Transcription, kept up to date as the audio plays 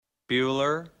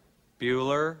Bueller,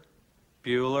 Bueller,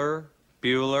 Bueller,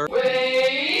 Bueller.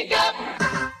 Wake up!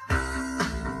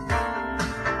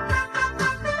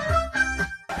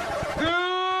 Good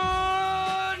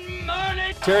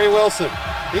morning! Terry Wilson,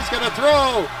 he's going to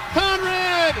throw.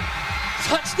 Conrad!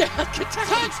 Touchdown, Kentucky!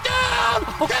 Touchdown!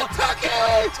 Kentucky!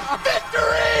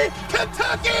 Victory!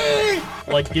 Kentucky!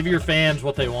 Like, give your fans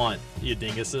what they want, you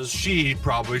dinguses. She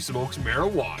probably smokes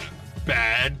marijuana.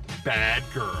 Bad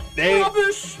girl.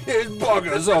 Rubbish! His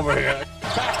buggers over here.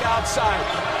 Back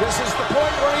outside. This is the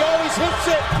point where he always hits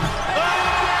it.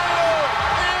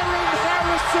 Oh! Aaron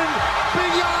Harrison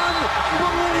beyond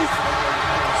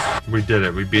belief. We did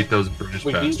it. We beat those British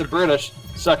We beat bastards. the British.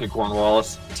 Suck it,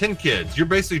 Cornwallis. 10 kids. You're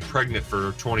basically pregnant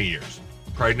for 20 years.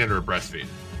 Pregnant or breastfeeding.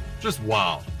 Just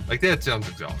wild. Like, that sounds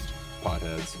exhausting.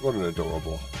 Potheads. What an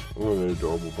adorable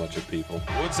bunch of people.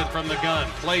 Woodson from the gun.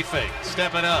 Play fake.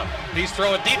 Stepping up. He's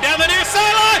throwing deep down the near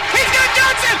sideline. He's got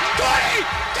Johnson. 20.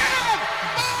 Down.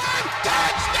 5.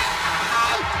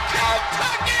 Touchdown.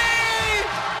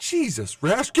 Kentucky. Jesus,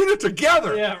 Rash, get it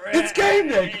together. Yeah, Rash. It's game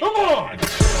day. Come on.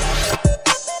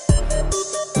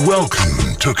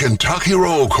 Welcome to Kentucky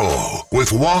Roll Call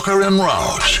with Walker and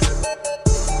Roush.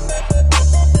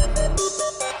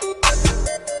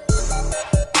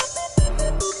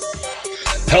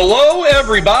 Hello,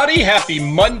 everybody. Happy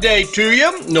Monday to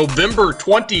you. November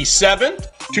 27th,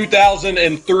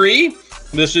 2003.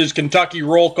 This is Kentucky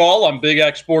Roll Call on Big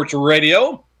X Sports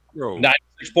Radio, 96.1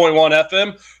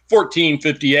 FM,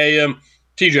 1450 AM.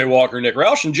 TJ Walker, Nick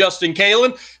Roush, and Justin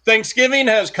Kalen. Thanksgiving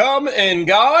has come and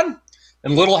gone,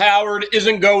 and Little Howard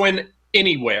isn't going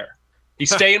anywhere.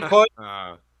 He's staying put.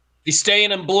 He's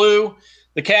staying in blue.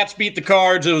 The Cats beat the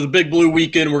Cards. It was a big blue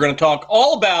weekend. We're going to talk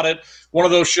all about it. One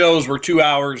of those shows where 2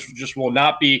 hours just will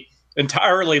not be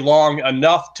entirely long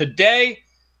enough today.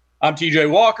 I'm TJ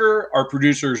Walker. Our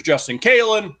producer is Justin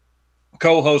Kalen,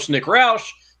 co-host Nick Roush,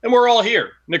 and we're all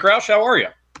here. Nick Roush, how are you?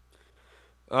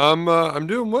 I'm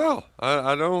doing well.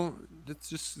 I don't.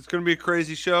 It's going to be a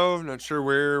crazy show. I'm not sure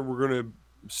where we're going to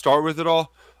start with it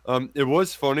all. It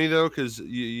was funny though because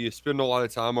you spend a lot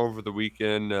of time over the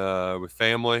weekend with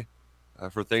family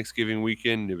for Thanksgiving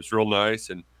weekend. It was real nice,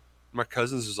 and my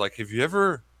cousins was like, "Have you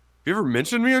ever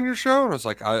mentioned me on your show?" And I was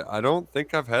like, "I don't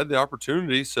think I've had the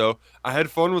opportunity." So I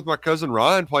had fun with my cousin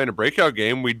Ryan playing a breakout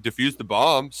game. We defused the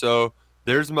bomb. So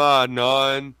there's my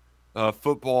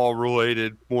football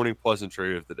related morning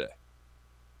pleasantry of the day.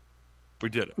 We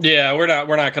did it. Yeah, we're not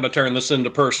going to turn this into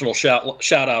personal shout out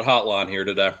hotline here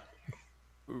today.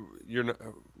 You're not.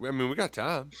 I mean, we got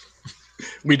time.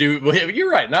 We do.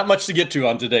 You're right. Not much to get to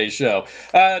on today's show.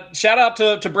 Shout out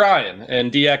to Brian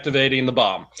and deactivating the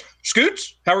bomb.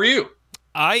 Scoots, how are you?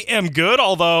 I am good,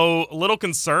 although a little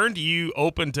concerned. You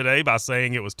opened today by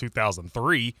saying it was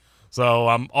 2003, so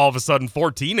I'm all of a sudden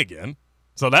 14 again.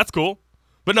 So that's cool.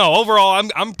 But no, overall,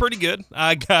 I'm pretty good.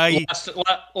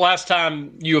 Last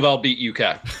time U of L beat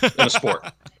UK in a sport.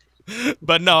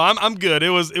 But no, I'm good.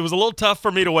 It was a little tough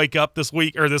for me to wake up this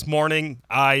morning.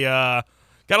 I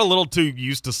got a little too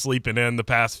used to sleeping in the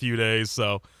past few days,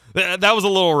 so that was a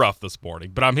little rough this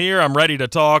morning. But I'm here. I'm ready to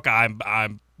talk.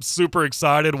 I'm super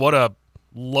excited. What a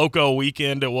loco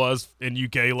weekend it was in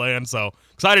UK land. So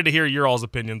excited to hear your all's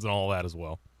opinions and all that as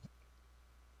well.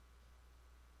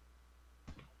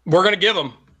 We're going to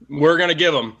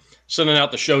give them. Sending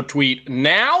out the show tweet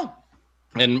now,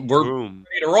 and we're ready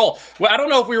to roll. Well, I don't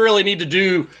know if we really need to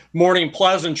do morning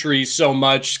pleasantries so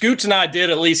much. Scoots and I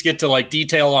did at least get to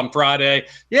detail on Friday.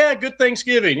 Yeah, good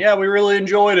Thanksgiving. Yeah, we really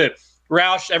enjoyed it.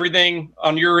 Roush, everything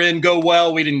on your end go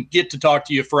well. We didn't get to talk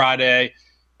to you Friday.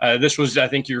 This was, I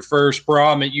think, your first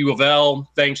prom at U of L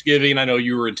Thanksgiving. I know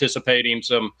you were anticipating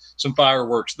some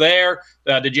fireworks there.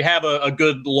 Did you have a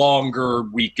good longer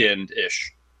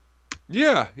weekend-ish?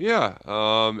 Yeah.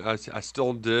 I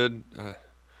still did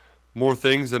more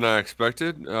things than I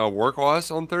expected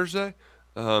work-wise on Thursday.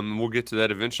 We'll get to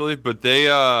that eventually. But it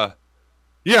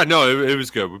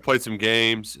was good. We played some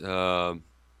games, whole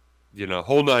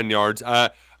 9 yards. I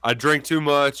drank too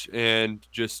much and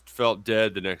just felt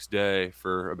dead the next day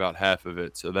for about half of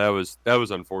it. So that was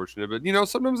unfortunate. But,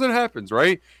 sometimes that happens,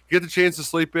 right? You get the chance to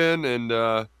sleep in and,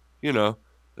 the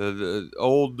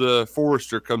old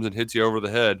Forester comes and hits you over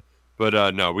the head. But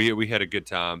no, we had a good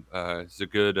time. It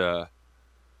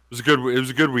was a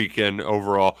good weekend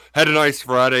overall. Had a nice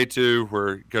Friday too,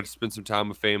 where got to spend some time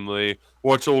with family,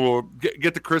 watch a little,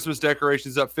 get the Christmas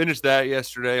decorations up. Finished that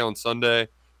yesterday on Sunday.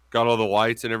 Got all the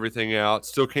lights and everything out.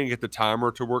 Still can't get the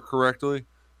timer to work correctly,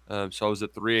 so I was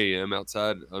at 3 a.m.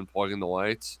 outside unplugging the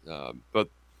lights. But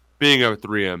being up at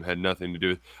 3 a.m. had nothing to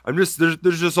do with.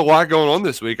 There's just a lot going on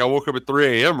this week. I woke up at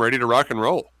 3 a.m. ready to rock and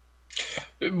roll.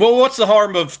 Well, what's the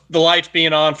harm of the lights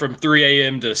being on from 3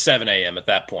 a.m. to 7 a.m. at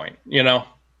that point, you know?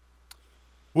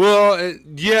 Well,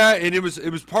 yeah, and it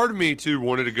was part of me too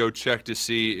wanted to go check to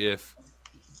see if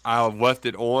I left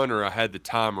it on or I had the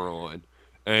timer on,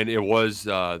 and it was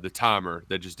the timer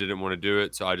that just didn't want to do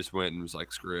it. So I just went and was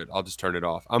like, "Screw it, I'll just turn it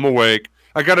off." I'm awake.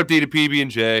 I got up to eat a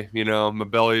PB&J. You know, my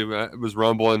belly was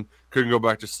rumbling, couldn't go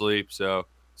back to sleep, so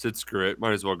said, "Screw it,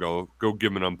 might as well go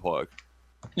give him an unplug."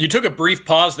 You took a brief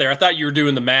pause there. I thought you were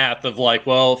doing the math of like,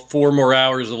 well, 4 more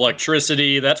hours of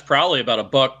electricity. That's probably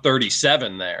about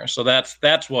 $1.37 there. So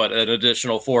that's what an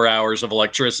additional 4 hours of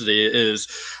electricity is.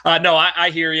 No,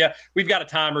 I hear you. We've got a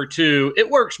timer too.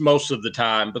 It works most of the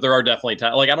time, but there are definitely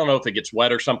times. Like, I don't know if it gets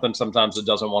wet or something. Sometimes it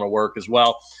doesn't want to work as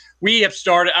well. We have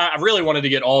started. I really wanted to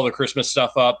get all the Christmas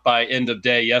stuff up by end of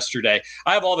day yesterday.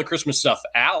 I have all the Christmas stuff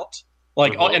out,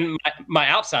 like, and my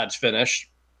outside's finished.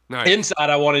 Nice. Inside,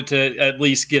 I wanted to at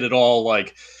least get it all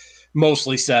like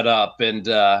mostly set up, and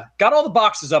got all the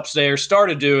boxes upstairs,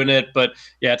 started doing it. But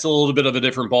yeah, it's a little bit of a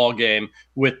different ball game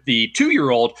with the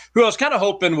 2-year-old who I was kind of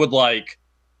hoping would like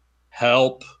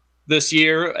help this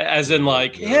year, as in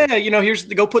like, yeah, you know, here's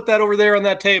go put that over there on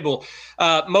that table.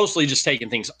 Mostly just taking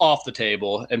things off the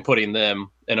table and putting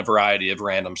them in a variety of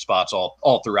random spots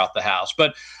all throughout the house.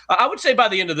 But I would say by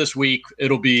the end of this week,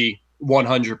 it'll be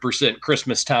 100%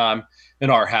 Christmas time in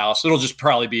our house. It'll just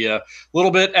probably be a little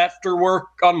bit after work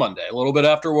on Monday, a little bit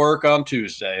after work on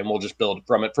Tuesday, and we'll just build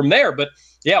from there. But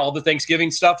yeah, all the Thanksgiving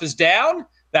stuff is down.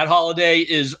 That holiday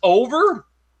is over,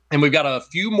 and we've got a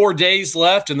few more days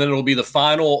left, and then it'll be the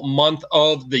final month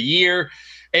of the year.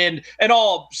 And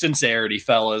all sincerity,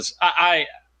 fellas, I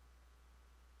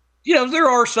you know, there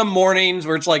are some mornings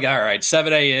where it's like, all right,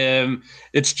 7 a.m.,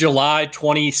 it's July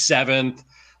 27th.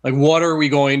 Like, what are we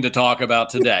going to talk about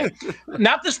today?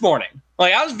 Not this morning.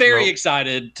 Like, I was very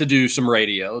excited to do some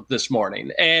radio this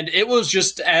morning, and it was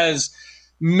just as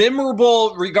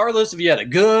memorable, regardless if you had a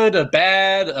good, a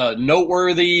bad, a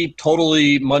noteworthy,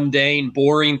 totally mundane,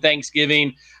 boring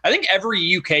Thanksgiving. I think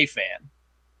every UK fan,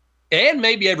 and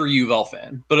maybe every UVL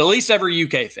fan, but at least every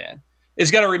UK fan, is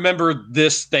going to remember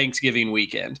this Thanksgiving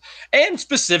weekend, and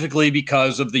specifically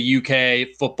because of the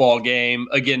UK football game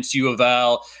against U of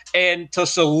L. And to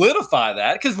solidify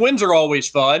that, because wins are always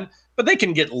fun, but they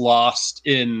can get lost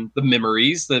in the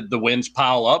memories. The wins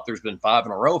pile up. There's been 5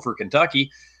 in a row for Kentucky.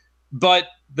 But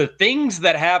the things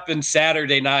that happened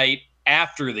Saturday night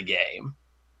after the game,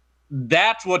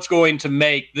 that's what's going to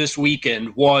make this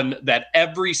weekend one that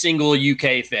every single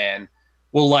UK fan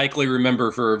will likely remember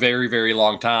for a very, very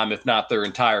long time, if not their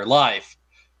entire life.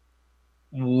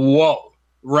 Whoa.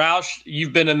 Roush,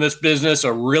 you've been in this business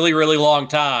a really, really long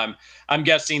time. I'm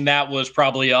guessing that was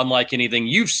probably unlike anything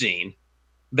you've seen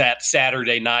that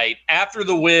Saturday night after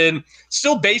the win.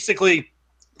 Still basically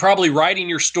probably writing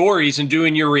your stories and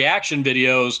doing your reaction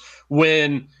videos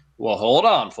when, well, hold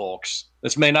on, folks.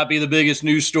 This may not be the biggest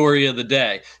news story of the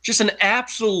day. Just an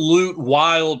absolute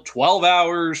wild 12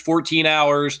 hours, 14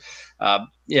 hours.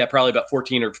 Probably about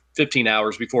 14 or 15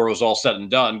 hours before it was all said and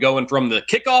done, going from the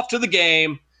kickoff to the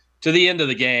game to the end of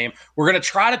the game. We're going to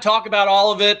try to talk about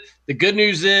all of it. The good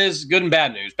news is, good and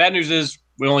bad news. Bad news is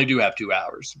we only do have 2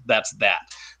 hours. That's that.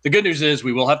 The good news is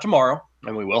we will have tomorrow,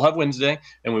 and we will have Wednesday,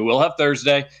 and we will have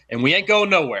Thursday, and we ain't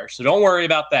going nowhere. So don't worry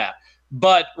about that.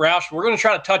 But, Roush, we're going to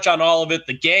try to touch on all of it,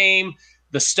 the game,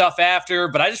 the stuff after.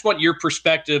 But I just want your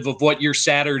perspective of what your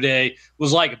Saturday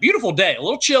was like. A beautiful day, a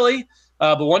little chilly.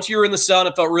 But once you were in the sun,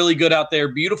 it felt really good out there.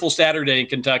 Beautiful Saturday in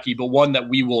Kentucky, but one that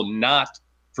we will not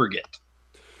forget.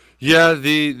 Yeah,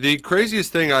 the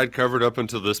craziest thing I'd covered up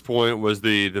until this point was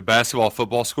the basketball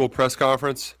football school press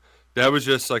conference. That was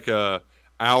just like a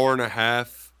hour and a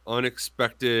half,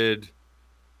 unexpected.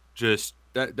 Just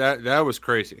that was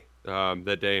crazy.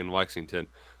 That day in Lexington.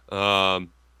 But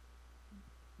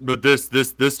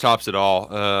this tops it all.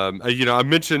 I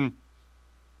mentioned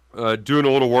doing a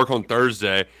little work on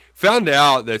Thursday. Found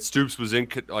out that Stoops was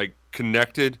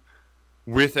connected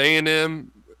with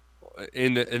A&M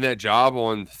in that job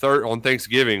on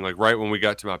Thanksgiving, like right when we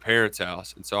got to my parents'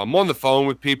 house. And so I'm on the phone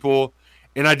with people,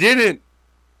 and I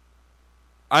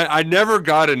never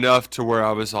got enough to where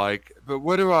I was like, but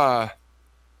I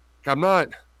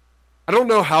don't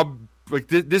know how, like,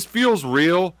 this feels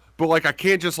real, but like I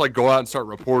can't just like go out and start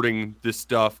reporting this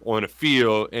stuff on a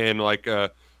field and like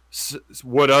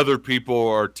what other people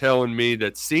are telling me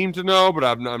that seem to know, but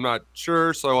I'm not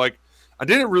sure. So like I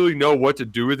didn't really know what to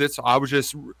do with it. So I was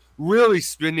just really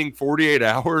spending 48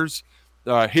 hours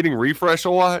hitting refresh a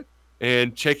lot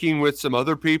and checking with some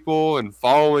other people and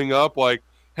following up like,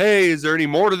 hey, is there any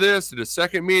more to this? Did a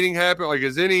second meeting happen? Like,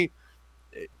 is any?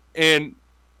 And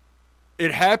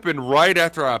it happened right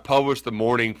after I published the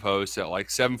morning post at like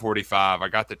 7:45. I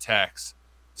got the text.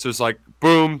 So it's like,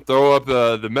 boom, throw up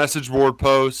the message board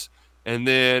post. And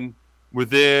then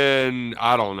within,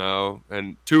 I don't know,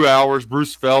 and 2 hours,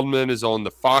 Bruce Feldman is on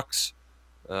the Fox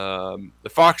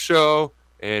show.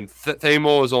 And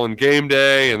Thamel is on Game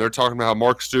Day. And they're talking about how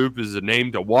Mark Stoops is a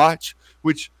name to watch.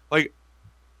 Which, like,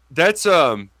 that's,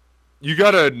 you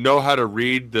got to know how to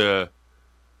read the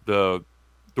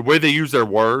way they use their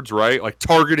words, right? Like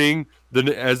targeting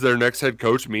as their next head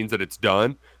coach means that it's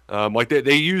done. Like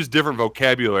they use different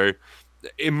vocabulary.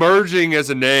 Emerging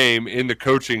as a name in the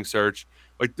coaching search,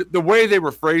 like the way they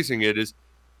were phrasing it is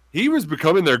he was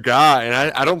becoming their guy,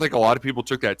 and I don't think a lot of people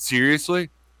took that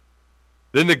seriously.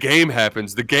 Then the game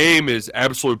happens. The game is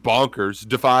absolute bonkers,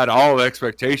 defied all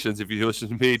expectations if you listen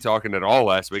to me talking at all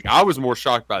last week. I was more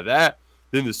shocked by that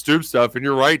than the Stoops stuff, and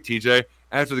you're right, TJ.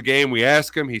 After the game, we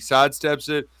ask him, he sidesteps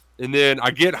it, and then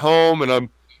I get home and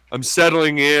I'm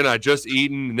settling in. I just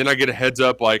eaten, and then I get a heads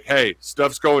up like, "Hey,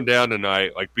 stuff's going down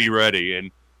tonight. Like, be ready."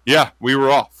 And yeah, we were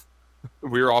off.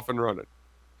 We were off and running.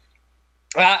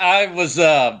 I was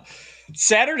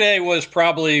Saturday was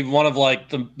probably one of like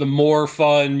the more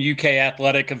fun UK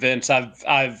athletic events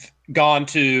I've gone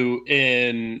to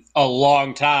in a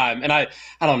long time, and I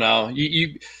don't know,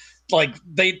 you like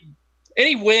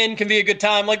any win can be a good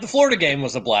time. Like the Florida game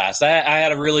was a blast. I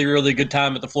had a really, really good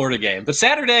time at the Florida game. But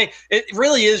Saturday, it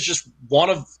really is just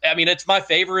it's my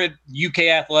favorite UK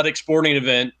athletic sporting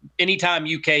event anytime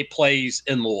UK plays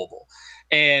in Louisville.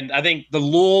 And I think the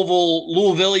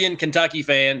Louisvillian Kentucky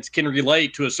fans can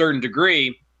relate to a certain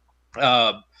degree.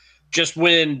 Just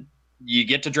when you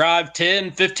get to drive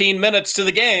 10, 15 minutes to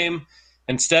the game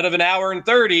instead of an hour and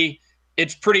 30,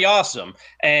 it's pretty awesome.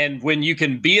 And when you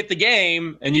can be at the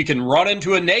game and you can run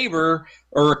into a neighbor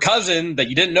or a cousin that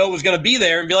you didn't know was going to be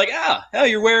there and be like,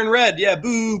 you're wearing red. Yeah,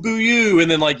 boo, boo you. And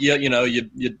then like,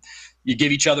 you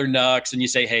give each other knucks and you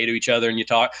say hey to each other and you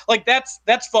talk. Like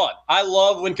that's fun. I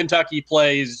love when Kentucky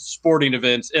plays sporting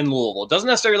events in Louisville. It doesn't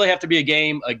necessarily have to be a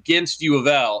game against U of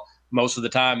L. Most of the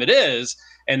time it is,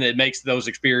 and it makes those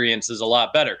experiences a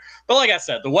lot better. But like I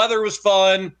said, the weather was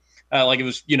fun. It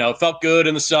was, it felt good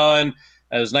in the sun.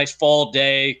 It was a nice fall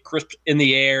day, crisp in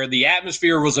the air. The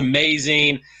atmosphere was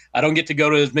amazing. I don't get to go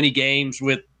to as many games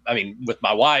with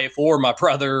my wife or my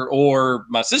brother or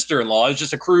my sister-in-law. It's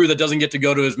just a crew that doesn't get to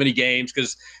go to as many games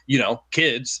because,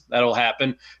 kids, that'll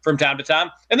happen from time to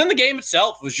time. And then the game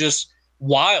itself was just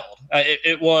wild.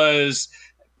 It was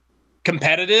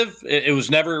competitive. It was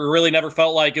never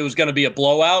felt like it was going to be a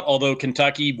blowout, although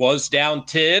Kentucky was down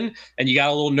 10 and you got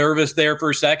a little nervous there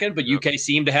for a second, but UK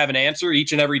seemed to have an answer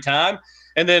each and every time.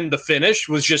 And then the finish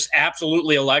was just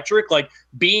absolutely electric. Like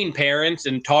being parents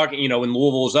and talking, when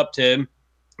Louisville was up 10,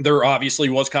 there obviously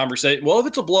was conversation. Well, if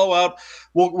it's a blowout,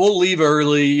 we'll leave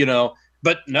early,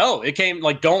 But no, it came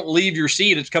like, don't leave your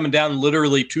seat. It's coming down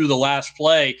literally to the last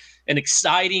play. An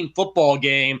exciting football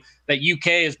game that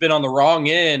UK has been on the wrong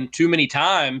end too many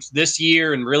times this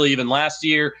year and really even last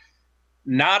year.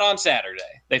 Not on Saturday.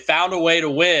 They found a way to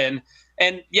win.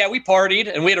 And yeah, we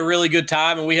partied and we had a really good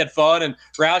time and we had fun. And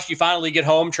Roush, you finally get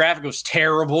home. Traffic was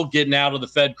terrible getting out of the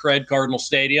Fed Cred Cardinal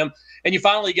Stadium. And you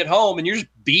finally get home and you're just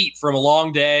beat from a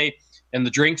long day and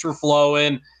the drinks were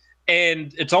flowing.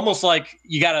 And it's almost like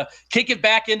you got to kick it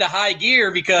back into high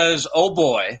gear because, oh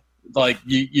boy, like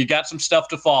you got some stuff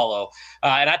to follow.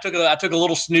 And I took a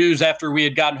little snooze after we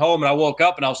had gotten home and I woke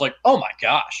up and I was like, oh my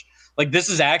gosh, like this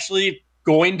is actually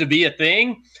going to be a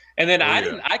thing. And then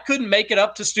I couldn't make it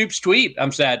up to Stoops' tweet.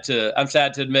 I'm sad to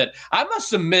admit. I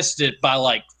must have missed it by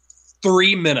like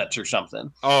 3 minutes or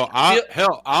something. Oh, I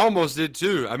almost did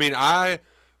too. I mean, I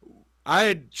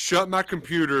had shut my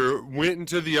computer, went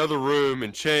into the other room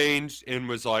and changed and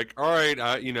was like, all right,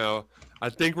 I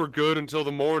think we're good until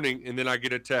the morning. And then I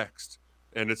get a text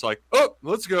and it's like, oh,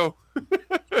 let's go.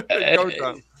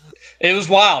 It was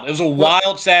wild. It was a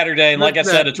wild Saturday. And like I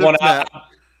said, it's one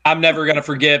I'm never going to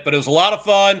forget, but it was a lot of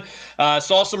fun.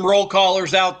 Saw some roll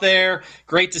callers out there.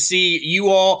 Great to see you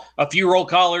all. A few roll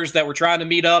callers that were trying to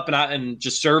meet up, and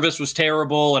just service was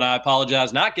terrible, and I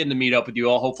apologize not getting to meet up with you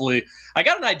all. Hopefully, I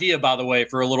got an idea, by the way,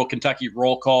 for a little Kentucky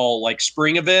roll call like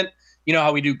spring event. You know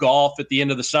how we do golf at the end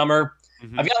of the summer?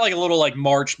 Mm-hmm. I've got like a little like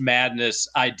March Madness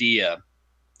idea.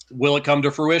 Will it come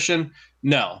to fruition?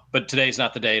 No, but today's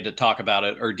not the day to talk about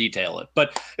it or detail it.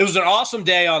 But it was an awesome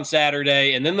day on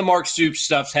Saturday, and then the Mark Stoops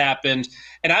stuff's happened.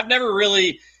 And I've never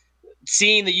really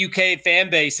seeing the UK fan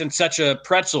base in such a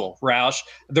pretzel, Roush.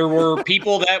 There were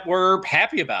people that were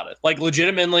happy about it. Like,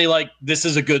 legitimately, like, this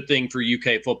is a good thing for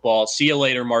UK football. See you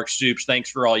later, Mark Stoops. Thanks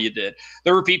for all you did.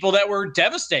 There were people that were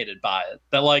devastated by it.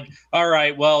 That, like, all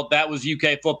right, well, that was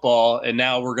UK football, and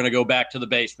now we're going to go back to the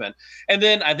basement. And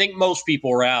then I think most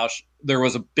people, Roush, there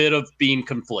was a bit of being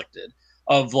conflicted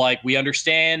of, like, we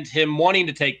understand him wanting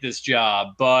to take this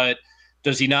job, but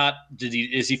does he not?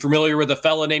 Is he familiar with a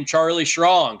fella named Charlie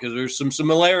Strong? Because there's some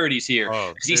similarities here.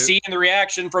 Is he seeing the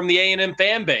reaction from the A&M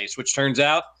fan base? Which turns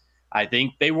out, I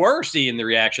think they were seeing the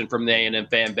reaction from the A&M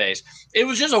fan base. It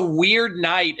was just a weird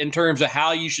night in terms of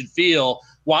how you should feel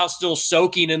while still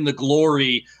soaking in the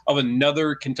glory of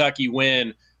another Kentucky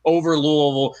win over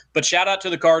Louisville. But shout out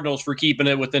to the Cardinals for keeping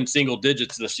it within single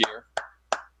digits this year.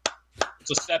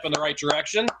 It's a step in the right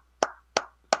direction.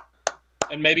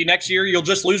 And maybe next year you'll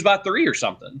just lose by 3 or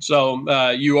something.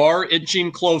 So you are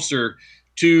inching closer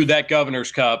to that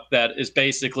Governor's Cup that is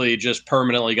basically just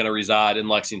permanently going to reside in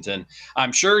Lexington.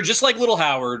 I'm sure, just like Little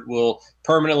Howard will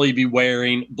permanently be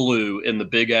wearing blue in the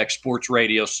Big X Sports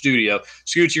Radio studio.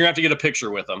 Scoots, you're going to have to get a picture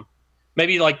with him.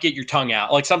 Maybe, like, get your tongue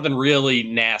out. Like, something really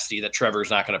nasty that Trevor's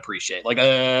not going to appreciate. Like,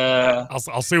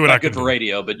 I'll see what I can do. Good for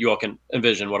radio, but you all can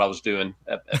envision what I was doing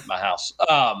at my house.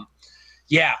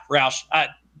 Yeah, Roush,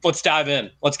 let's dive in.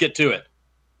 Let's get to it.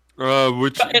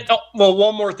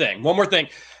 One more thing.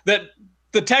 That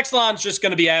the text line's just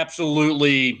going to be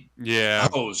absolutely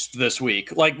hosed this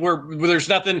week. Like, there's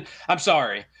nothing. I'm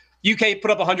sorry. UK put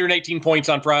up 118 points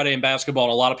on Friday in basketball,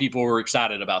 and a lot of people were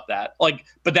excited about that. Like,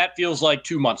 but that feels like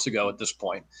 2 months ago at this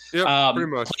point. Yeah,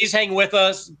 pretty much. Please hang with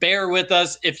us. Bear with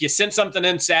us. If you sent something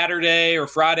in Saturday or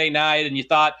Friday night and you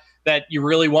thought that you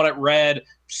really want it read,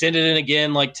 send it in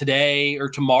again like today or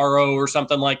tomorrow or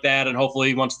something like that. And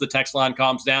hopefully once the text line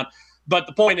calms down. But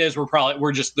the point is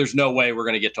there's no way we're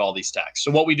going to get to all these texts.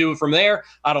 So what we do from there,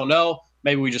 I don't know.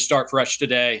 Maybe we just start fresh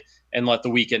today and let the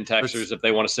weekend texters, if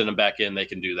they want to send them back in, they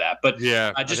can do that. But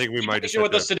yeah, I think we might just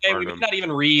with us today. We did not even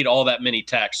read all that many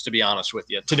texts, to be honest with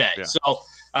you, today. Yeah. So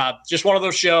just one of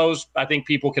those shows. I think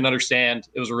people can understand.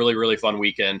 It was a really, really fun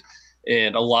weekend.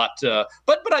 And a lot,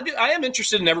 but I am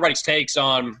interested in everybody's takes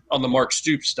on the Mark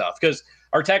Stoops stuff, because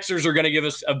our texters are going to give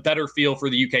us a better feel for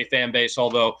the UK fan base.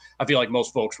 Although I feel like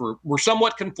most folks were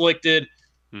somewhat conflicted,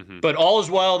 but all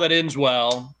is well that ends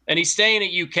well. And he's staying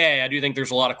at UK. I do think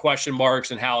there's a lot of question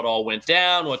marks and how it all went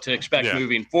down, what to expect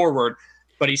moving forward.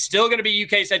 But he's still going to be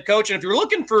UK's head coach. And if you're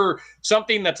looking for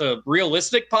something that's a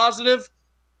realistic positive,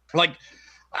 like,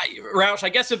 Roush, I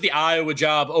guess if the Iowa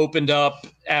job opened up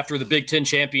after the Big Ten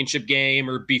championship game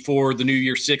or before the New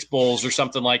Year's Six Bowls or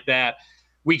something like that,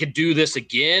 we could do this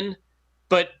again.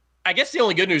 But I guess the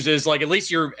only good news is, like, at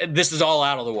least this is all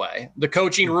out of the way. The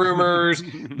coaching rumors,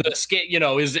 is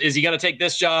he going to take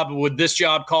this job? Would this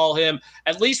job call him?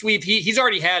 At least he's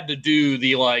already had to do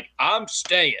the, like, I'm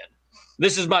staying.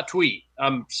 This is my tweet.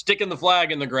 I'm sticking the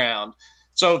flag in the ground.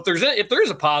 So if there is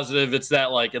a positive, it's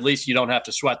that, like, at least you don't have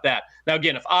to sweat that. Now,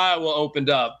 again, if Iowa opened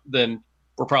up, then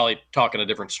we're probably talking a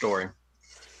different story.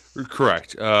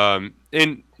 Correct. And,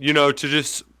 to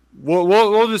just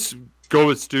we'll just go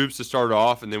with Stoops to start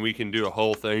off, and then we can do a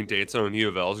whole thing dancing on U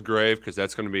of L's grave, because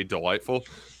that's going to be delightful.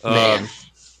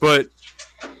 But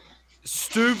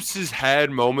Stoops has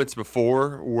had moments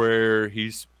before where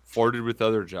he's flirted with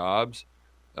other jobs.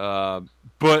 But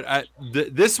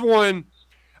this one,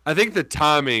 I think the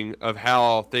timing of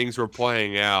how things were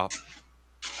playing out,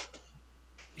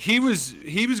 he was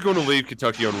going to leave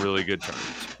Kentucky on really good terms,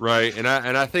 right? And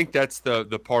I think that's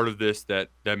the part of this that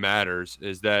matters,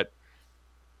 is that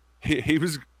he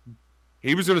was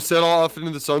going to set off into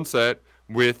the sunset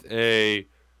with a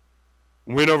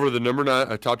win over the number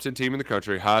 9, a top 10 team in the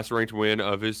country, highest ranked win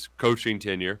of his coaching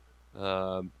tenure,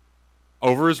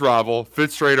 over his rival,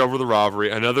 5th straight over the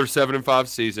rivalry, another 7-5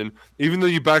 season. Even though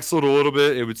you backslid a little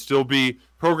bit,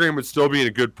 program would still be in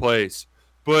a good place.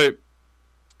 But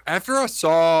after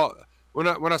when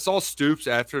I saw Stoops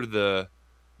after the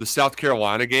South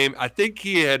Carolina game, I think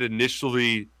he had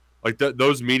initially, like,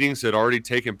 those meetings had already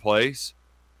taken place.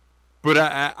 But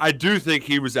I do think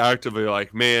he was actively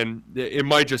like, man, it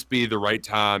might just be the right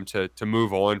time to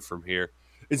move on from here.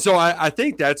 And so I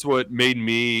think that's what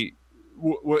made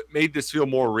this feel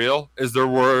more real, is there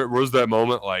was that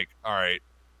moment like, all right,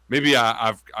 maybe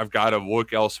I've got to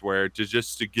look elsewhere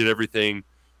to get everything,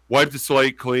 wipe the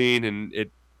slate clean, and it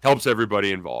helps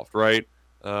everybody involved, right?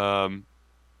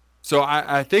 So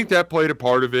I think that played a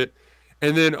part of it.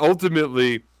 And then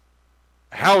ultimately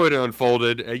how it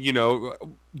unfolded,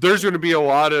 there's going to be a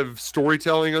lot of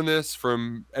storytelling on this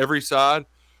from every side,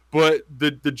 but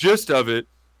the gist of it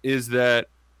is that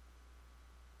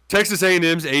Texas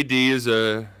A&M's AD is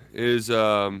a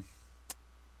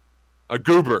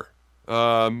goober.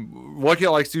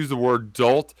 Luckett likes to use the word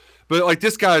dolt, but like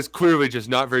this guy is clearly just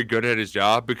not very good at his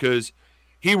job because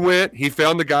he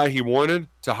found the guy he wanted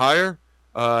to hire.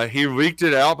 He leaked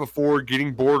it out before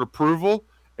getting board approval,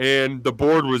 and the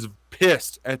board was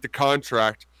pissed at the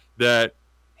contract that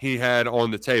he had on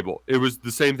the table. It was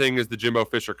the same thing as the Jimbo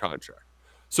Fisher contract.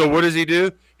 So what does he do?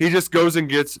 He just goes and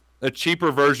gets a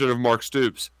cheaper version of Mark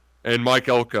Stoops and Mike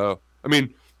Elko. I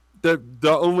mean, the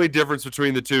only difference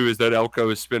between the two is that Elko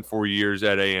has spent 4 years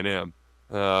at A&M.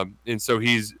 And so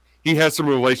he has some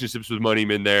relationships with money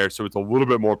men there, so it's a little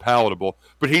bit more palatable.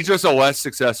 But he's just a less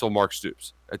successful Mark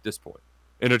Stoops at this point,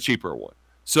 and a cheaper one.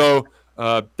 So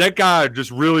that guy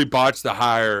just really botched the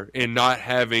hire in not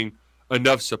having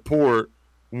enough support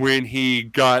when he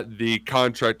got the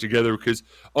contract together, because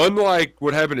unlike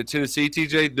what happened at Tennessee,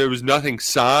 TJ, there was nothing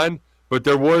signed, but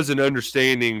there was an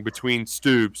understanding between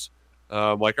Stoops.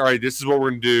 Like, all right, this is what we're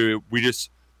going to do.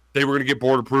 They were going to get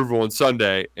board approval on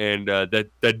Sunday, and that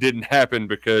didn't happen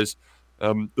because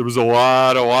there was a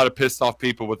lot of pissed off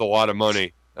people with a lot of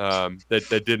money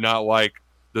that did not like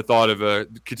the thought of a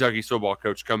Kentucky football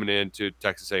coach coming into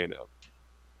Texas A&M.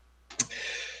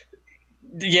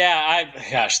 Yeah,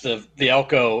 the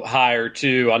Elko hire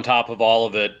too, on top of all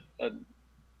of it,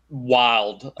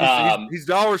 wild. He's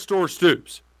dollar store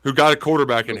Stoops, who got a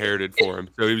quarterback inherited for him,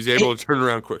 so he was able to turn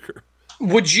around quicker.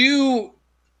 Would you,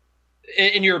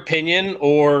 in your opinion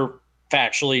or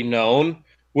factually known,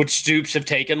 would Stoops have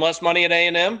taken less money at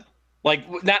A&M? Like,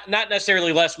 not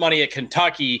necessarily less money at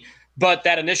Kentucky, but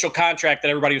that initial contract that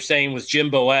everybody was saying was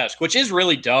Jimbo-esque, which is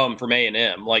really dumb from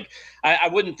A&M. Like, I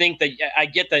wouldn't think that – I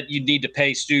get that you'd need to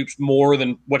pay Stoops more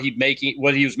than what he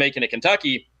was making at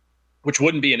Kentucky, which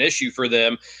wouldn't be an issue for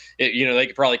them. They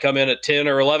could probably come in at $10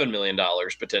 or $11 million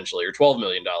potentially, or $12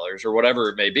 million or whatever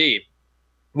it may be.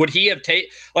 Would he have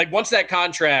once that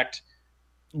contract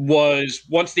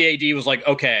once the AD was like,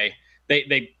 okay,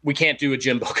 we can't do a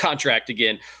Jimbo contract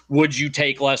again, would you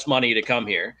take less money to come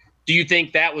here? Do you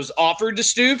think that was offered to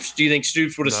Stoops? Do you think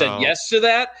Stoops would have said yes to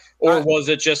that? Or was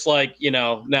it just like,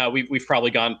 no, we've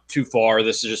probably gone too far.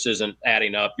 This just isn't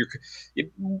adding up.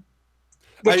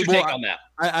 What's your take on that?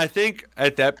 I think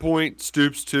at that point,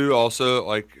 Stoops too,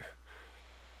 also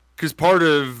because part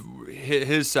of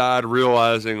his side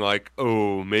realizing like,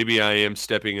 oh, maybe I am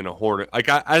stepping in a hornet. Like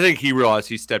I think he realized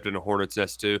he stepped in a hornet's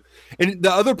nest too. And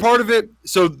the other part of it,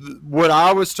 so what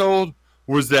I was told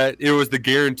was that it was the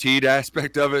guaranteed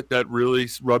aspect of it that really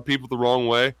rubbed people the wrong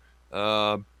way.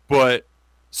 But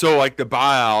so like the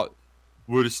buyout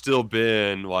would have still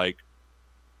been like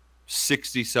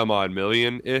 60 some odd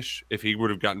million ish if he would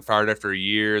have gotten fired after a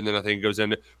year. And then I think it goes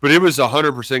into, but it was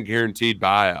 100% guaranteed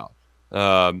buyout,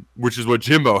 which is what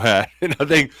Jimbo had. And I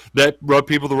think that rubbed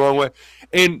people the wrong way.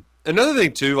 And another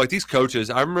thing too, like these coaches,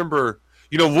 I remember,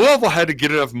 Louisville had to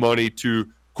get enough money to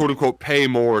quote unquote pay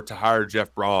more to hire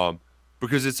Jeff Brom.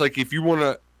 Because it's like if you want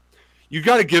to, you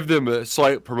got to give them a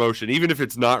slight promotion, even if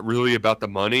it's not really about the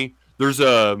money. There's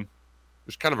kind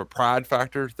of a pride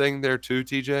factor thing there too,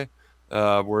 TJ,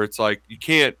 where it's like you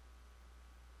can't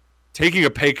taking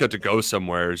a pay cut to go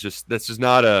somewhere is that's just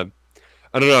not I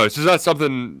don't know. It's just not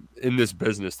something in this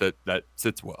business that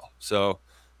sits well. So,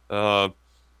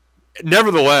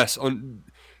 nevertheless,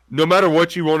 no matter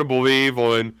what you want to believe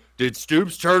on. Did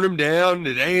Stoops turn him down?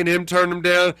 Did A&M turn him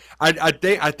down? I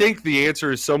think the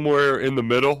answer is somewhere in the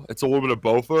middle. It's a little bit of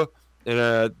both,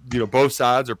 and both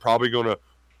sides are probably going to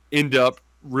end up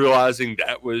realizing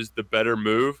that was the better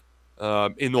move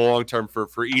in the long term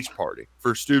for each party,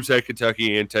 for Stoops at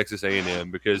Kentucky and Texas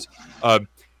A&M. Because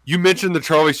you mentioned the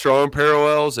Charlie Strong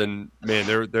parallels, and man,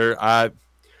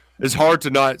 it's hard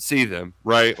to not see them,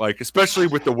 right? Like especially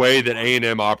with the way that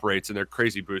A&M operates in their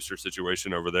crazy booster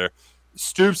situation over there.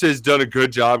 Stoops has done a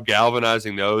good job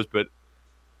galvanizing those, but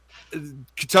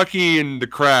Kentucky and the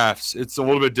Crafts, it's a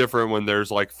little bit different when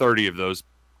there's like 30 of those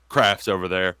Crafts over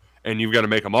there, and you've got to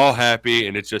make them all happy,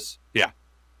 and it's just, a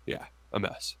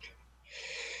mess.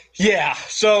 Yeah,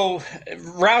 so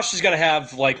Roush is going to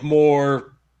have like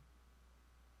more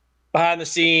behind the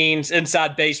scenes,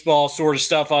 inside baseball sort of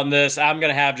stuff on this. I'm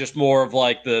going to have just more of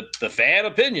like the fan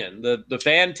opinion, the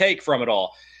fan take from it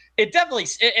all. It definitely,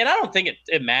 and I don't think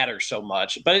it matters so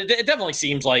much, but it definitely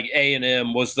seems like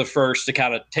A&M was the first to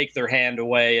kind of take their hand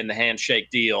away in the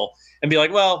handshake deal and be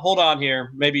like, well, hold on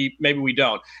here. Maybe we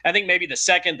don't. I think maybe the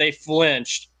second they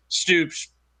flinched, Stoops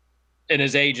and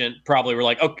his agent probably were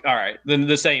like, okay, all right, then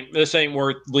this ain't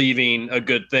worth leaving a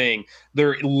good thing.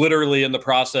 They're literally in the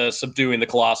process of doing the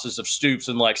Colossus of Stoops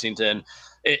in Lexington.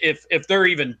 If they're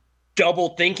even double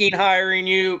thinking hiring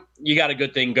you, you got a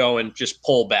good thing going, just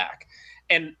pull back.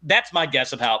 And that's my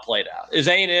guess of how it played out. Is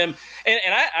A&M,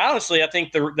 and I honestly, I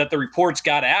think that the reports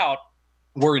got out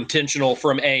were intentional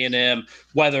from A&M,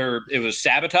 whether it was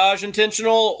sabotage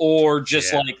intentional or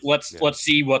just let's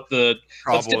see what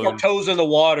let's dip our toes in the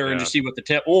water and just see what the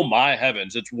tip. Oh my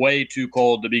heavens, it's way too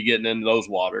cold to be getting into those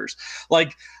waters.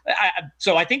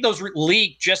 So I think those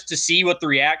leaked just to see what the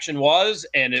reaction was,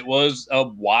 and it was a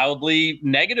wildly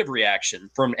negative reaction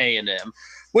from A&M,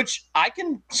 which I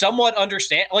can somewhat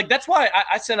understand. That's why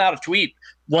I sent out a tweet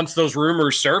once those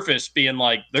rumors surfaced, being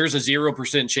like, there's a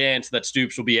 0% chance that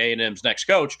Stoops will be A&M's next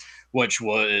coach, which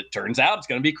it turns out it's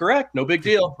going to be correct. No big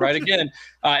deal, right? Again,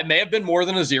 it may have been more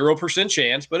than a 0%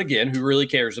 chance, but again, who really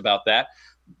cares about that?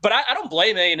 But I don't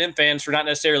blame A&M fans for not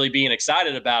necessarily being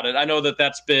excited about it. I know that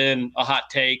that's been a hot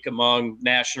take among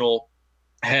national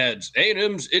heads.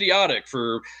 A&M's idiotic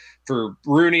for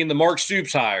ruining the Mark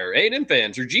Stoops hire. A&M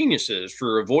fans are geniuses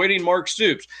for avoiding Mark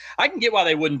Stoops. I can get why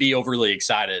they wouldn't be overly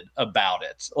excited about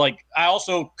it. I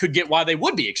also could get why they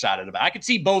would be excited about it. I could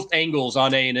see both angles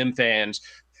on A&M fans.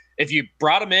 If you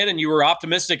brought him in and you were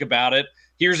optimistic about it,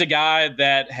 here's a guy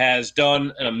that has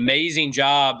done an amazing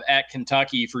job at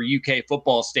Kentucky for UK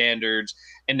football standards,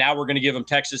 and now we're going to give him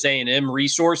Texas A&M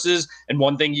resources. And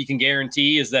one thing you can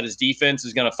guarantee is that his defense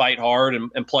is going to fight hard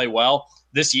and play well.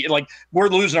 This year, we're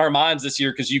losing our minds this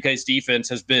year because UK's defense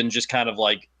has been just kind of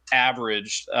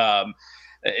average,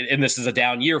 and this is a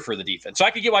down year for the defense. So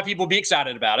I could get why people would be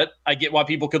excited about it. I get why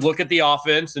people could look at the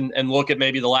offense and look at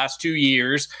maybe the last 2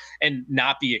 years and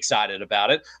not be excited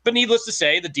about it. But needless to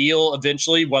say, the deal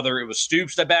eventually, whether it was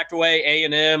Stoops that backed away,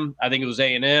 A&M, I think it was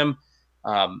A&M,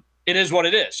 it is what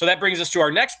it is. So that brings us to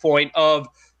our next point of,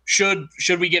 Should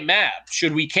we get mad?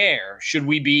 Should we care? Should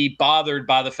we be bothered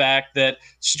by the fact that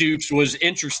Stoops was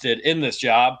interested in this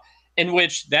job, in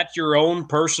which that's your own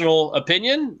personal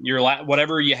opinion?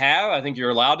 Whatever you have, I think you're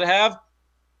allowed to have.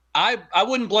 I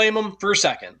wouldn't blame him for a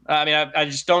second. I mean, I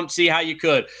just don't see how you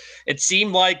could. It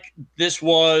seemed like this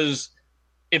was,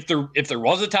 if there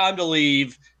was a time to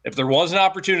leave, if there was an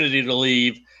opportunity to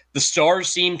leave, the stars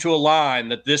seemed to align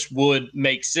that this would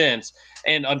make sense.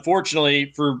 And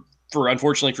unfortunately for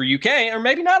UK, or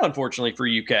maybe not unfortunately for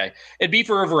UK, it'd be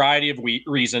for a variety of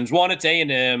reasons. One, it's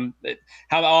A&M.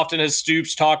 How often has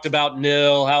Stoops talked about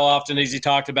nil? How often has he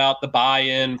talked about the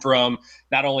buy-in from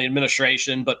not only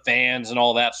administration but fans and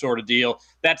all that sort of deal?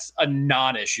 That's a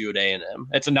non-issue at A&M.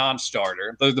 It's a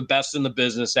non-starter. They're the best in the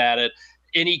business at it.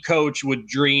 Any coach would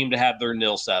dream to have their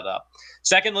nil set up.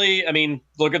 Secondly, I mean,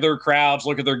 look at their crowds,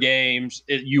 look at their games.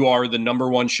 You are the number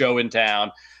one show in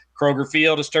town. Kroger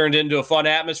Field has turned into a fun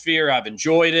atmosphere. I've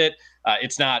enjoyed it.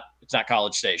 It's not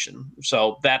College Station.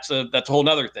 So that's a whole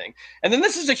nother thing. And then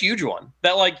this is a huge one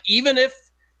that even if,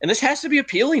 and this has to be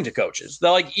appealing to coaches,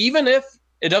 that even if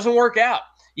it doesn't work out,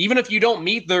 even if you don't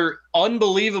meet their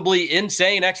unbelievably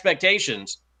insane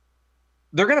expectations,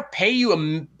 they're going to pay you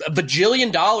a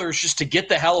bajillion dollars just to get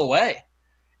the hell away.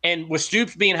 And with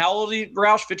Stoops being how old is he,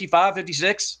 Roush? 55,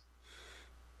 56?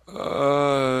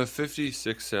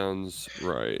 56 sounds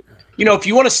right. If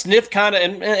you want to sniff kind of,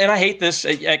 and I hate this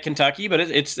at Kentucky, but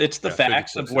it's the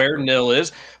facts of where nil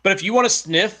is. But if you want to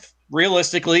sniff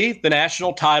realistically the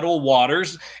national title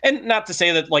waters, and not to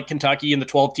say that Kentucky in the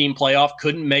 12-team playoff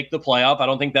couldn't make the playoff, I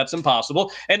don't think that's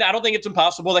impossible. And I don't think it's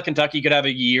impossible that Kentucky could have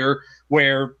a year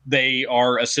where they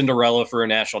are a Cinderella for a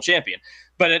national champion.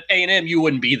 But at A&M, you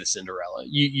wouldn't be the Cinderella.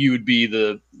 You would be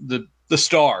the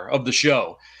star of the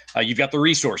show. You've got the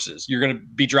resources. You're going to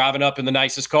be driving up in the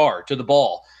nicest car to the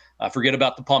ball. Forget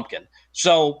about the pumpkin.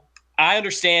 So I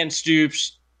understand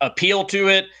Stoops' appeal to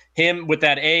it. Him with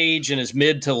that age in his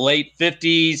mid to late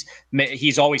 50s.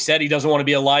 He's always said he doesn't want to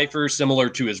be a lifer, similar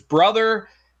to his brother.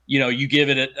 You give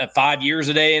it a 5 years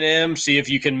at A&M, see if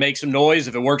you can make some noise.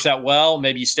 If it works out well,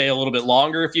 maybe you stay a little bit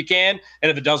longer if you can. And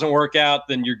if it doesn't work out,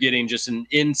 then you're getting just an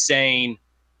insane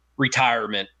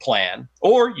retirement plan,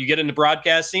 or you get into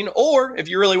broadcasting, or if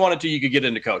you really wanted to, you could get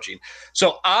into coaching.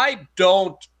 So I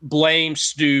don't blame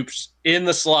Stoops in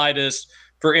the slightest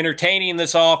for entertaining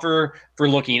this offer, for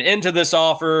looking into this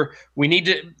offer.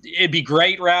 It'd be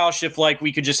great, Roush, if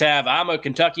we could just have, I'm a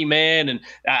Kentucky man and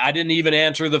I didn't even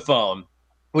answer the phone.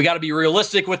 We got to be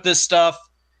realistic with this stuff.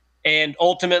 And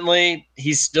ultimately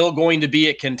he's still going to be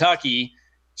at Kentucky.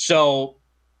 So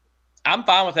I'm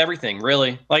fine with everything,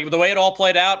 really. The way it all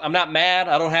played out, I'm not mad.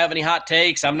 I don't have any hot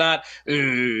takes. I'm not,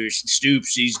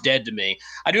 Stoops, he's dead to me.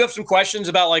 I do have some questions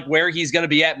about where he's going to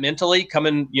be at mentally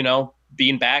coming,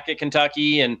 being back at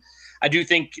Kentucky. And I do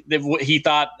think that he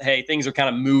thought, hey, things are kind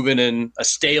of moving in a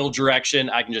stale direction.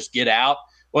 I can just get out.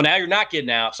 Well, now you're not getting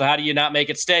out. So how do you not make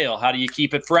it stale? How do you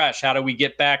keep it fresh? How do we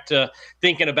get back to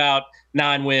thinking about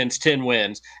 9 wins, 10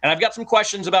 wins? And I've got some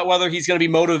questions about whether he's going to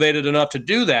be motivated enough to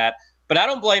do that. But I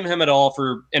don't blame him at all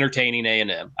for entertaining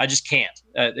A&M. I just can't.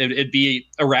 It'd be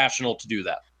irrational to do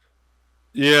that.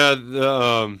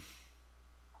 Yeah,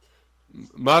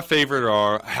 my favorite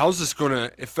are, how's this going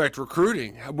to affect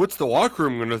recruiting? What's the locker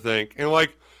room going to think? And,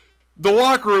 like, the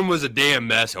locker room was a damn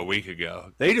mess a week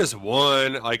ago. They just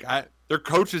won. Like, their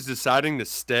coach is deciding to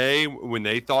stay when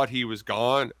they thought he was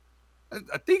gone.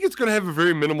 I think it's going to have a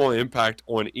very minimal impact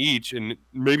on each, and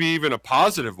maybe even a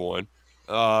positive one.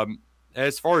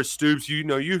 As far as Stoops, you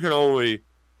can only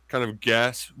kind of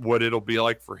guess what it'll be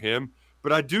like for him.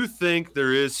 But I do think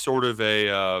there is sort of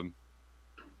a,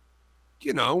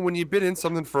 when you've been in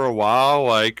something for a while,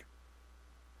 like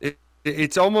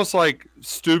it's almost like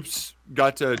Stoops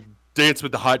got to dance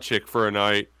with the hot chick for a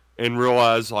night and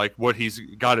realize like what he's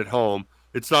got at home.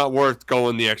 It's not worth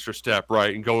going the extra step,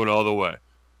 right, and going all the way.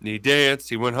 And he danced,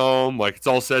 he went home, like it's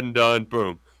all said and done,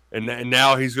 boom. And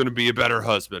now he's going to be a better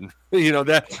husband.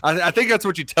 That I think that's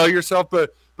what you tell yourself,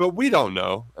 but we don't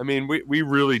know. I mean, we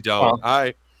really don't.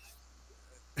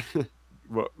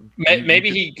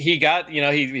 Maybe he got,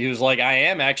 he was like, I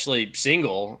am actually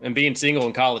single, and being single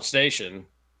in College Station.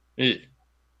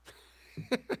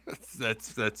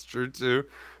 That's true too.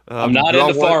 I'm not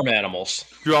into farm animals.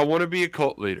 Do I want to be a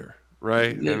cult leader?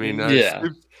 Right. I mean, yeah.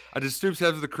 Stoops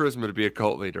has the charisma to be a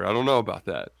cult leader. I don't know about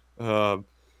that.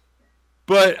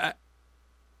 But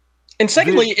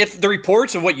secondly, if the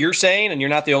reports of what you're saying, and you're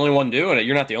not the only one doing it,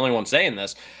 you're not the only one saying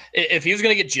this. If he was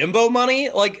going to get Jimbo money,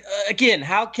 like, again,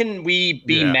 how can we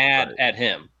be mad at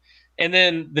him? And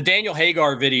then the Daniel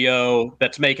Hagar video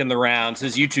that's making the rounds,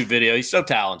 his YouTube video, he's so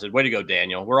talented. Way to go,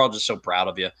 Daniel. We're all just so proud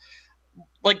of you.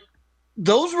 Like,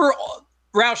 those were,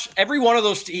 Roush, every one of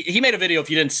those, he made a video, if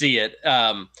you didn't see it,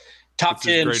 top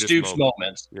 10 Stoops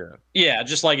moments. Yeah,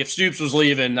 just like if Stoops was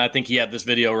leaving, I think he had this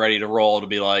video ready to roll to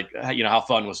be like, how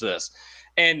fun was this?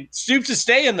 And Stoops is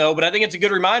staying, though, but I think it's a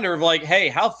good reminder of like, hey,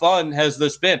 how fun has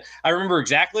this been? I remember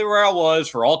exactly where I was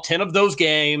for all 10 of those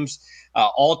games.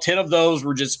 All 10 of those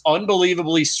were just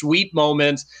unbelievably sweet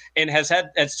moments. And has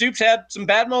Stoops had some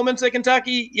bad moments at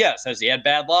Kentucky? Yes. Has he had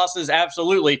bad losses?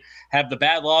 Absolutely. Have the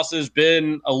bad losses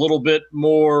been a little bit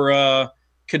more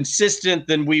consistent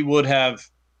than we would have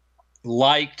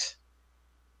liked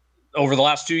over the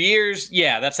last 2 years?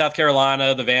 Yeah, that's South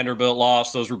Carolina, the Vanderbilt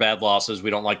loss. Those were bad losses. We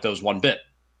don't like those one bit.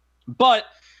 But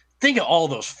think of all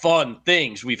those fun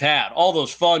things we've had, all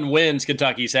those fun wins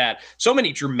Kentucky's had. So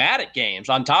many dramatic games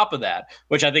on top of that,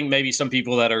 which I think maybe some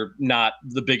people that are not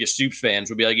the biggest Stoops fans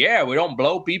would be like, yeah, we don't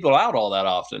blow people out all that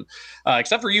often.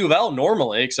 Except for U of L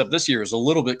normally, except this year is a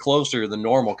little bit closer than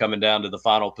normal coming down to the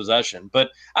final possession. But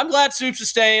I'm glad Stoops is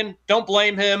staying. Don't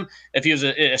blame him. If he was,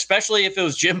 especially if it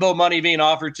was Jimbo money being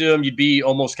offered to him, you'd be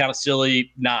almost kind of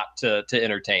silly not to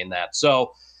entertain that.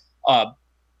 So,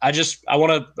 I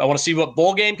want to see what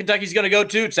bowl game Kentucky's going to go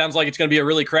to. It sounds like it's going to be a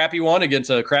really crappy one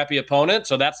against a crappy opponent,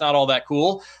 so that's not all that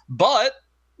cool. But,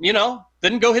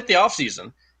 then go hit the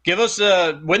offseason. Give us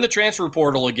win the transfer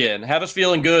portal again. Have us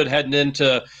feeling good heading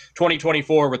into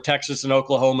 2024 with Texas and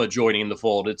Oklahoma joining the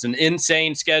fold. It's an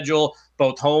insane schedule,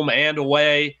 both home and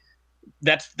away.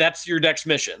 That's your next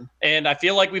mission. And I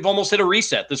feel like we've almost hit a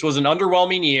reset. This was an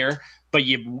underwhelming year, but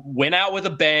you went out with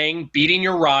a bang, beating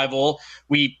your rival.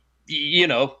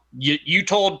 You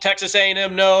told Texas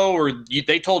A&M no, or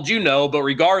they told you no, but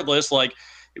regardless, like,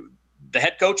 the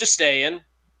head coach is staying.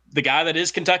 The guy that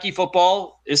is Kentucky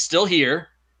football is still here.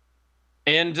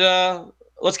 And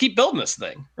let's keep building this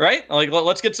thing, right? Like,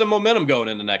 let's get some momentum going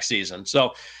into next season.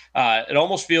 So it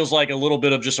almost feels like a little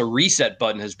bit of just a reset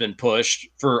button has been pushed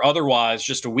for otherwise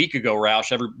just a week ago,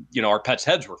 Roush, our pets'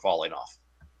 heads were falling off.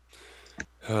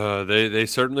 They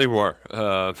certainly were.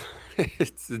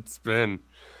 It's been...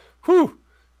 Whew,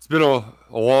 it's been a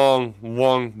long,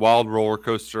 wild roller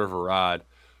coaster of a ride.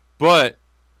 But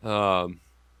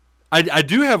I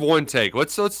do have one take.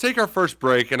 Let's take our first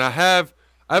break, and I have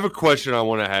a question I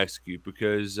want to ask you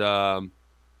because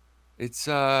it's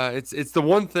the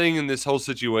one thing in this whole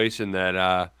situation that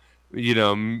I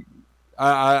don't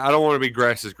want to be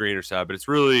grass is greener side, but it's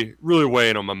really, really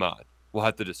weighing on my mind. We'll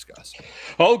have to discuss.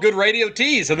 Oh, good radio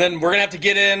tease. And then we're going to have to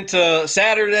get into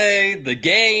Saturday, the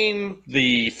game,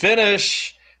 the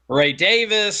finish, Ray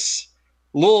Davis,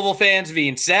 Louisville fans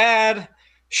being sad.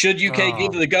 Should UK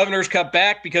give the Governor's Cup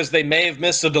back because they may have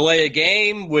missed a delay of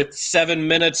game with 7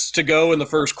 minutes to go in the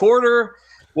first quarter?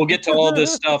 We'll get to all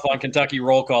this stuff on Kentucky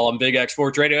Roll Call on Big X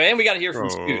Sports Radio. And we got to hear from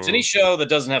Scoots. Any show that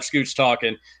doesn't have Scoots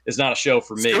talking is not a show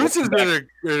for me. Scoots is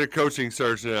in a coaching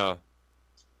search now.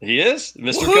 He is.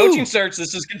 Mr. Woo-hoo! Coaching Search.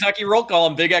 This is Kentucky Roll Call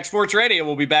on Big X Sports Radio.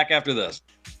 We'll be back after this.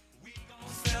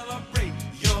 Celebrate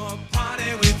your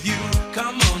party with you.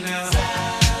 Come on now.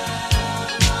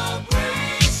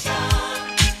 Celebration.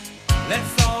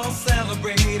 Let's all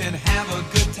celebrate and have a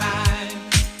good time.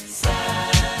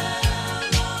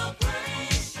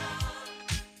 Celebration.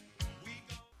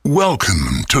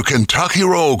 Welcome to Kentucky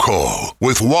Roll Call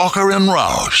with Walker and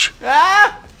Roush.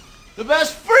 Ah! The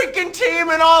best freaking team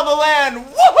in all the land.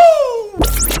 Woohoo!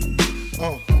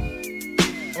 Oh.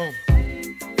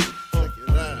 Look at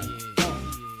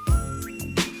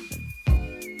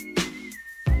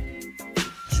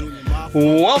that.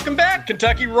 Welcome back,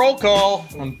 Kentucky Roll Call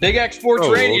on Big X Sports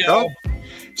Radio. welcome.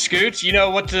 Scoots, you know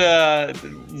what?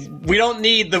 We don't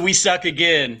need the "We Suck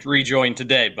Again" rejoin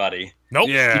today, buddy. Nope.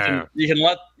 Yeah.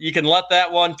 You can let that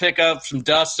one pick up some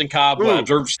dust and cobwebs,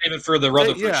 or save it for the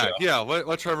Rutherford show. Yeah.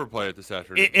 Let Trevor play it this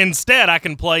afternoon. Instead, I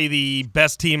can play the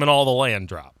best team in all the land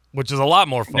drop, which is a lot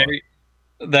more fun.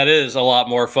 That is a lot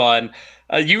more fun.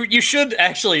 You should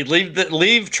actually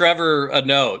leave Trevor a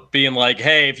note, being like,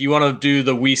 "Hey, if you want to do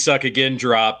the "We Suck Again"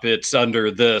 drop, it's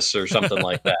under this" or something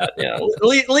like that. Yeah,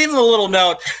 leave him a little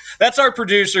note. That's our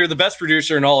producer, the best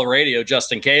producer in all of radio,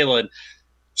 Justin Kalen.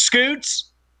 Scoots,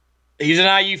 he's an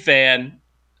IU fan.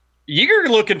 You're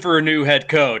looking for a new head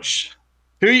coach.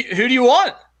 Who do you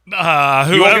want?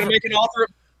 Whoever. You want to make an offer?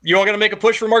 You all going to make a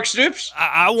push for Mark Stoops?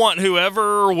 I want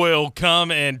whoever will come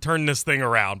and turn this thing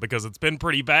around because it's been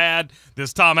pretty bad.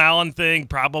 This Tom Allen thing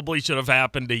probably should have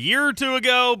happened a year or two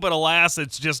ago, but alas,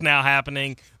 it's just now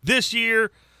happening this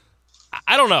year.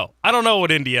 I don't know. I don't know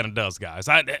what Indiana does, guys.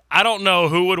 I don't know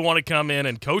who would want to come in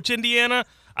and coach Indiana.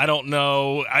 I don't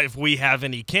know if we have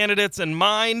any candidates in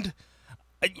mind.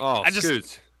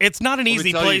 Scoots. It's not an Let me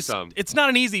easy tell you place. something. It's not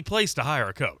an easy place to hire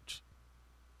a coach.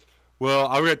 Well,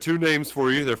 I've got two names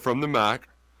for you. They're from the MAC.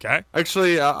 Okay.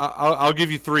 Actually, I'll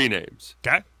give you three names.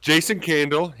 Okay. Jason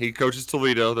Candle. He coaches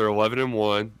Toledo. They're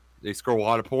 11-1. They score a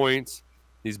lot of points.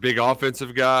 He's a big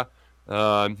offensive guy.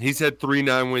 He's had 3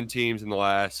 9-win teams in the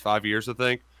last 5 years, I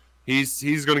think.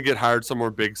 He's going to get hired somewhere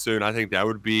big soon. I think that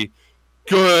would be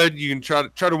good. You can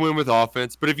try to win with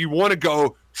offense. But if you want to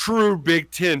go true Big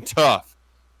Ten tough,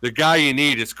 the guy you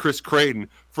need is Chris Creighton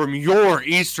from your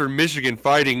Eastern Michigan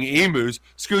Fighting Emus.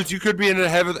 Scoots, you could be in the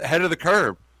head of the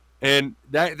curve. And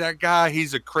that guy,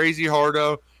 he's a crazy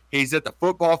hardo. He's at the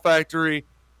football factory.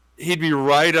 He'd be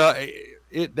right up.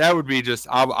 That would be just,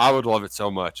 I would love it so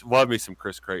much. Love me some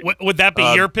Chris Creighton. Would that be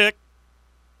your pick?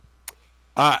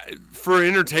 For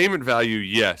entertainment value,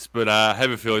 yes. But I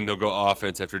have a feeling they'll go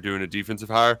offense after doing a defensive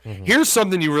hire. Mm-hmm. Here's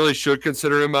something you really should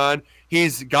consider in mind.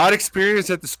 He's got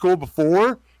experience at the school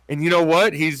before. And you know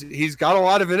what? He's got a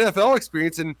lot of NFL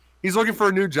experience, and he's looking for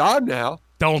a new job now.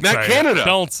 Don't Matt say Canada. it.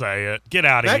 Don't say it. Get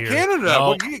out of Matt here. Canada. No.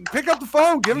 Well, pick up the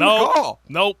phone. Give him a call.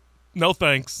 Nope. No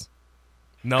thanks.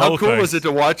 No How cool thanks. was it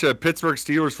to watch a Pittsburgh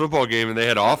Steelers football game and they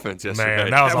had offense yesterday?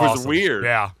 Man, that was awesome. Weird.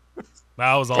 Yeah.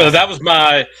 That was awesome. That was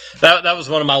that was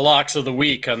one of my locks of the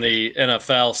week on the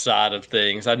NFL side of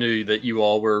things. I knew that you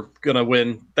all were going to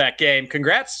win that game.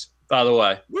 Congrats, by the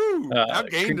way. Woo!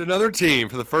 Outgained another team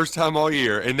for the first time all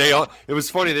year. And it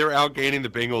was funny. They were outgaining the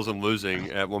Bengals and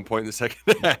losing at one point in the second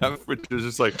half, which was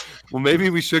just like, well, maybe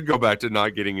we should go back to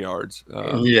not getting yards.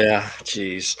 Yeah,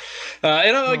 jeez.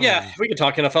 Yeah, we can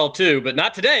talk NFL too, but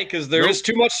not today because there is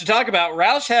too much to talk about.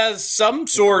 Roush has some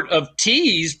sort of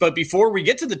tease, but before we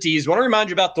get to the tease, I want to remind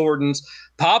you about Thornton's.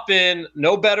 Pop in,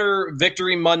 no better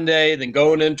victory Monday than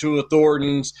going into a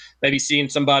Thornton's, maybe seeing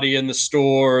somebody in the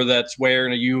store that's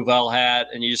wearing a U of L hat,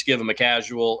 and you just give them a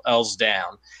casual L's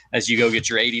down as you go get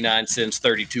your 89-cent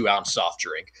 32-ounce soft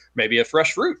drink. Maybe a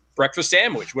fresh fruit, breakfast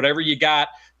sandwich, whatever you got.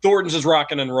 Thornton's is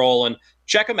rocking and rolling.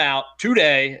 Check them out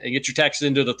today and get your text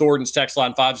into the Thornton's text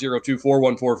line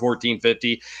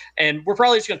 502-414-1450. And we're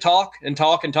probably just going to talk and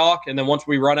talk and talk. And then once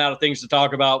we run out of things to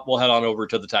talk about, we'll head on over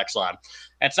to the text line.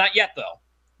 That's not yet, though,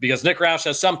 because Nick Roush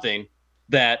has something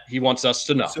that he wants us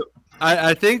to know. So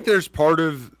I think there's part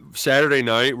of Saturday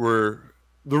night where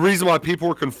the reason why people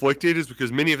were conflicted is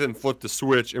because many of them flipped the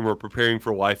switch and were preparing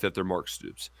for life at their Mark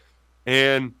Stoops.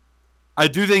 And I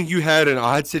do think you had an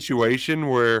odd situation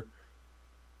where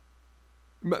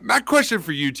my question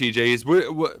for you, TJ, is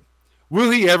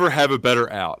will he ever have a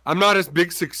better out? I'm not a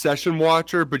big Succession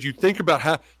watcher, but you think about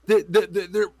how we're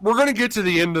going to get to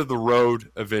the end of the road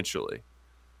eventually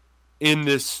in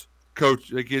this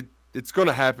coach. Like it's going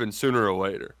to happen sooner or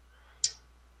later.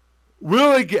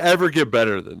 Will it ever get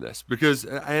better than this? Because,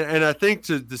 and I think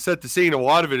to set the scene, a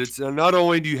lot of it, it's not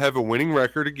only do you have a winning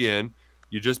record again,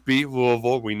 you just beat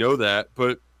Louisville, we know that,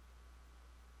 but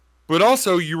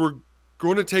also you were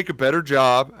going to take a better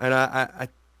job, and I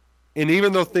And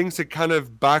even though things had kind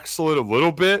of backslid a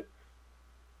little bit,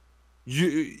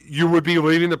 you would be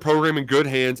leaving the program in good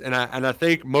hands, and I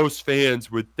think most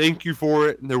fans would thank you for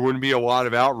it, and there wouldn't be a lot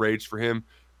of outrage for him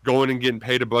going and getting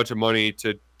paid a bunch of money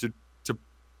to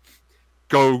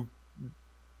go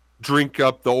drink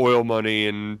up the oil money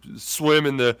and swim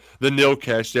in the nil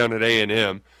cash down at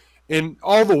A&M. And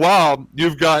all the while,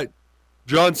 you've got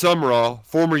John Summerall,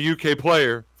 former UK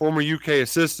player, former UK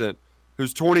assistant,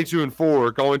 who's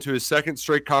 22-4, going to his second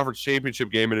straight conference championship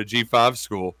game at a G5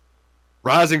 school.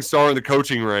 Rising star in the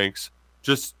coaching ranks,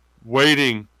 just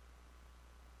waiting,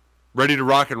 ready to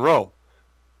rock and roll.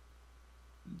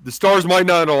 The stars might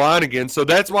not align again, so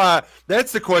that's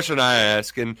the question I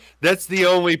ask, and that's the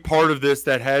only part of this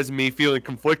that has me feeling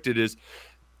conflicted is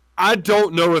I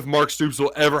don't know if Mark Stoops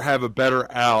will ever have a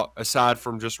better out aside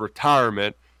from just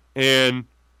retirement, and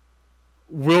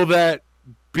will that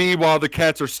be while the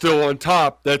Cats are still on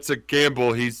top? That's a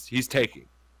gamble he's taking.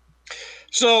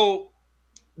 So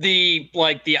the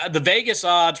Vegas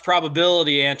odds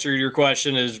probability answer to your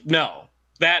question is no.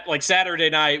 That Saturday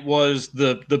night was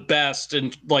the best,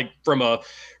 and from a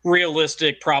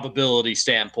realistic probability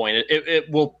standpoint, it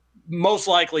will most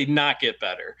likely not get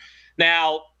better.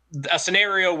 Now, a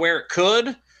scenario where it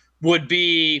could would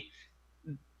be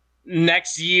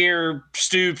next year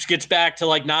Stoops gets back to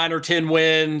 9 or 10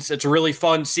 wins. It's a really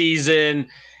fun season.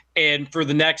 And for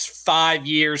the next 5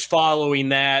 years following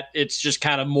that, it's just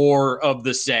kind of more of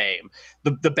the same.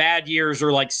 The bad years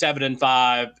are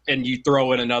 7-5, and you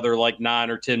throw in another 9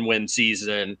 or 10 win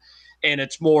season, and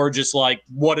it's more just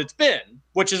what it's been,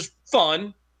 which is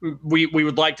fun. We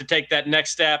would like to take that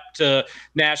next step to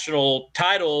national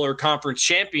title or conference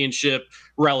championship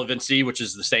relevancy, which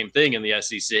is the same thing in the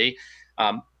SEC.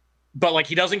 But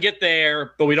he doesn't get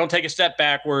there, but we don't take a step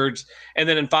backwards. And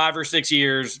then in 5 or 6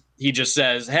 years, he just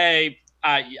says, hey,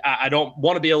 I don't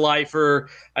want to be a lifer.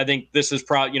 I think this is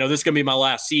probably, this is going to be my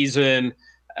last season.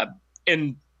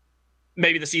 And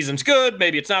maybe the season's good,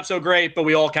 maybe it's not so great, but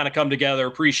we all kind of come together,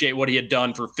 appreciate what he had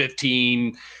done for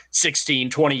 15, 16,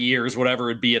 20 years, whatever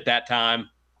it'd be at that time.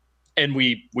 And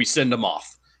we send him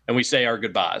off and we say our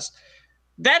goodbyes.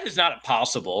 That is not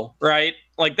impossible, right?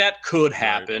 That could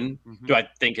happen. Right. Mm-hmm. Do I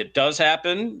think it does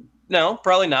happen? No,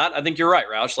 probably not. I think you're right,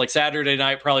 Roush. Saturday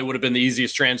night probably would have been the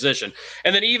easiest transition.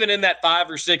 And then even in that 5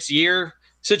 or 6 year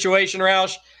situation,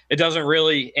 Roush, it doesn't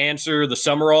really answer the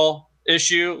Summerall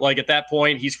issue. At that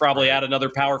point, he's probably at another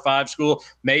Power 5 school.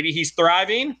 Maybe he's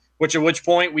thriving, at which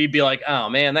point we'd be like, oh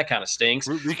man, that kind of stinks.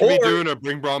 We could be doing a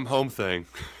bring Brom home thing.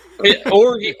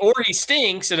 or he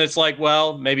stinks, and it's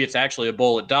well, maybe it's actually a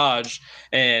bullet dodge,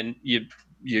 and you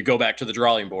go back to the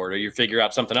drawing board, or you figure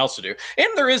out something else to do. And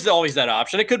there is always that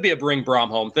option. It could be a bring Brom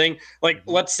home thing.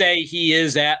 Let's say he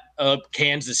is at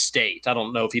Kansas State. I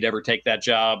don't know if he'd ever take that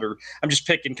job, or I'm just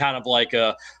picking kind of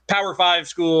a Power 5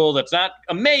 school that's not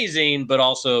amazing, but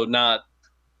also not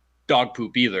dog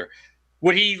poop either.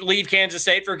 Would he leave Kansas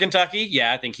State for Kentucky?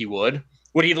 Yeah, I think he would.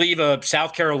 Would he leave a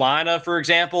South Carolina, for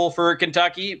example, for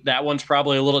Kentucky? That one's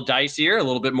probably a little dicier, a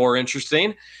little bit more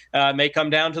interesting. May come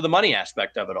down to the money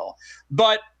aspect of it all.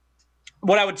 But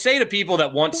what I would say to people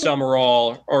that want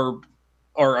Summerall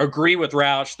or agree with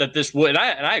Roush that this would,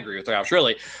 and I agree with Roush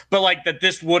really, but that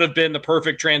this would have been the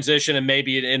perfect transition, and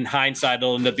maybe in hindsight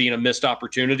it'll end up being a missed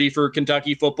opportunity for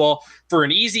Kentucky football for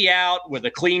an easy out with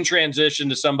a clean transition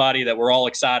to somebody that we're all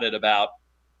excited about.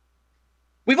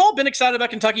 We've all been excited about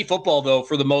Kentucky football, though,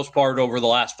 for the most part over the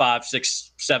last 5,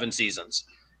 6, 7 seasons.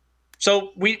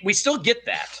 So we still get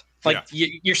that.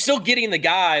 You're still getting the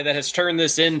guy that has turned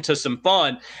this into some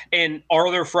fun. And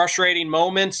are there frustrating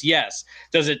moments? Yes.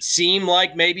 Does it seem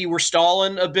like maybe we're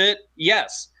stalling a bit?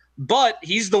 Yes. But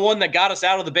he's the one that got us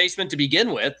out of the basement to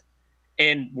begin with,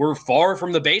 and we're far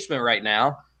from the basement right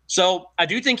now. So I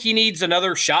do think he needs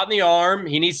another shot in the arm.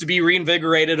 He needs to be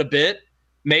reinvigorated a bit.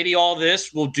 Maybe all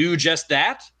this will do just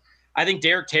that. I think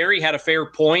Derek Terry had a fair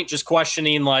point, just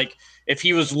questioning if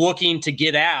he was looking to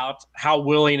get out, how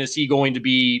willing is he going to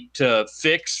be to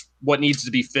fix what needs to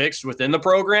be fixed within the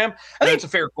program? I think it's a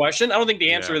fair question. I don't think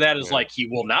the answer to that is he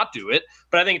will not do it,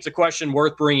 but I think it's a question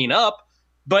worth bringing up.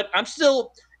 But I'm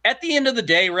still, at the end of the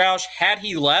day, Roush, had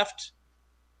he left,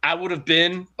 I would have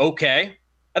been okay.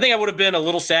 I think I would have been a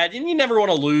little sad. And you never want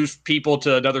to lose people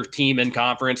to another team in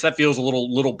conference. That feels a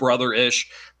little brother-ish.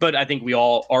 But I think we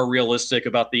all are realistic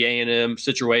about the A&M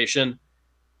situation.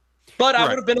 But I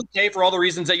would have been okay for all the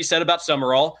reasons that you said about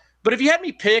Summerall. But if you had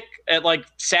me pick at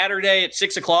Saturday at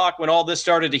 6 o'clock when all this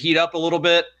started to heat up a little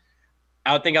bit,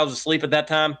 I would think I was asleep at that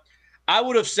time. I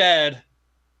would have said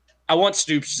I want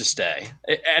Stoops to stay.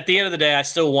 At the end of the day, I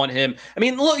still want him. I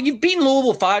mean, look, you've beaten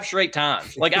Louisville 5 straight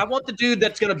times. Like, I want the dude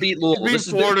that's going to beat Louisville. He's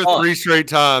beat Florida 3 straight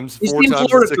times. He's beaten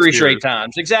Florida 3 straight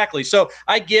times. Exactly. So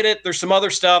I get it. There's some other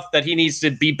stuff that he needs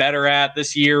to be better at.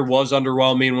 This year was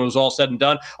underwhelming when it was all said and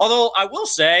done. Although I will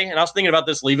say, and I was thinking about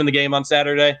this leaving the game on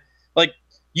Saturday, like,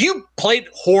 you played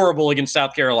horrible against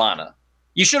South Carolina.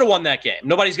 You should have won that game.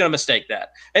 Nobody's going to mistake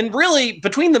that. And really,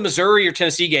 between the Missouri or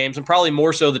Tennessee games, and probably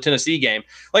more so the Tennessee game,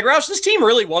 like, Roush, this team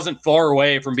really wasn't far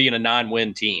away from being a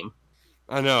 9-win team.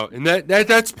 I know, and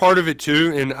that's part of it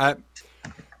too. And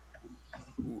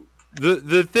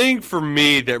the thing for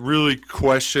me that really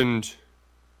questioned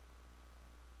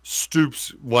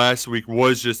Stoops last week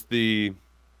was just the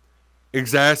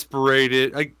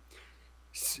exasperated.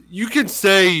 You can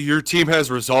say your team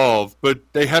has resolve, but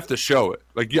they have to show it.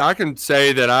 Like, I can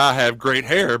say that I have great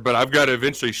hair, but I've got to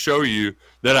eventually show you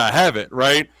that I have it,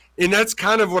 right? And that's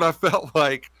kind of what I felt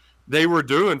like they were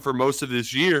doing for most of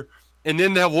this year. And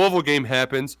then that Louisville game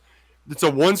happens. It's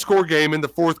a one-score game in the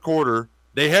fourth quarter.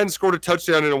 They hadn't scored a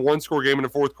touchdown in a one-score game in the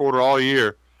fourth quarter all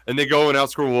year, and they go and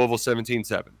outscore Louisville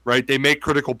 17-7, right? They make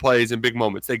critical plays in big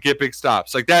moments. They get big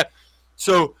stops like that.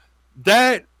 So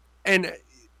that – and –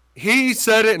 he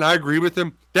said it, and I agree with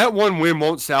him. That one win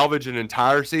won't salvage an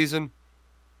entire season.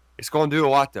 It's going to do a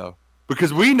lot, though,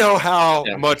 because we know how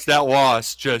much that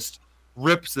loss just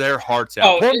rips their hearts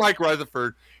out. Poor Mike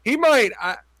Rutherford. He might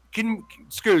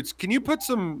Scoots, can you put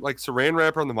some, like, saran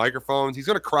wrap on the microphones? He's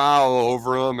going to cry all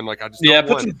over them, and, like, I just don't put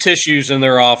want some tissues in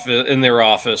their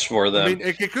office for them. I mean,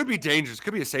 it could be dangerous. It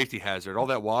could be a safety hazard. All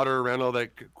that water around all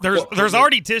that. There's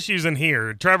already tissues in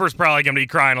here. Trevor's probably going to be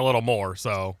crying a little more,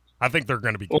 so I think they're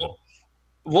going to be good.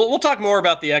 We'll talk more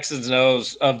about the X's and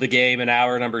O's of the game in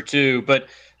hour number 2, but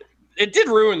it did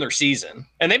ruin their season,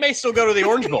 and they may still go to the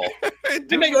Orange Bowl.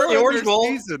 They may go to the Orange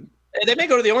Bowl. They may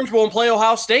go to the Orange Bowl and play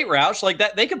Ohio State, Roush. Like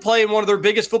that, they could play in one of their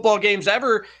biggest football games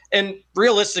ever. And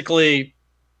realistically,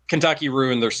 Kentucky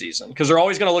ruined their season because they're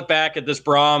always going to look back at this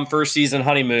Brom first season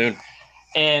honeymoon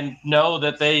and know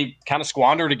that they kind of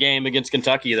squandered a game against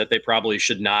Kentucky that they probably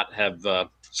should not have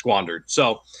squandered.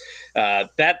 So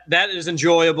that is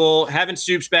enjoyable. Having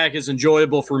Stoops back is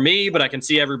enjoyable for me, but I can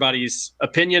see everybody's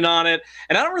opinion on it.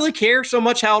 And I don't really care so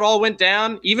much how it all went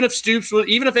down. Even if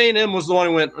A&M was the one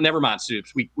who went, never mind,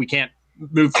 Stoops. We can't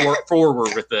move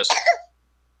forward with this.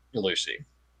 Lucy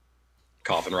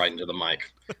coughing right into the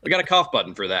mic. We got a cough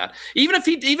button for that. Even if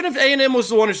A&M was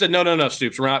the one who said, no,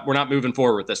 Stoops, we're not moving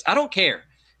forward with this. I don't care.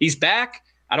 He's back.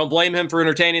 I don't blame him for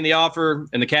entertaining the offer,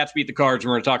 and the Cats beat the Cards, and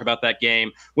we're going to talk about that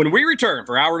game when we return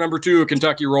for hour number 2 of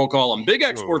Kentucky Roll Call on Big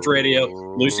X Sports Radio.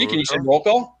 Lucy, can you say roll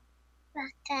call?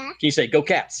 Can you say go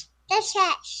Cats? Go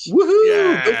Cats. Woohoo!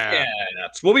 Yeah. Go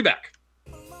Cats. We'll be back.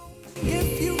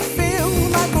 If you feel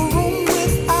like a room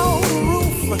without a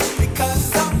roof,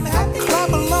 because I'm happy, clap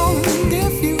along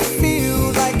if you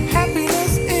feel like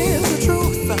happiness is the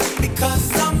truth,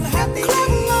 because I'm happy, clap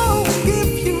along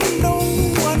if you know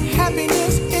what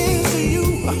happiness is to you,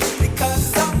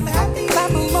 because I'm happy,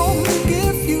 clap along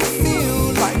if you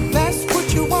feel like that's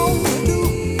what you want to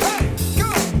do. Hey, go!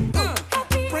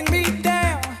 Bring me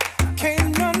down,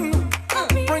 can't none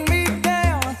bring me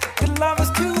down, your love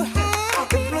is too high,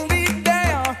 bring me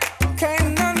down,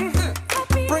 can't none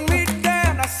bring me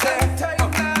down, I said,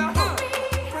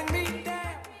 bring me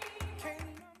down, can't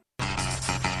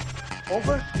none.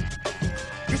 Over?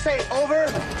 You say over?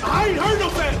 I ain't heard no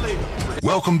fat lady.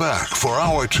 Welcome back for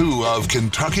hour 2 of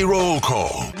Kentucky Roll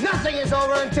Call Nothing is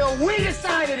over until we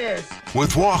decide it is.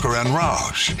 with Walker and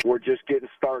Roush. We're just getting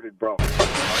started, bro.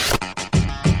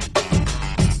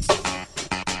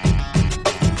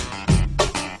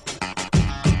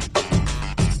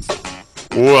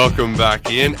 Welcome back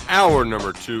in hour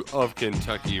number 2 of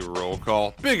Kentucky Roll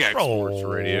Call. Big X Sports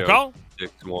Radio. Call.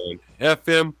 6-1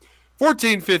 FM,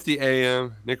 1450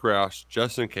 AM. Nick Roush,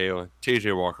 Justin Kalen,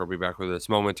 TJ Walker will be back with us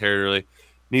momentarily.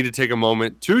 Need to take a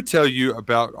moment to tell you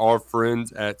about our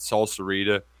friends at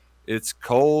Salsarita. It's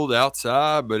cold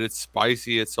outside, but it's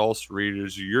spicy at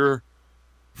Salsarita's. Your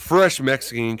fresh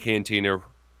Mexican cantina.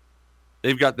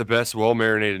 They've got the best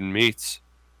well-marinated meats,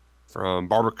 from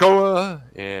barbacoa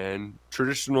and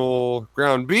traditional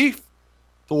ground beef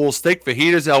to little steak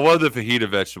fajitas. I love the fajita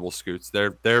vegetable scoots. They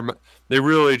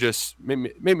really just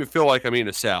make me feel like I'm eating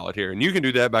a salad here. And you can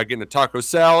do that by getting a taco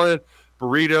salad,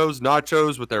 burritos,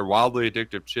 nachos with their wildly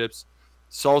addictive chips.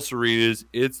 Salsaritas,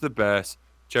 it's the best.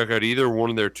 Check out either one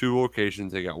of their 2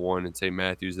 locations. They got one in St.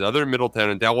 Matthews, the other in Middletown.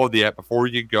 And download the app before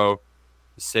you go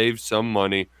to save some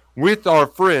money with our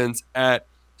friends at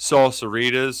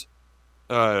Salsaritas.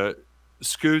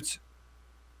 Scoots,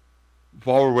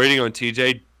 while we're waiting on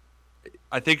TJ,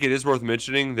 I think it is worth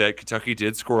mentioning that Kentucky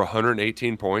did score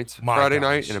 118 points My Friday gosh.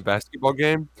 night in a basketball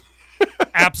game.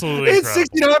 Absolutely It's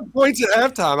incredible. 69 points at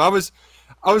halftime.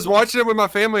 I was watching it with my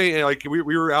family, and like we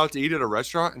were out to eat at a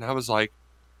restaurant, and I was like,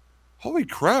 "Holy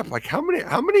crap! Like how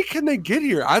many can they get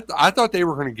here?" I thought they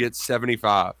were going to get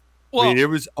 75. Well, I mean, it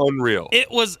was unreal.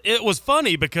 It was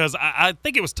funny because I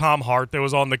think it was Tom Hart that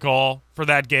was on the call for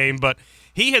that game, but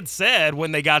he had said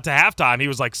when they got to halftime, he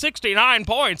was like 69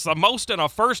 points, the most in a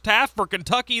first half for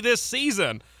Kentucky this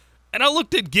season. And I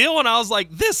looked at Gil and I was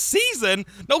like, this season?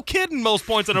 No kidding, most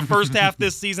points in a first half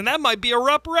this season. That might be a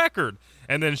Rupp record.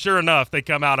 And then sure enough, they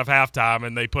come out of halftime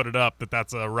and they put it up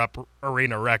that's a Rupp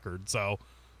Arena record. So,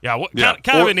 kind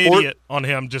of an idiot on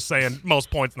him just saying most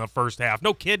points in the first half.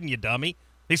 No kidding, you dummy.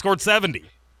 He scored 70.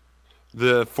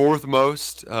 The fourth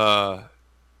most in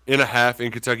a half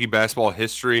in Kentucky basketball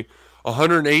history.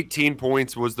 118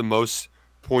 points was the most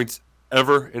points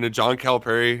ever in a John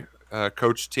Calipari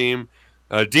coached team.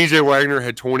 DJ Wagner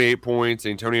had 28 points.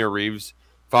 Antonio Reeves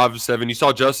 5 of 7. You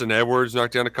saw Justin Edwards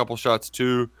knock down a couple shots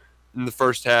too in the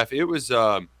first half. It was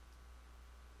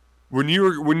when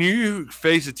you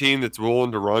face a team that's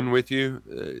willing to run with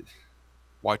you,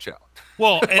 watch out.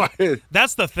 Well, and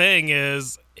that's the thing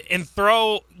is,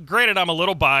 granted, I'm a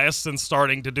little biased since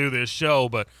starting to do this show,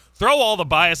 but throw all the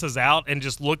biases out and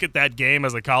just look at that game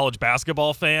as a college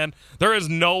basketball fan. There is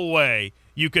no way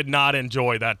you could not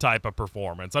enjoy that type of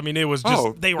performance. I mean, it was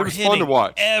just they were hitting fun to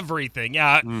watch. Everything.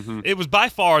 Yeah, It was by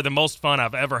far the most fun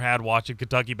I've ever had watching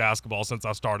Kentucky basketball since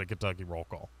I started Kentucky Roll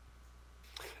Call.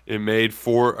 It made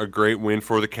for a great win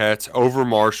for the Cats over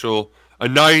Marshall. A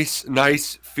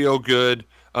nice feel-good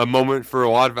moment for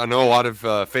I know a lot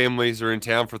of families are in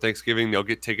town for Thanksgiving. They'll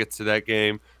get tickets to that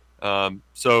game.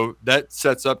 So that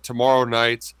sets up tomorrow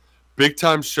night's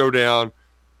big-time showdown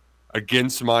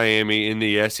against Miami in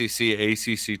the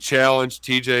SEC-ACC Challenge.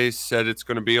 TJ said it's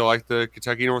going to be like the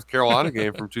Kentucky-North Carolina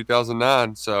game from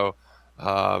 2009. So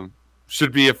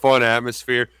should be a fun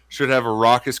atmosphere. Should have a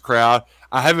raucous crowd.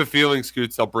 I have a feeling,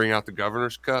 Scoots, they'll bring out the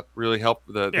Governor's Cup, really help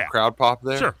the crowd pop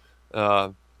there. Sure.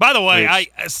 By the way,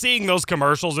 seeing those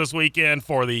commercials this weekend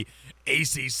for the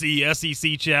ACC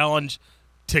SEC Challenge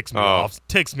ticks me off.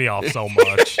 Ticks me off so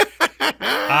much.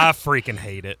 I freaking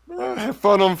hate it. Have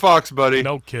fun on Fox, buddy.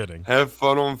 No kidding. Have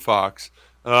fun on Fox.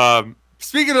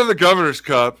 Speaking of the Governor's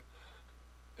Cup,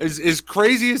 as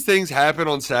crazy as things happened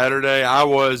on Saturday, I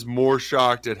was more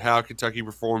shocked at how Kentucky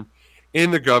performed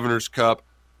in the Governor's Cup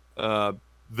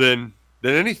than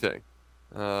anything.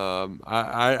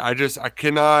 I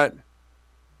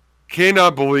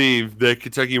cannot believe that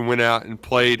Kentucky went out and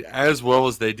played as well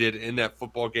as they did in that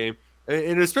football game,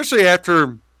 and especially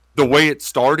after the way it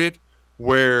started,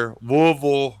 where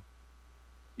Louisville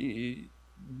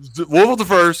the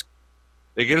first,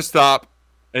 they get a stop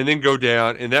and then go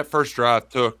down, and that first drive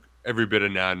took every bit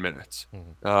of 9 minutes.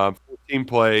 14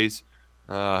 plays,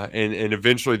 and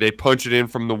eventually they punch it in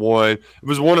from the one. It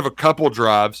was one of a couple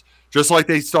drives, just like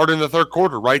they started in the third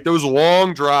quarter, right? Those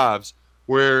long drives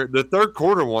where the third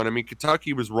quarter one, I mean,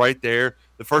 Kentucky was right there.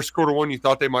 The first quarter one, you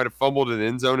thought they might have fumbled in the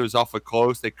end zone. It was awfully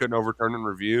close. They couldn't overturn it in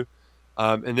review.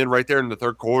 And then right there in the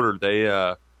third quarter,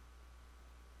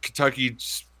 Kentucky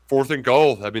 4th and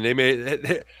goal. I mean,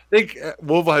 I think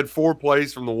Louisville had 4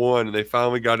 plays from the one, and they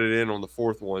finally got it in on the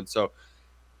 4th one. So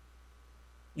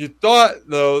you thought,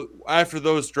 though, after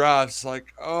those drives,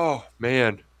 like, oh,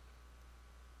 man,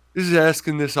 this is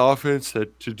asking this offense to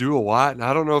do a lot, and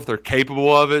I don't know if they're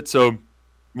capable of it. So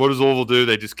what does Louisville do?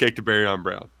 They just kick to Barryon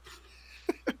Brown.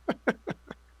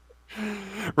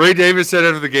 Ray Davis said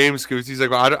after the game, Scoots, he's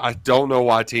like, well, I don't know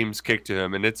why teams kick to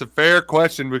him. And it's a fair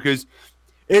question because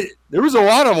there was a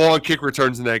lot of long kick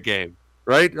returns in that game,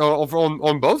 right,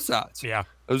 on both sides. Yeah.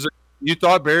 You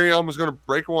thought Barryon was going to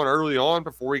break one early on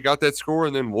before he got that score,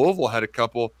 and then Louisville had a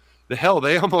couple. They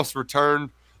almost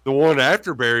returned the one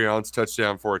after Barryon's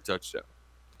touchdown for a touchdown.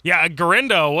 Yeah,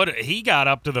 Garindo, he got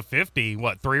up to the 50,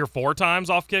 3 or 4 times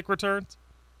off kick returns?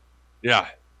 Yeah.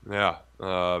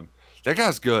 That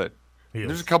guy's good.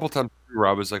 There's a couple times where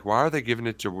I was like, why are they giving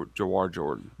it to Jawar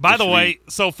Jordan? By the way,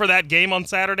 so for that game on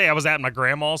Saturday, I was at my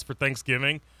grandma's for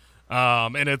Thanksgiving,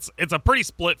 and it's a pretty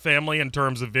split family in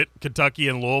terms of Kentucky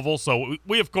and Louisville. So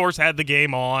we of course had the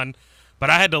game on, but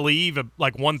I had to leave at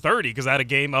like 1:30 because I had a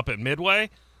game up at Midway.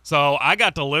 So I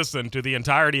got to listen to the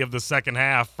entirety of the second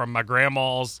half from my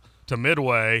grandma's to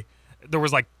Midway. There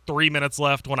was like 3 minutes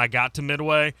left when I got to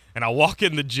Midway, and I walk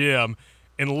in the gym,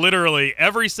 and literally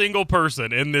every single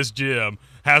person in this gym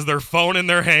has their phone in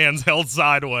their hands held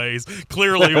sideways,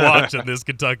 clearly watching this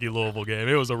Kentucky-Louisville game.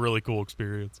 It was a really cool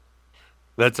experience.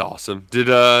 That's awesome. Did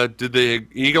the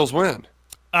Eagles win?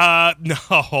 No,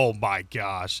 oh my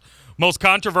gosh. Most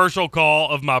controversial call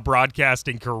of my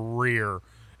broadcasting career.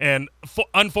 And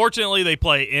unfortunately, they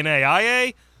play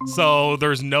NAIA, so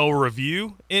there's no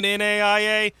review in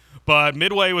NAIA. But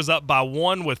Midway was up by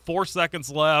 1 with 4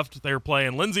 seconds left. They were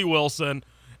playing Lindsey Wilson,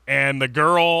 and the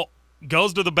girl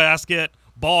goes to the basket,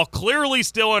 ball clearly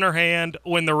still in her hand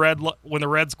when the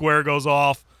red square goes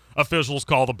off. Officials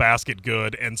call the basket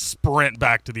good and sprint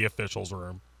back to the officials'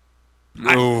 room.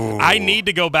 I need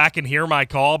to go back and hear my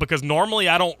call because normally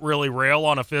I don't really rail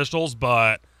on officials,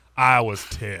 but I was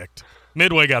ticked.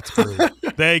 Midway got screwed.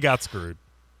 They got screwed.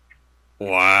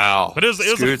 Wow. But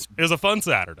it was a fun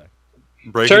Saturday.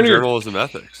 Breaking journalism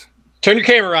ethics. Turn your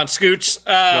camera on, Scoots.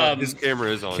 No, his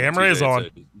camera is on. Camera is on.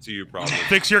 It's you, probably.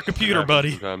 Fix your computer,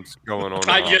 buddy. Sometimes going on.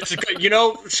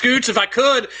 Scoots, if I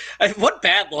could, what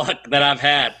bad luck that I've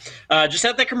had. Just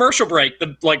had that commercial break.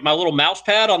 My little mouse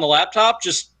pad on the laptop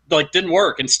just didn't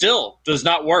work and still does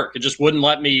not work. It just wouldn't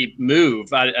let me move.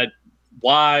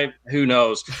 Why? Who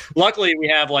knows? Luckily, we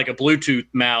have a Bluetooth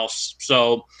mouse,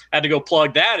 so I had to go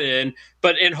plug that in,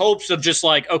 but in hopes of just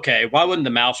okay, why wouldn't the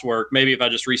mouse work? Maybe if I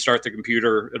just restart the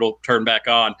computer, it'll turn back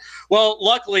on. Well,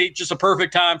 luckily, just a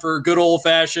perfect time for a good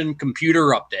old-fashioned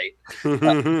computer update. What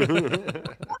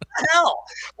the hell?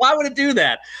 Why would it do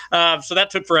that? So that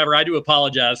took forever. I do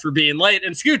apologize for being late.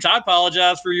 And Scoots, I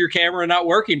apologize for your camera not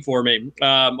working for me.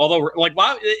 Although,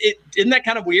 why? Isn't that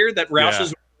kind of weird that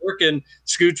Roush's work and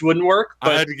Scoots wouldn't work?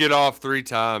 But I had to get off 3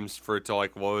 times for it to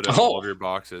load up all of your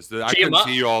boxes. I couldn't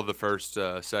see you all the first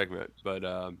segment, but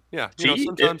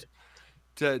sometimes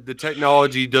the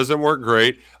technology doesn't work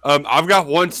great. I've got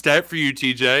one stat for you,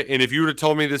 TJ, and if you would have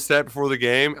told me this stat before the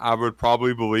game, I would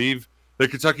probably believe that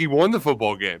Kentucky won the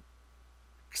football game.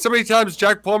 So many times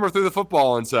Jack Plummer threw the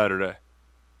football on Saturday.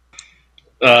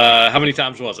 How many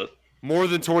times was it? More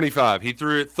than 25. He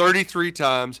threw it 33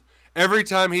 times. Every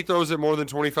time he throws it more than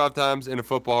 25 times in a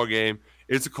football game,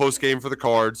 it's a close game for the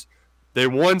Cards. They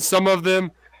won some of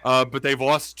them, but they've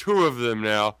lost 2 of them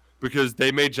now because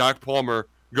they made Jack Plummer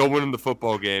go win the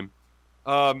football game.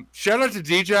 Shout out to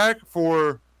D-Jack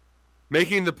for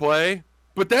making the play,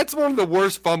 but that's one of the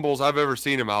worst fumbles I've ever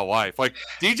seen in my life.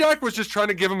 D-Jack was just trying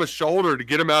to give him a shoulder to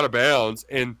get him out of bounds,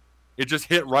 and it just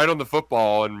hit right on the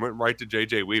football and went right to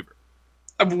J.J. Weaver.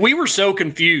 We were so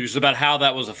confused about how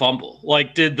that was a fumble.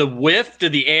 Did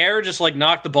the air just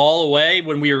knock the ball away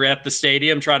when we were at the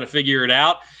stadium trying to figure it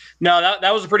out? No,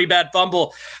 that was a pretty bad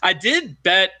fumble. I did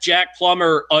bet Jack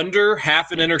Plummer under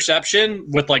half an interception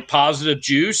with positive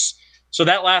juice. So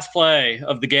that last play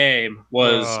of the game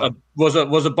was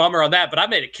a bummer on that. But I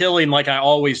made a killing like I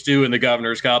always do in the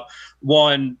Governor's Cup.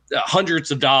 Won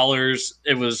hundreds of dollars.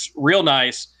 It was real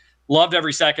nice. Loved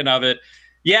every second of it.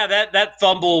 Yeah, that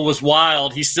fumble was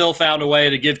wild. He still found a way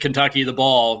to give Kentucky the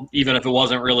ball, even if it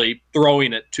wasn't really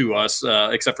throwing it to us,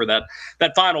 except for that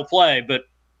final play. But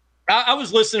I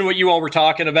was listening to what you all were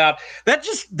talking about.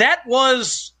 That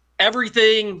was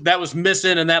everything that was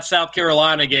missing in that South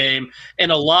Carolina game,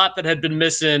 and a lot that had been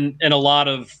missing in a lot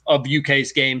of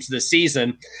UK's games this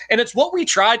season. And it's what we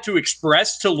tried to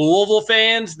express to Louisville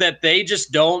fans that they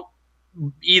just don't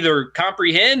either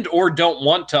comprehend or don't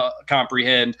want to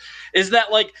comprehend, is that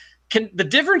the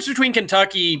difference between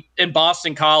Kentucky and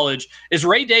Boston College is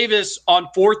Ray Davis on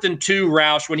 4th and 2,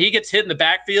 Roush, when he gets hit in the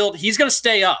backfield, he's going to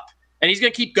stay up and he's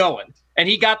going to keep going. And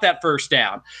he got that first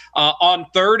down. On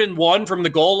 3rd and 1 from the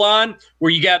goal line,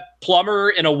 where you got Plummer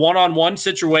in a one-on-one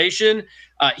situation,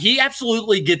 he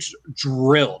absolutely gets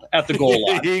drilled at the goal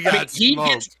line.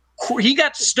 He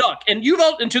got stuck, and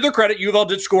to their credit, U of L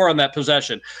did score on that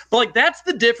possession. But that's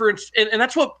the difference, and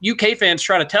that's what UK fans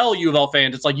try to tell U of L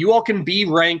fans. It's you all can be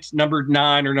ranked number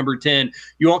 9 or number 10.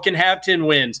 You all can have 10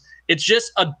 wins. It's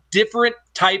just a different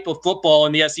type of football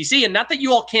in the SEC, and not that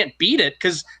you all can't beat it,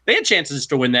 because they had chances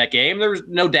to win that game. There's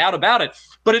no doubt about it.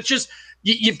 But it's just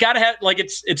you've got to have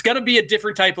it's going to be a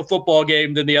different type of football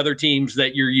game than the other teams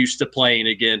that you're used to playing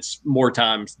against more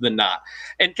times than not.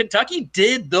 And Kentucky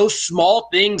did those small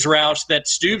things, Roush, that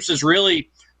Stoops has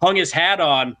really hung his hat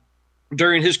on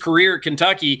during his career at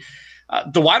Kentucky.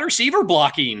 The wide receiver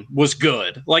blocking was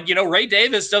good. Ray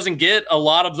Davis doesn't get a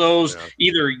lot of those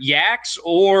either yaks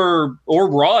or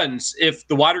runs if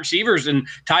the wide receivers and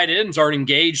tight ends aren't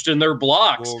engaged in their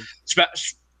blocks.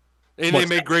 And they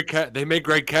made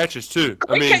great catches too.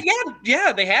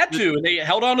 Yeah, they had to, and they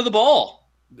held on to the ball.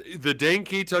 The Dane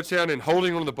Key touchdown and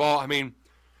holding on to the ball.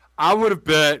 I would have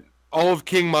bet all of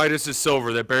King Midas'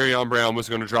 silver that Barryon Brown was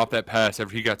going to drop that pass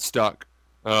after he got stuck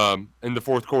in the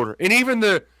fourth quarter, and even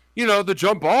the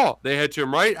jump ball they had to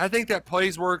him. Right, I think that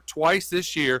play's worked twice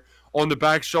this year on the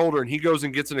back shoulder, and he goes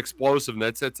and gets an explosive, and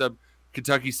that sets up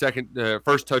Kentucky's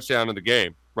first touchdown of the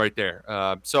game right there.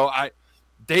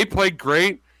 they played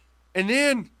great. And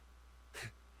then,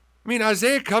 I mean,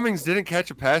 Isaiah Cummings didn't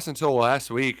catch a pass until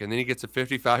last week, and then he gets a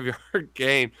 55-yard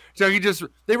gain. So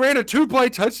they ran a 2-play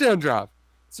touchdown drive.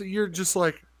 So you're just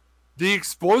like, the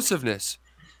explosiveness,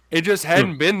 it just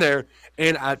hadn't been there.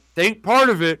 And I think part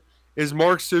of it is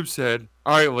Mark Stoops said,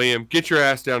 all right, Liam, get your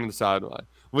ass down on the sideline.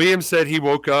 Liam said he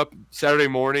woke up Saturday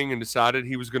morning and decided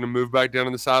he was going to move back down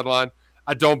on the sideline.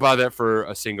 I don't buy that for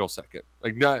a single second,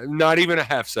 like not even a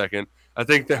half second. I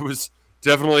think that was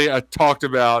definitely talked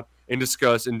about and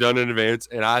discussed and done in advance,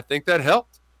 and I think that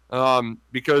helped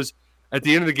because at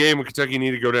the end of the game when Kentucky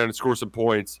needed to go down and score some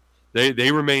points,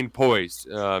 they remained poised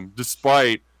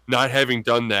despite not having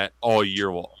done that all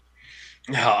year long.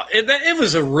 No, it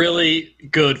was a really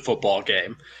good football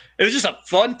game. It was just a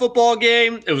fun football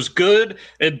game. It was good.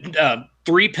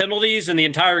 3 penalties in the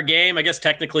entire game. I guess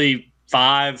technically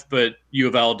 5, but U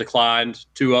of L declined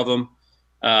 2 of them.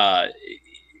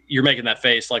 You're making that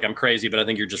face like I'm crazy, but I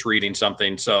think you're just reading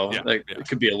something. So it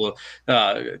could be a little.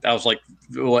 I was like,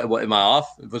 what am I off?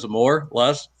 Was it more,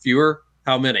 less, fewer?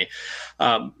 How many?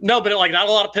 No, but not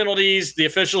a lot of penalties. The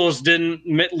officials didn't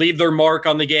leave their mark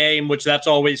on the game, which that's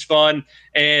always fun.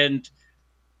 And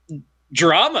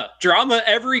drama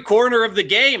every corner of the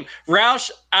game.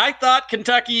 Roush, I thought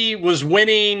Kentucky was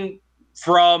winning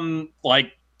from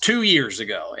 2 years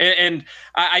ago. And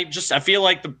I feel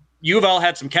like the U of L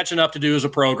had some catching up to do as a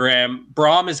program.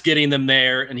 Braum is getting them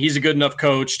there, and he's a good enough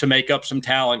coach to make up some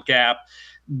talent gap.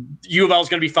 U of L is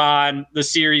going to be fine. The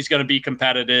series is going to be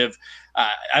competitive.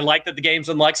 I like that the game's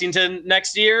in Lexington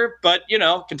next year, but,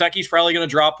 Kentucky's probably going to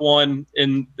drop one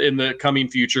in the coming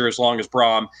future as long as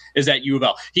Braum is at U of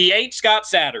L. He ain't Scott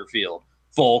Satterfield,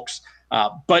 folks,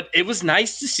 but it was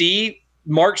nice to see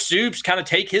Mark Stoops kind of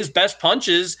take his best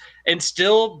punches and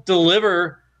still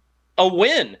deliver a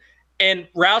win. And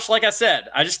Roush, like I said,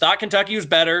 I just thought Kentucky was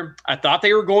better. I thought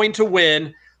they were going to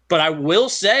win, but I will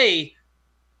say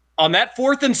on that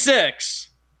 4th and 6,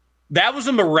 that was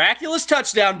a miraculous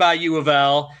touchdown by U of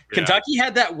L. Yeah. Kentucky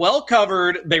had that well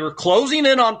covered. They were closing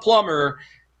in on Plummer.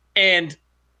 And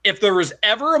if there was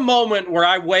ever a moment where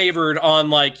I wavered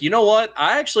on you know what,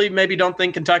 I actually maybe don't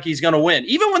think Kentucky's going to win.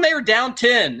 Even when they were down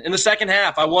 10 in the second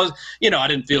half, I was, I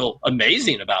didn't feel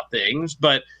amazing about things,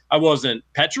 but I wasn't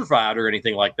petrified or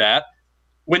anything like that.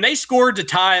 When they scored to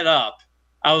tie it up,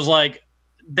 I was like,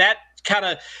 that kind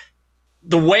of –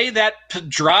 the way that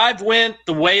drive went,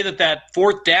 the way that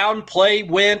 4th down play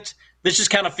went, this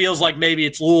just kind of feels like maybe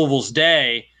it's Louisville's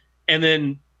day. And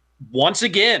then once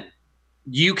again,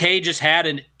 UK just had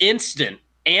an instant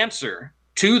answer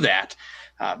to that.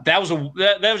 That was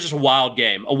just a wild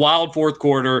game, a wild 4th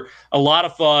quarter, a lot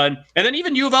of fun. And then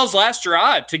even U of L's last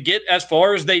drive to get as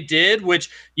far as they did, which,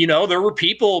 there were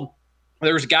people.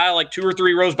 There was a guy 2 or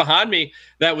 3 rows behind me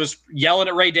that was yelling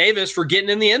at Ray Davis for getting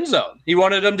in the end zone. He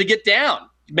wanted them to get down,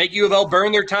 make U of L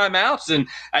burn their timeouts.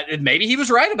 And maybe he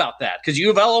was right about that because U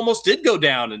of L almost did go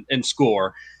down and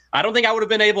score. I don't think I would have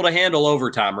been able to handle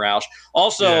overtime, Roush.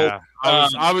 Also,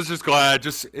 I was just glad.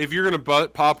 Just if you're going to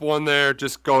pop one there,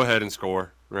 just go ahead and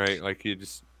score, right? You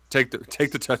just take the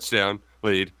touchdown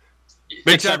lead.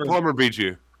 Make that Plummer beat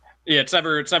you. Yeah, it's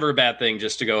never a bad thing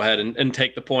just to go ahead and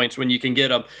take the points when you can get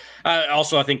them.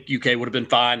 Also, I think UK would have been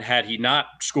fine had he not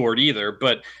scored either.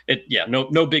 But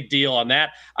no big deal on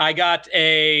that. I got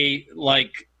a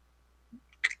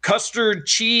custard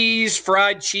cheese,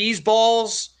 fried cheese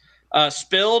balls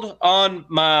spilled on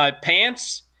my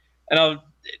pants, and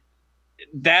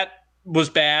that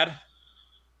was bad.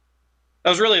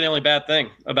 That was really the only bad thing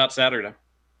about Saturday.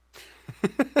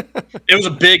 It was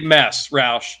a big mess,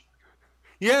 Roush.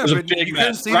 Yeah, but you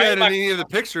couldn't see that in any of the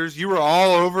pictures. You were all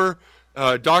over.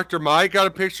 Dr. Mike got a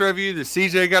picture of you. The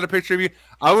CJ got a picture of you.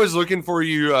 I was looking for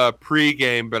you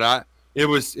pre-game, but it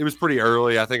was pretty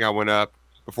early. I think I went up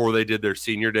before they did their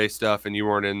senior day stuff, and you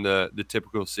weren't in the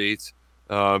typical seats.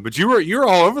 But you were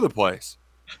all over the place.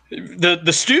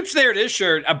 The Stoops There It Is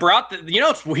shirt, I brought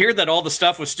it's weird that all the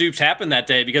stuff with Stoops happened that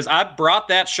day because I brought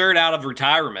that shirt out of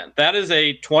retirement. That is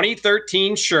a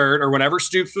 2013 shirt or whenever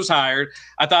Stoops was hired.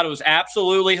 I thought it was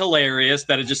absolutely hilarious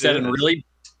that it just said in really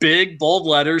big, bold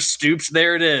letters, Stoops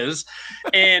There It Is.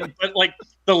 But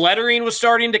the lettering was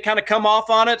starting to kind of come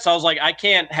off on it. So I was like, I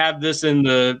can't have this in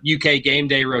the UK game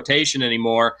day rotation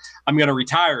anymore. I'm going to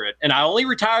retire it. And I only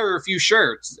retire a few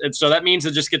shirts. And so that means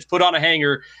it just gets put on a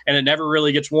hanger and it never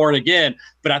really gets worn again.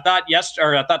 But I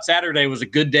thought Saturday was a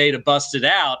good day to bust it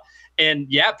out. And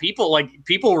yeah, people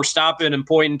were stopping and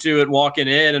pointing to it, walking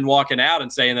in and walking out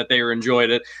and saying that they were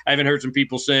enjoyed it. I even heard some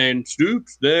people saying,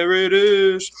 Stoops, there it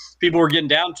is. People were getting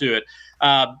down to it.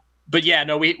 But yeah,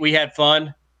 no, we had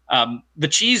fun. The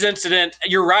cheese incident,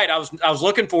 you're right. I was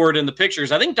looking for it in the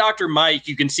pictures. I think Dr. Mike,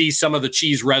 you can see some of the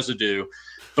cheese residue,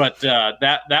 but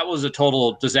that was a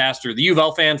total disaster. The U of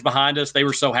L fans behind us, they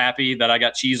were so happy that I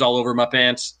got cheese all over my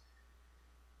pants.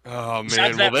 Oh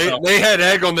man, they had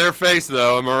egg on their face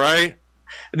though. Am I right?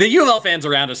 The U of L fans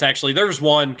around us, actually, there's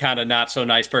one kind of not so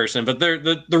nice person, but they're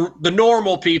the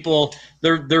normal people.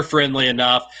 They're friendly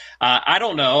enough. I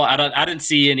don't know. I didn't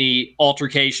see any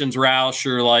altercations, Roush,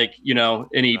 or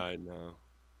any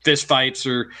fist fights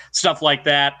or stuff like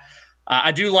that.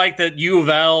 I do like that U of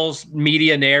L's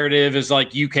media narrative is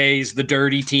like UK's the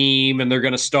dirty team and they're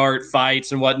going to start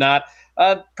fights and whatnot.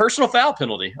 Personal foul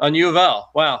penalty on U of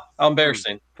L. Wow, how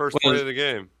embarrassing. First play of the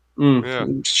game. Yeah.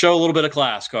 Show a little bit of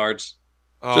class, Cards.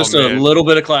 Oh, Just man. a little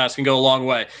bit of class can go a long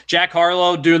way. Jack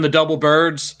Harlow doing the double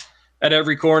birds at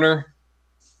every corner.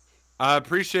 I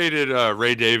appreciated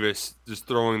Ray Davis just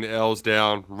throwing the L's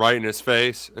down right in his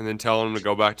face and then telling him to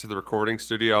go back to the recording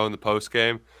studio in the post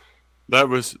game. That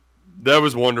was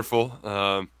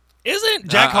wonderful. Isn't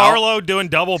Jack Harlow doing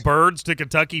double birds to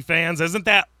Kentucky fans? Isn't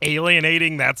that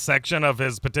alienating that section of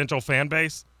his potential fan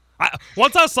base?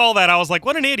 Once I saw that, I was like,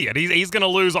 what an idiot. He's going to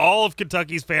lose all of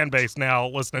Kentucky's fan base now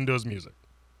listening to his music.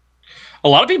 A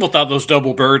lot of people thought those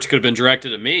double birds could have been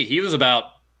directed at me. He was about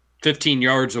 15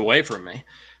 yards away from me.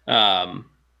 I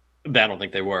don't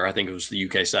think they were. I think it was the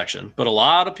UK section. But a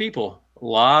lot of people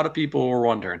were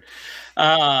wondering.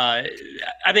 I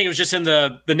think it was just in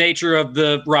the nature of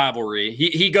the rivalry.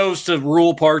 He goes to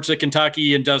rural parts of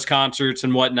Kentucky and does concerts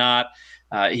and whatnot.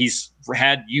 He's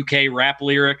had UK rap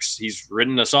lyrics. He's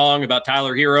written a song about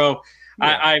Tyler Hero.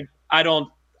 Yeah.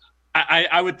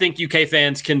 I would think UK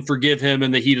fans can forgive him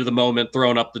in the heat of the moment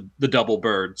throwing up the double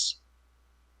birds.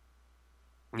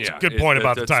 Yeah, good point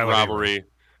about the Tyler rivalry.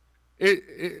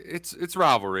 It's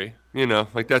rivalry,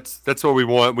 like that's what we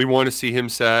want. We want to see him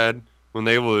sad when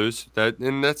they lose.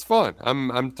 And that's fun.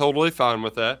 I'm totally fine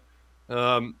with that.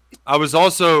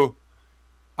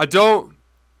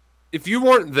 If you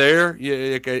weren't there,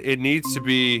 it needs to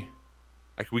be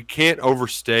like we can't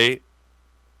overstate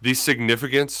the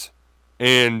significance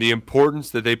and the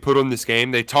importance that they put on this game.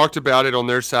 They talked about it on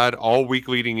their side all week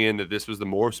leading in that this was the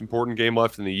most important game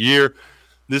left in the year.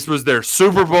 This was their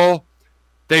Super Bowl.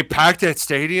 They packed that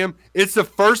stadium. It's the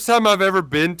first time I've ever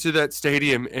been to that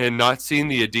stadium and not seen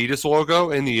the Adidas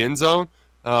logo in the end zone.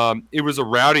 It was a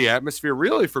rowdy atmosphere,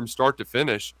 really, from start to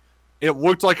finish. It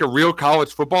looked like a real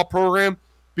college football program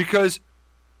because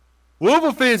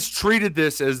Louisville fans treated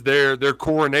this as their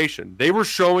coronation. They were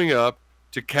showing up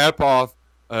to cap off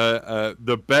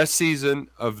the best season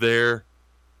of their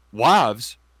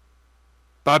lives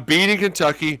by beating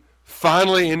Kentucky,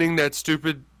 finally ending that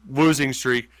stupid losing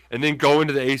streak, and then going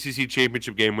to the ACC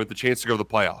championship game with the chance to go to the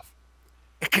playoff.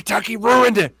 And Kentucky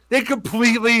ruined it. They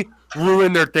completely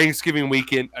ruined their Thanksgiving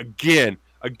weekend again.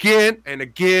 The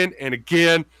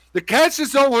Cats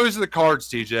just don't lose to the Cards,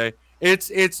 TJ.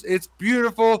 It's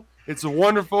beautiful. It's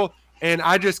wonderful. And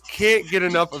I just can't get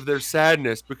enough of their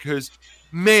sadness because,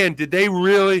 man, did they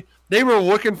really – they were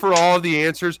looking for all of the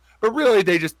answers, but really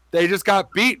they just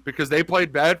got beat because they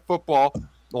played bad football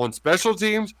on special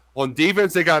teams. On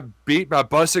defense, they got beat by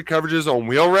busted coverages on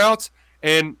wheel routes.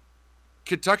 And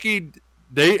Kentucky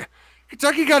got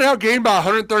outgained by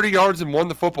 130 yards and won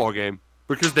the football game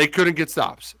because they couldn't get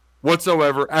stops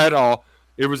whatsoever at all.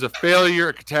 It was a failure,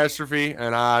 a catastrophe,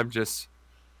 and I'm just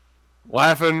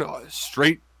laughing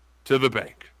straight to the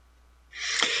bank.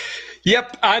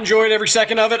 Yep, I enjoyed every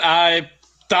second of it. I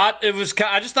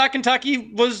just thought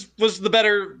Kentucky was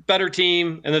the better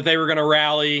team and that they were going to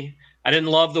rally. I didn't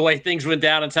love the way things went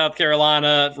down in South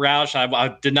Carolina, Roush.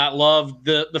 I did not love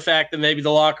the fact that maybe the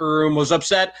locker room was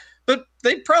upset, but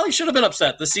they probably should have been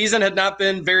upset. The season had not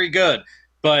been very good,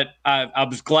 but I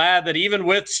was glad that even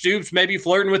with Stoops maybe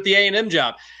flirting with the A&M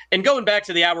job and going back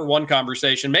to the hour one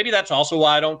conversation, maybe that's also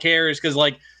why I don't care is because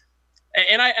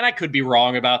and I could be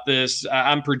wrong about this.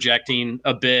 I'm projecting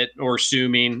a bit or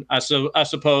assuming, I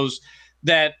suppose,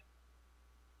 that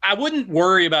I wouldn't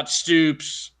worry about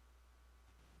Stoops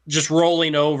just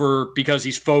rolling over because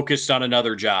he's focused on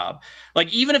another job.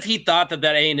 Like, even if he thought that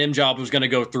A&M job was going to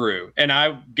go through, and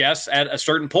I guess at a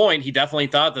certain point, he definitely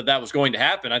thought that was going to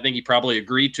happen. I think he probably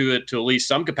agreed to it to at least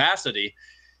some capacity.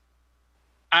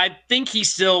 I think he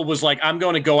still was like, I'm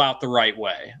going to go out the right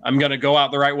way. I'm going to go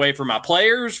out the right way for my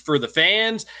players, for the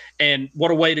fans, and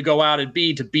what a way to go out and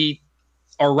be to beat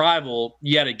our rival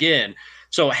yet again.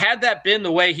 So had that been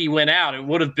the way he went out, it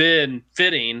would have been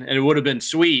fitting and it would have been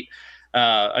sweet.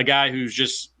 A guy who's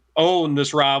just owned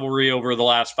this rivalry over the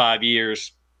last 5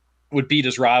 years would beat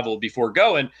his rival before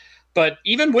going. But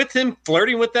even with him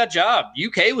flirting with that job,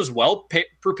 UK was well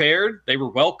prepared. They were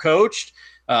well coached.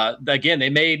 Again, they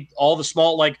made all the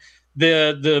small, like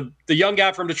the young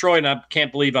guy from Detroit, and I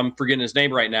can't believe I'm forgetting his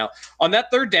name right now, on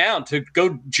that third down to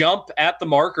go jump at the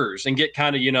markers and get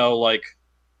kind of, like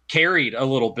carried a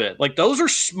little bit. Like those are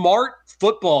smart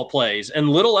football plays and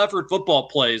little effort football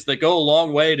plays that go a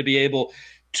long way to be able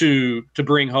to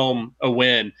bring home a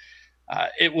win.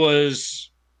 It was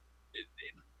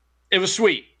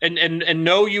sweet. And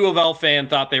no U of L fan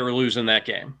thought they were losing that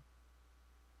game.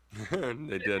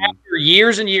 They didn't. After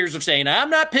years and years of saying, I'm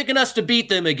not picking us to beat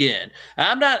them again.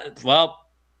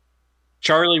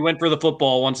 Charlie went for the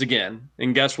football once again.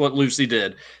 And guess what Lucy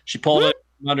did? She pulled it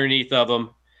underneath of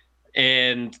them.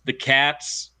 And the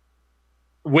Cats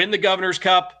win the Governor's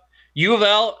Cup. U of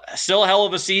L, still a hell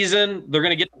of a season. They're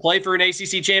going to get to play for an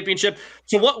ACC championship.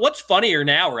 So what's funnier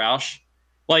now, Roush?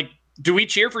 Like, do we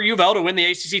cheer for U of L to win the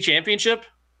ACC championship?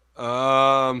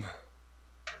 Because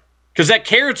that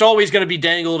carrot's always going to be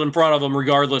dangled in front of them,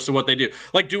 regardless of what they do.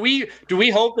 Like, do we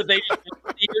hope that they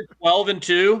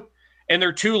 12-2, and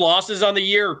their 2 losses on the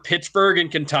year are Pittsburgh and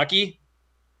Kentucky?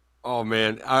 Oh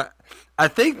man, I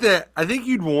think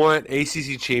you'd want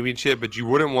ACC championship, but you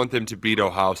wouldn't want them to beat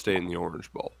Ohio State in the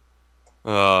Orange Bowl.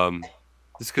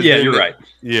 You're right.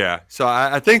 Yeah, so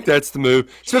I think that's the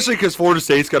move, especially because Florida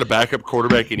State's got a backup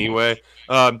quarterback anyway.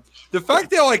 The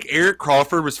fact that like Eric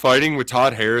Crawford was fighting with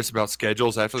Todd Harris about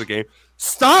schedules after the game.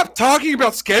 Stop talking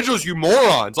about schedules, you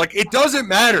morons. Like, it doesn't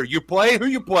matter. You play who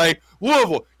you play.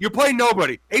 Louisville, you play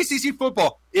nobody. ACC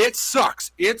football, it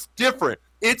sucks. It's different.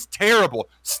 It's terrible.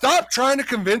 Stop trying to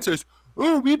convince us,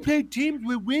 oh, we play teams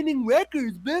with winning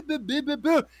records. Blah, blah, blah, blah,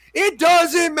 blah. It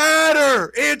doesn't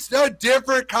matter. It's a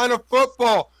different kind of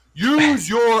football. Use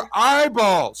your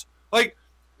eyeballs. Like,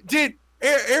 did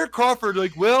Eric Crawford,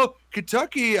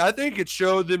 Kentucky, I think it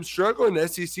showed them struggling in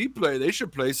SEC play. They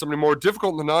should play something more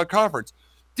difficult in the non-conference.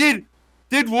 Did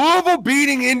Louisville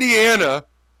beating Indiana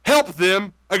help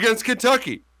them against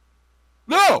Kentucky?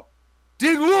 No.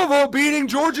 Did Louisville beating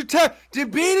Georgia Tech, did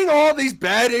beating all these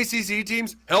bad ACC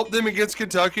teams help them against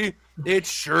Kentucky? It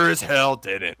sure as hell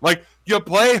didn't. Like, you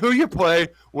play who you play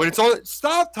when it's on.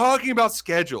 Stop talking about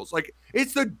schedules. Like,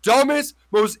 it's the dumbest,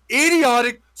 most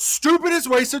idiotic, stupidest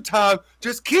waste of time.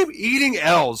 Just keep eating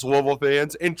L's, Louisville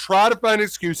fans, and try to find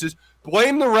excuses.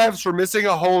 Blame the refs for missing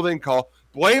a holding call.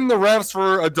 Blame the refs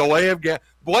for a delay of game.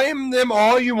 Blame them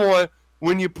all you want.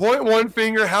 When you point one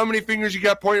finger, how many fingers you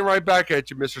got pointing right back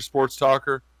at you, Mr. Sports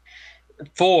Talker?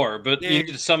 4, but you need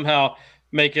to somehow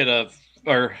make it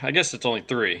or I guess it's only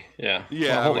 3. Yeah.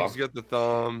 Yeah, well, he's got the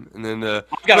thumb, and then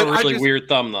I've got a really weird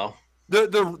thumb though.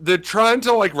 The trying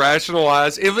to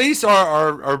rationalize. At least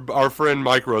our friend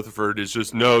Mike Rutherford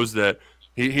just knows that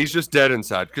he's just dead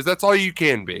inside, because that's all you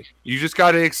can be. You just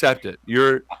got to accept it.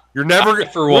 You're never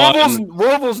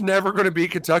Louisville's never going to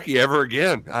beat Kentucky ever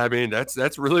again. I mean,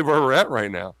 that's really where we're at right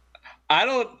now. I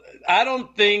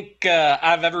don't think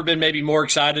I've ever been maybe more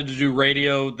excited to do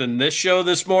radio than this show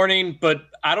this morning, but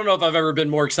I don't know if I've ever been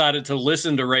more excited to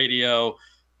listen to radio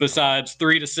besides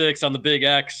 3 to 6 on the Big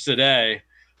X today.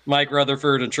 Mike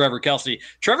Rutherford and Trevor Kelsey.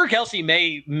 Trevor Kelsey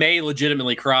may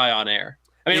legitimately cry on air.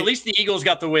 I mean, at least the Eagles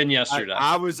got the win yesterday.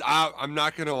 I'm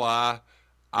not gonna lie.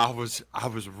 I was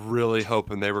really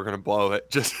hoping they were gonna blow it.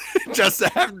 Just to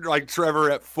have Trevor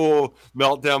at full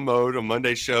meltdown mode on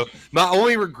Monday's show. My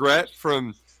only regret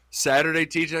from Saturday,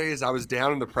 TJ, is I was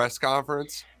down in the press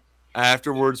conference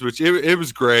afterwards, which it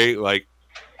was great. Like,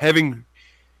 having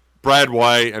Brad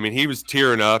White, I mean, he was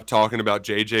tearing up talking about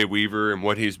J.J. Weaver and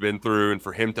what he's been through, and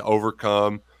for him to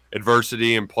overcome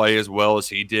adversity and play as well as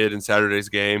he did in Saturday's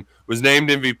game. Was named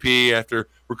MVP after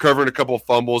recovering a couple of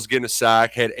fumbles, getting a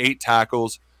sack, had 8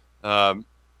 tackles. It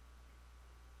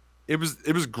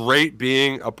was great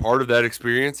being a part of that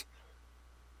experience.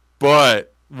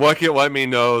 But Luckett let me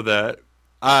know that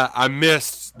I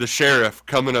missed the sheriff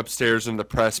coming upstairs in the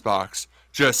press box,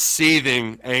 just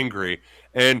seething angry.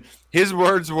 And his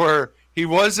words were, he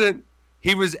was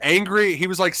angry. He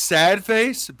was like sad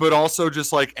face, but also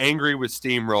just like angry with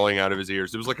steam rolling out of his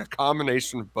ears. It was like a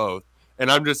combination of both.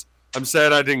 And I'm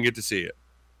sad I didn't get to see it.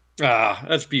 Ah,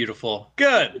 that's beautiful.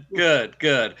 Good. Well,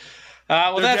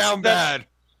 they're down bad.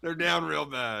 They're down real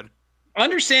bad.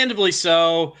 Understandably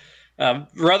so.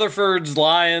 Rutherford's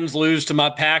Lions lose to my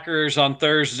Packers on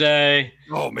Thursday.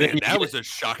 Oh man, that was a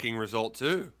shocking result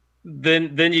too.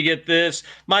 Then you get this,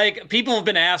 Mike. People have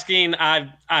been asking.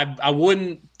 I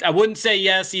wouldn't say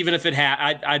yes even if it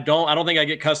had. I don't think I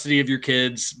get custody of your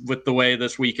kids with the way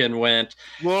this weekend went.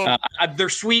 Well, they're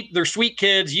sweet. They're sweet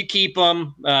kids. You keep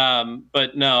them.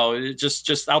 But no,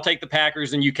 just I'll take the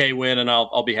Packers and UK win, and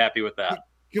I'll be happy with that.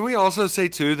 Can we also say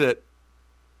too that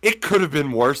it could have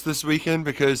been worse this weekend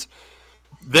because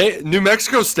New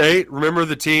Mexico State, remember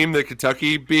the team that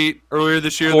Kentucky beat earlier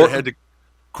this year that had to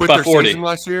quit their season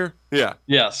last year? Yeah.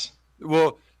 Yes.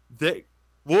 Well,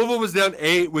 Louisville was down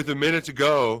 8 with a minute to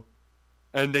go,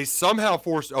 and they somehow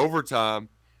forced overtime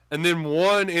and then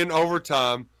won in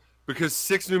overtime because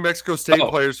 6 New Mexico State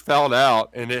players fouled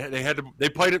out, and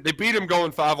they beat them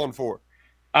going 5-on-4.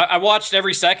 I watched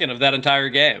every second of that entire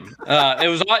game. It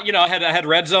was, I had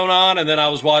Red Zone on, and then I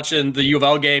was watching the U of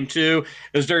L game too.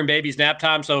 It was during baby's nap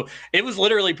time, so it was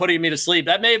literally putting me to sleep.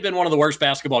 That may have been one of the worst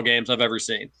basketball games I've ever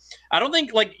seen. I don't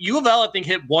think U of L,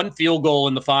 hit one field goal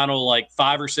in the final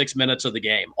 5 or 6 minutes of the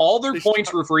game. All their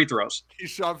points were free throws. He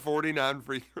shot 49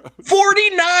 free throws.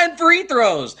 49 free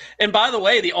throws. And by the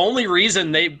way, the only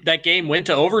reason that game went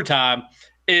to overtime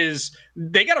is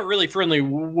they got a really friendly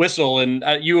whistle, and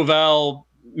U of L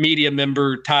media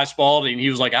member Ty Spalding, he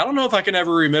was like, I don't know if I can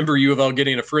ever remember U of L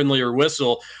getting a friendlier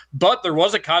whistle, but there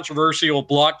was a controversial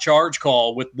block charge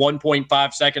call with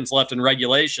 1.5 seconds left in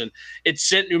regulation. It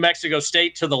sent New Mexico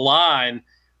State to the line,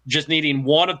 just needing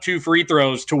 1 of 2 free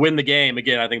throws to win the game.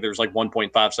 Again, I think there's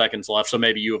 1.5 seconds left, so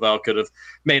maybe U of L could have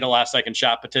made a last-second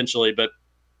shot potentially, but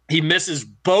he misses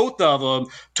both of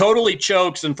them, totally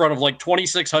chokes in front of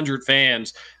 2,600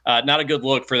 fans. Not a good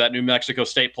look for that New Mexico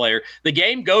State player. The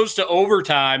game goes to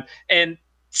overtime, and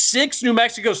 6 New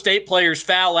Mexico State players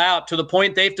foul out to the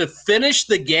point they have to finish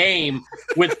the game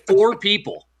with 4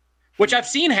 people, which I've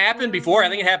seen happen before. I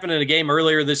think it happened in a game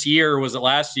earlier this year, or was it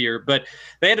last year? But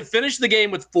they had to finish the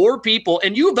game with 4 people,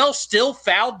 and U of L still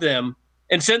fouled them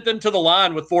and sent them to the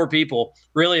line with 4 people.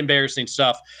 Really embarrassing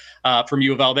stuff from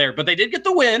U of L there. But they did get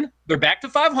the win. They're back to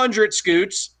 500,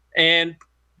 Scoots, and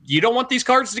you don't want these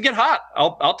cards to get hot.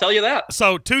 I'll tell you that.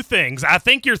 So 2 things. I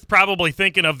think you're probably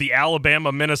thinking of the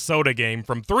Alabama-Minnesota game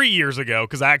from 3 years ago,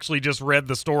 because I actually just read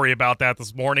the story about that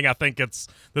this morning. I think it's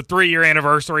the 3-year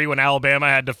anniversary when Alabama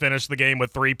had to finish the game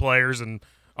with 3 players and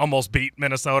almost beat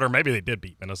Minnesota, or maybe they did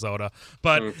beat Minnesota.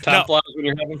 But time flies when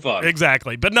you're having fun.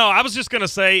 Exactly. But no, I was just going to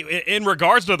say, in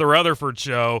regards to the Rutherford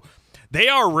show, they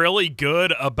are really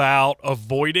good about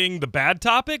avoiding the bad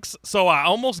topics, so I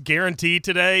almost guarantee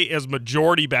today is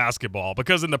majority basketball,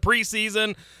 because in the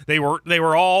preseason they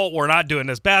were all, we're not doing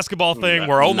this basketball thing,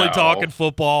 we're only talking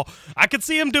football. I could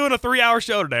see them doing a 3-hour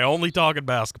show today, only talking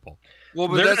basketball. Well,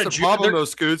 but that's the problem, though,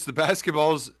 Scoots. The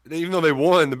basketball's, even though they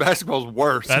won, the basketball's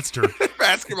worse. That's true.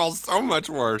 Basketball's so much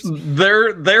worse.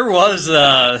 There was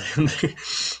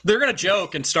they're going to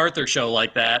joke and start their show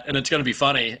like that, and it's going to be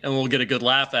funny, and we'll get a good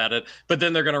laugh at it. But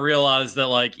then they're going to realize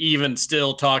that, even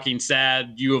still talking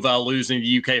sad, U of L losing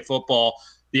to UK football,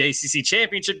 the ACC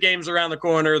championship game's around the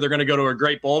corner. They're going to go to a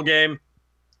great bowl game.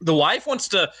 The wife wants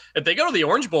to, if they go to the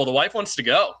Orange Bowl, the wife wants to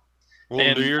go.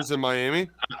 Well, New Year's in Miami?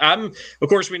 Of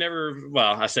course, we never,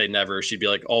 I say never. She'd be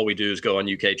like, all we do is go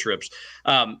on UK trips.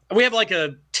 We have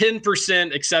a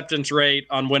 10% acceptance rate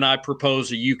on when I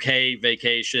propose a UK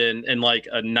vacation, and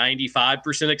a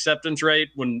 95% acceptance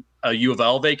rate when a U of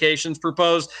L vacation's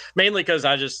proposed, mainly because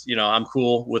I just, I'm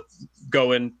cool with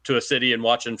going to a city and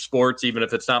watching sports, even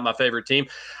if it's not my favorite team.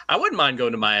 I wouldn't mind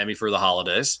going to Miami for the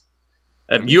holidays.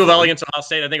 U of L against Ohio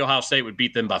State, I think Ohio State would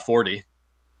beat them by 40.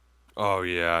 Oh,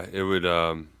 yeah, it would.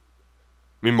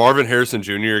 Marvin Harrison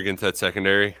Jr. against that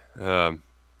secondary, that'd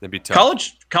be tough.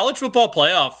 College football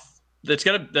playoff. That's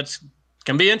gonna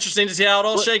be interesting to see how it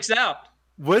all shakes out.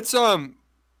 Let's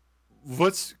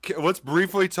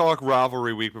briefly talk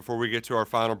rivalry week before we get to our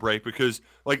final break, because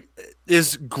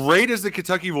as great as the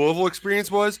Kentucky Louisville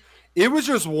experience was, it was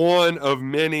just one of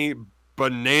many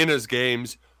bananas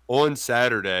games on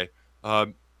Saturday.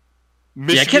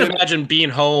 Michigan, I can't imagine being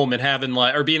home and having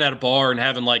or being at a bar and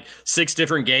having 6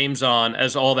 different games on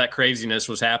as all that craziness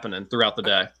was happening throughout the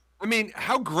day. I mean,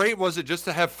 how great was it just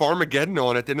to have Farmageddon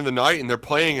on at the end of the night, and they're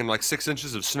playing in 6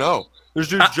 inches of snow? There's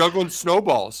dudes juggling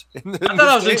snowballs. I thought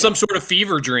I was in some sort of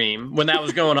fever dream when that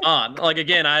was going on.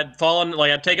 Again, I'd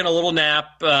I'd taken a little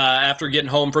nap after getting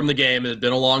home from the game. It had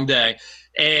been a long day.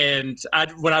 And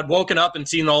when I'd woken up and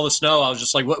seen all the snow, I was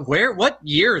just like, what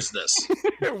year is this?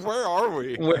 Where are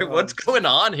we? What's going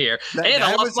on here?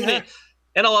 I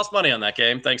lost money on that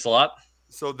game. Thanks a lot.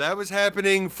 So that was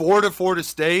happening. Florida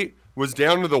State was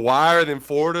down to the wire. Then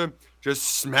Florida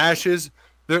just smashes.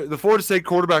 The Florida State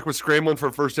quarterback was scrambling for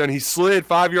a first down. He slid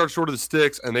 5 yards short of the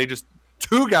sticks, and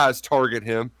 2 guys target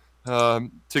him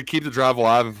to keep the drive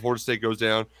alive. And Florida State goes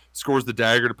down, scores the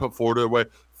dagger to put Florida away.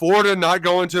 Florida not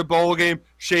going to a bowl game.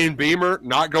 Shane Beamer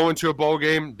not going to a bowl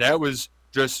game. That was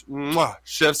just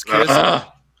chef's kiss.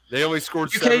 They only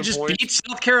scored UK 7 just points. beat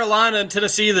South Carolina and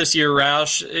Tennessee this year,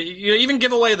 Roush. You even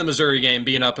give away the Missouri game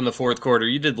being up in the fourth quarter.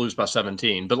 You did lose by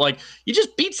 17, but you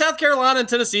just beat South Carolina and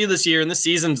Tennessee this year, and this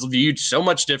season's viewed so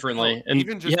much differently. And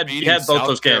even just you had both South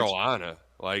those games. Carolina,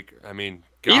 God,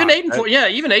 even 8-4,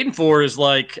 even 8-4 is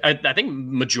I think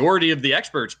majority of the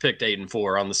experts picked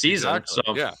 8-4 on the season. Exactly.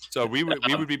 So yeah, so we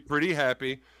would be pretty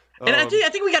happy. And I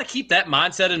think we got to keep that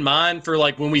mindset in mind for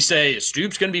when we say is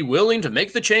Stoops going to be willing to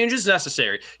make the changes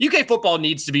necessary. UK football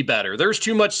needs to be better. There's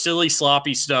too much silly,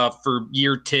 sloppy stuff for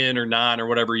year 10 or 9 or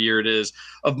whatever year it is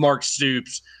of Mark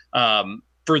Stoops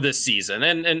for this season.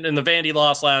 And the Vandy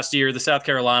loss last year, the South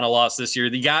Carolina loss this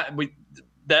year.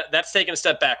 That's taken a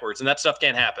step backwards, and that stuff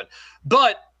can't happen.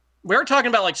 But we're talking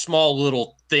about small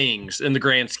little things in the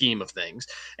grand scheme of things.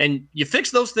 And you fix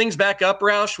those things back up,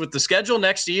 Roush, with the schedule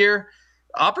next year.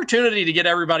 Opportunity to get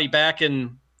everybody back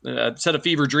in, said a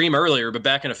fever dream earlier, but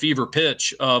back in a fever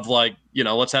pitch of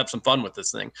let's have some fun with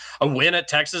this thing. A win at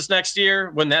Texas next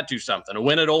year, wouldn't that do something? A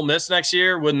win at Ole Miss next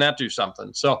year, wouldn't that do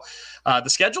something? So the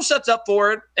schedule sets up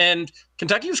for it, and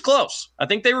Kentucky was close. I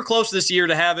think they were close this year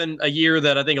to having a year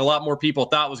that I think a lot more people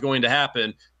thought was going to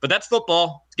happen, but that's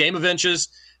football. It's a game of inches.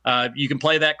 You can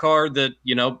play that card that,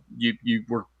 you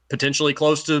were potentially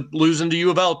close to losing to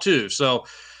U of L too. So,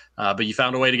 but you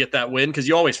found a way to get that win because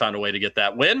you always found a way to get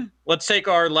that win. Let's take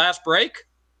our last break.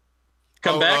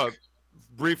 Come back.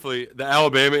 Briefly, the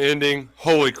Alabama ending.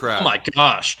 Holy crap. Oh my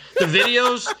gosh. The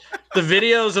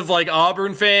videos of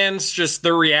Auburn fans, just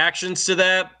their reactions to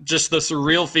that, just the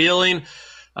surreal feeling.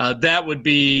 That would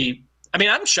be,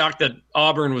 I'm shocked that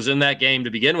Auburn was in that game to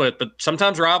begin with, but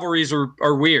sometimes rivalries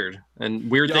are weird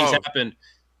and weird things happen.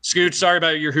 Scoot, sorry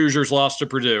about your Hoosiers loss to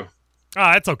Purdue.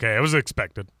 It's okay. It was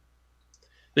expected.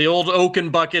 The old Oaken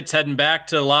Buckets heading back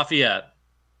to Lafayette.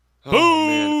 Oh,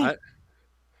 man.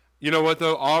 You know what,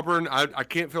 though? Auburn, I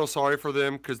can't feel sorry for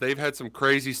them because they've had some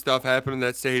crazy stuff happen in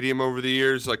that stadium over the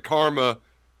years. Karma,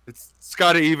 it's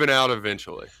got to even out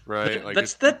eventually, right?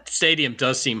 That stadium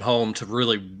does seem home to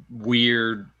really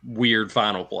weird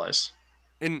Final place.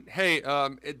 And, hey,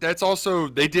 that's also –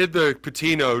 they did the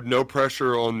Patino no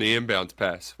pressure on the inbounds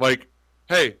pass.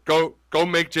 Hey, go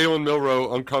make Jalen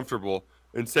Milroe uncomfortable.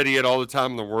 Instead, he had all the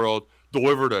time in the world,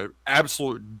 delivered an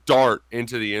absolute dart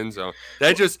into the end zone.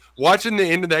 That just watching the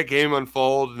end of that game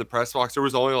unfold in the press box, there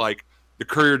was only the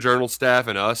Courier Journal staff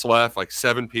and us left,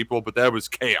 7 people, but that was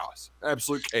chaos,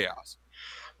 absolute chaos.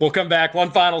 We'll come back.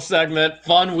 One final segment,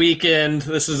 fun weekend.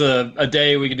 This is a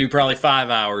day we could do probably 5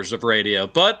 hours of radio,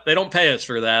 but they don't pay us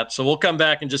for that. So we'll come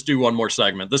back and just do one more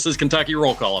segment. This is Kentucky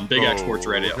Roll Call on Big X Sports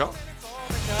Radio. No.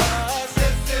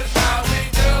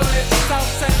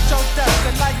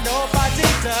 Like nobody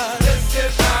does. This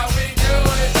is how we do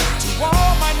it. To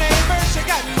all my neighbors, you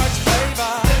got much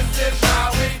flavor. This is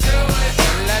how we do it.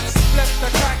 Let's flip the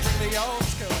crack from the old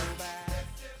school back.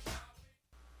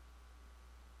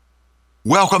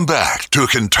 Welcome back to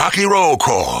Kentucky Roll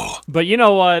Call. But you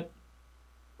know what?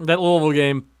 That Louisville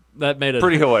game, that made it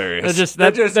pretty hilarious.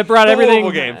 That brought everything.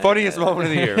 Louisville game, funniest moment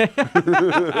of the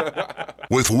year.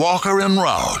 With Walker and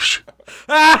Roush.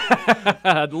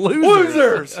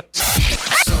 Losers.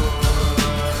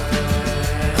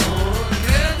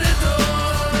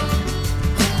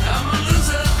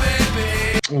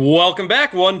 Welcome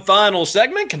back. One final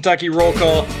segment, Kentucky Roll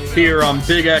Call here on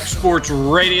Big X Sports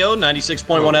Radio, 96.1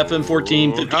 FM,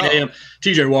 1450 AM.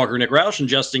 TJ Walker, Nick Roush, and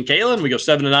Justin Kalen. We go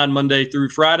 7 to 9 Monday through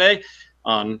Friday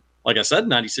on, like I said,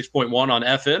 96.1 on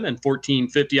FM and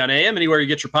 1450 on AM. Anywhere you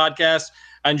get your podcast.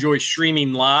 I enjoy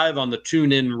streaming live on the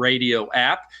TuneIn Radio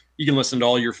app. You can listen to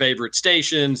all your favorite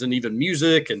stations and even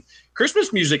music and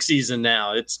Christmas music season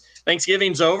now. It's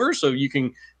Thanksgiving's over, so you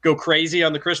can go crazy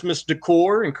on the Christmas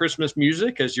decor and Christmas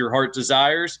music as your heart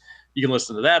desires. You can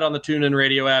listen to that on the TuneIn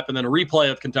Radio app, and then a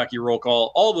replay of Kentucky Roll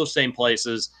Call, all those same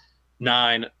places,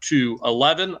 9 to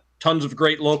 11. Tons of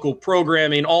great local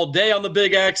programming all day on the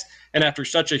Big X, and after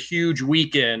such a huge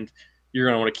weekend, you're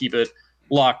going to want to keep it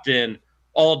locked in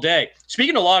all day.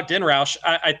 Speaking of locked in, Roush,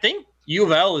 I think U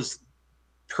of L is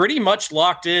pretty much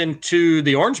locked into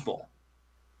the Orange Bowl.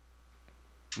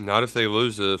 Not if they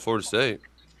lose to Florida State.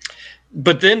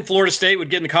 But then Florida State would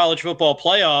get in the college football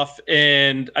playoff,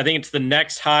 and I think it's the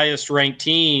next highest ranked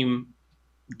team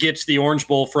gets the Orange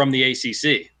Bowl from the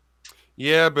ACC.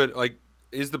 Yeah, but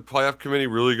is the playoff committee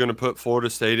really going to put Florida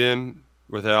State in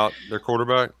without their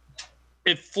quarterback?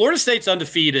 If Florida State's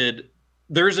undefeated,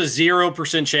 there's a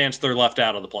 0% chance they're left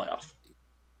out of the playoff.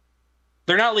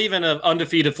 They're not leaving an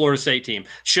undefeated Florida State team.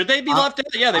 Should they be left out?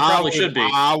 Yeah, they probably should be.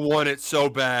 I want it so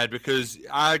bad because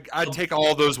I'd take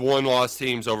all those one-loss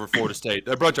teams over Florida State.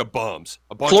 They're a bunch of bums.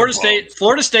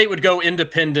 Florida State would go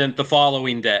independent the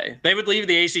following day. They would leave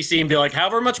the ACC and be like,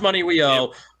 however much money we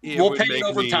owe, we'll pay it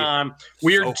over time.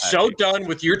 We are so done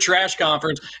with your trash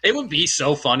conference. It would be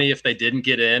so funny if they didn't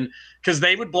get in because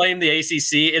they would blame the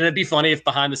ACC. And it'd be funny if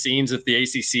behind the scenes, if the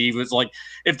ACC was like,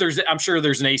 I'm sure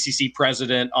there's an ACC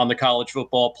president on the college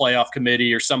football playoff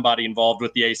committee or somebody involved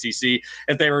with the ACC.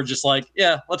 If they were just like,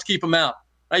 yeah, let's keep them out.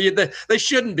 They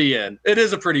shouldn't be in. It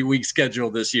is a pretty weak schedule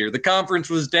this year. The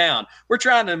conference was down. We're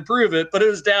trying to improve it, but it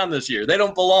was down this year. They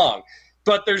don't belong.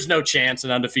 But there's no chance an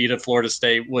undefeated Florida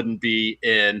State wouldn't be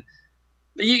in.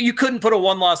 You couldn't put a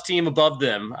one-loss team above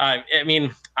them. I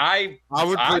wish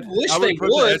they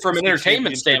would from an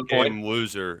entertainment standpoint.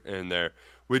 Loser in there,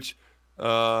 which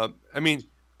I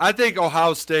think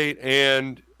Ohio State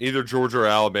and either Georgia or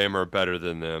Alabama are better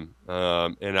than them,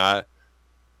 and I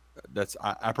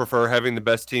prefer having the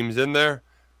best teams in there.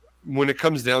 When it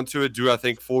comes down to it, do I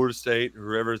think Florida State,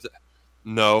 whoever's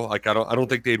no, I don't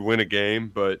think they'd win a game.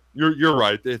 But you're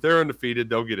right. If they're undefeated,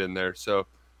 they'll get in there. So.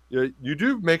 You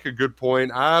do make a good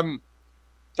point.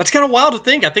 That's kind of wild to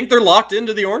think. I think they're locked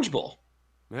into the Orange Bowl.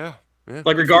 Yeah.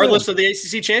 Like regardless of the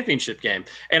ACC championship game.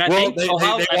 And I think they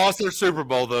lost their Super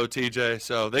Bowl though, TJ,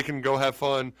 so they can go have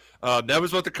fun. That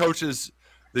was what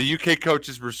the UK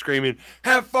coaches were screaming,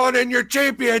 "Have fun in your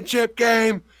championship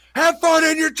game. Have fun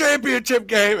in your championship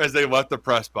game," as they left the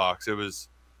press box. It was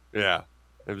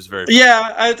very fun.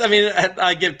 Yeah,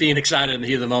 I get being excited in the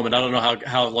heat of the moment. I don't know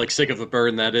how like sick of a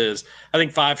burn that is. I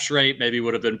think 5 straight maybe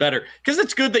would have been better because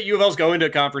it's good that U of L's going to a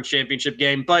conference championship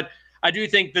game. But I do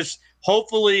think this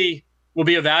hopefully will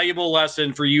be a valuable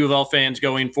lesson for U of L fans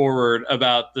going forward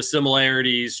about the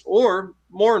similarities or,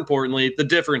 more importantly, the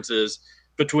differences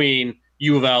between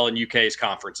U of L and UK's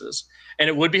conferences. And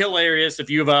it would be hilarious if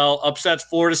U of L upsets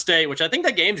Florida State, which I think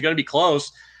that game's going to be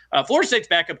close. Florida State's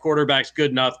backup quarterback's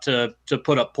good enough to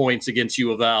put up points against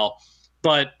U of L,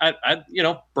 but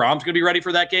Brom's going to be ready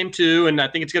for that game too, and I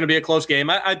think it's going to be a close game.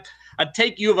 I'd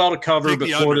take U of L to cover, but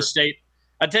Florida State.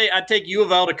 I'd take U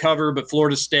of L to cover, but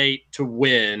Florida State to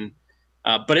win.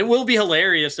 But it will be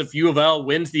hilarious if U of L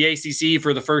wins the ACC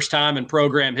for the first time in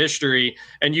program history,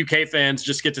 and UK fans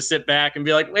just get to sit back and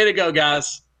be like, "Way to go,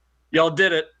 guys! Y'all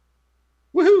did it!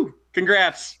 Woohoo!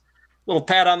 Congrats!" Little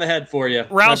pat on the head for you.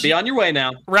 Roush, be on your way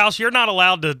now. Roush, you're not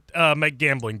allowed to make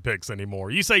gambling picks anymore.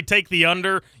 You say take the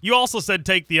under. You also said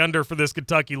take the under for this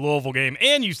Kentucky-Louisville game,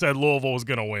 and you said Louisville was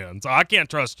going to win. So I can't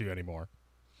trust you anymore.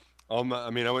 I went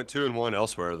 2-1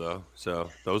 elsewhere though, so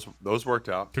those worked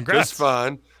out. Congrats. Just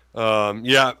fine.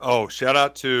 Yeah. Oh, shout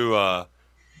out to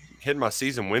hitting my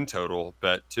season win total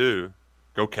bet too.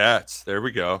 Go Cats! There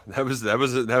we go. That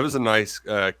was a nice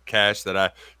cash that I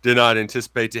did not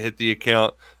anticipate to hit the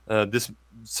account this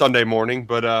Sunday morning.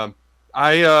 But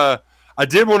I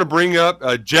did want to bring up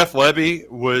Jeff Lebby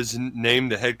was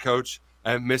named the head coach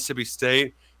at Mississippi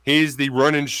State. He's the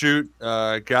run and shoot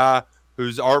guy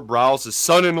who's Art Briles'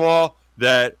 son-in-law.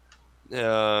 That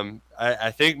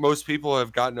I think most people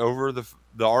have gotten over the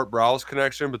Art Briles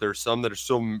connection, but there's some that are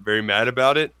still very mad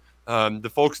about it.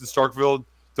 The folks in Starkville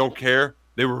don't care.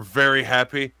 They were very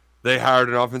happy. They hired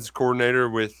an offensive coordinator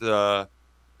with a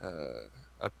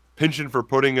penchant for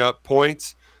putting up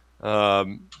points.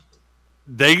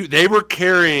 They were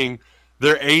carrying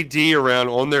their AD around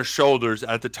on their shoulders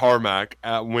at the tarmac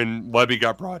when Lebby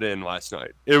got brought in last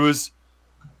night.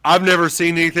 I've never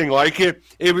seen anything like it.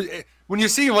 When you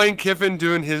see Lane Kiffin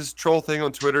doing his troll thing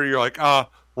on Twitter, you're like,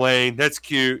 Lane, that's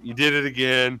cute. You did it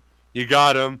again. You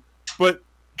got him. But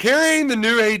carrying the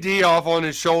new AD off on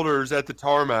his shoulders at the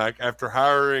tarmac after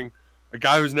hiring a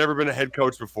guy who's never been a head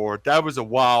coach before, that was a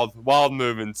wild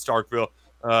move in Starkville.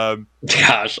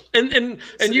 Gosh, and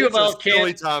U of L can't.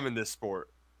 Silly time in this sport.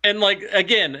 And like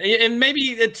again, and maybe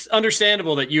it's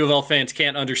understandable that U of L fans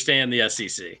can't understand the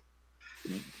SEC.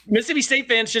 Mississippi State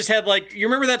fans just had you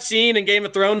remember that scene in Game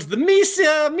of Thrones, the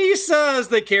Misa, as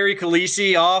they carry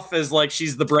Khaleesi off as like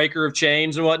she's the breaker of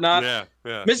chains and whatnot.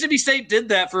 Yeah. Mississippi State did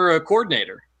that for a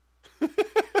coordinator.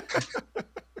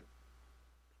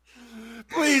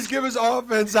 Please give us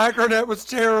offense. Zach Arnett was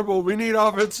terrible. We need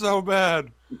offense so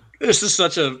bad. This is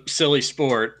such a silly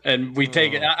sport, and we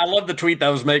take it. I love the tweet that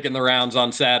was making the rounds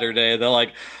on Saturday. They're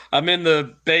like, I'm in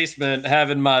the basement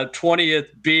having my 20th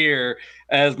beer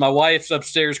as my wife's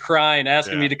upstairs crying,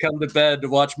 asking me to come to bed to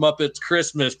watch Muppets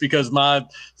Christmas because my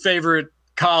favorite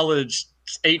college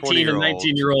 18 and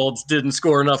 19-year-olds didn't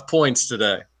score enough points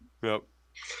today. Yep.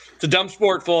 It's a dumb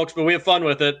sport, folks, but we have fun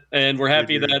with it, and we're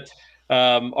happy that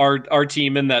our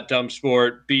team in that dumb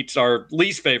sport beats our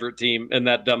least favorite team in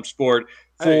that dumb sport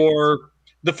for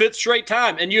the 5th straight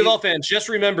time. And U of L fans, just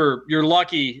remember, you're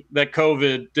lucky that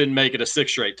COVID didn't make it a 6th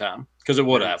straight time, because it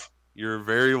would have. You're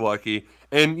very lucky.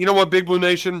 And you know what, Big Blue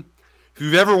Nation? If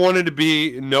you've ever wanted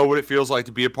to know what it feels like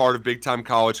to be a part of big-time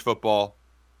college football,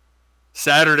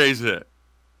 Saturday's it.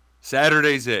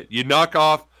 Saturday's it. You knock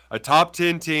off a top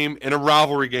 10 team in a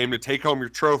rivalry game to take home your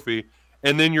trophy,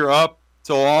 and then you're up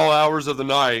till all hours of the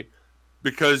night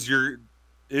because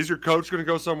is your coach going to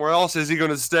go somewhere else? Is he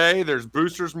going to stay? There's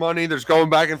boosters money. There's going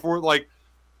back and forth. Like,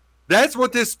 that's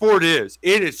what this sport is.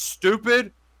 It is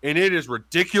stupid, and it is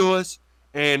ridiculous,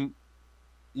 and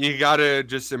you got to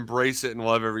just embrace it and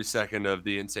love every second of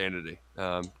the insanity,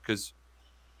 because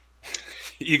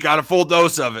you got a full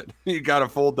dose of it. You got a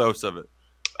full dose of it.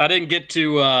 I didn't get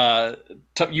to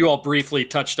you all briefly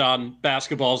touched on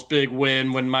basketball's big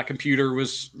win when my computer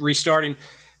was restarting.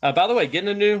 By the way, get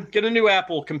a new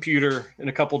Apple computer in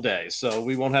a couple days, so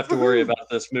we won't have to worry about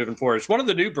this moving forward. It's one of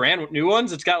the new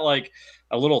ones. It's got like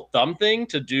a little thumb thing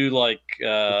to do like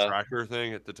the tracker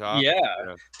thing at the top. Yeah.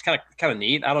 It's kind of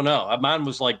neat. I don't know. Mine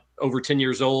was like over 10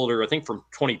 years old, or I think from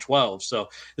 2012. So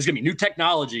there's gonna be new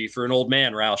technology for an old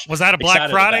man, Roush. Was that a Black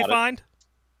Friday find?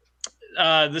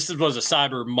 This was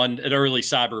an early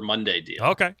Cyber Monday deal.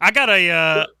 Okay, I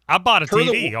bought a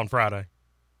TV on Friday.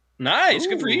 Nice,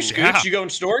 good for you, Scooch. Yeah. You go in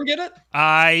store and get it?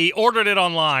 I ordered it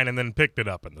online and then picked it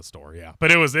up in the store. Yeah,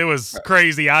 but it was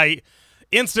crazy. I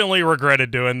instantly regretted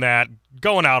doing that.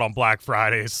 Going out on Black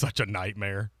Friday is such a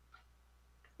nightmare.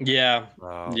 Yeah,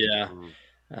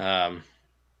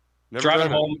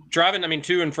 driving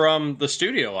to and from the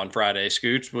studio on Friday,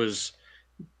 Scooch,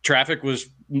 traffic was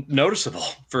noticeable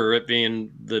for it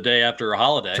being the day after a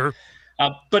holiday. Sure.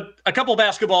 But a couple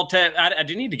basketball I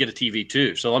do need to get a TV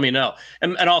too, so let me know.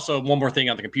 And also one more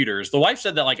thing on the computers. The wife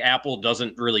said that like Apple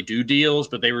doesn't really do deals,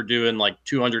 but they were doing like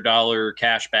 $200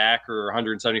 cash back or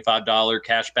 $175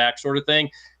 cash back sort of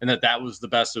thing, and that was the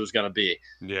best it was going to be.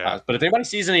 Yeah. But if anybody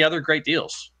sees any other great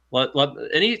deals, let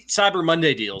any Cyber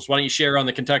Monday deals, why don't you share on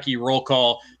the Kentucky Roll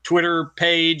Call Twitter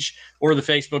page or the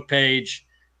Facebook page?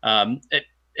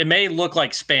 It may look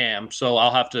like spam, so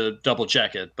I'll have to double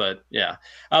check it. But yeah,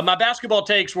 my basketball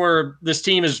takes were this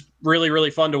team is really,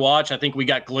 really fun to watch. I think we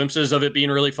got glimpses of it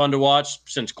being really fun to watch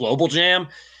since Global Jam.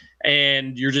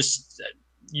 And you're just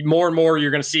more and more, you're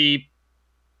going to see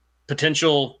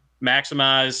potential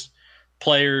maximize.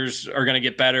 Players are going to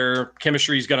get better.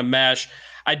 Chemistry is going to mesh.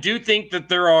 I do think that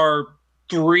there are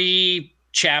 3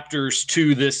 chapters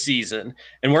to this season,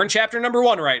 and we're in chapter number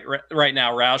 1 right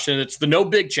now, Roush, and it's the no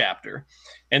big chapter.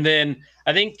 And then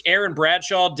I think Aaron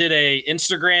Bradshaw did a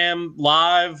Instagram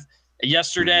live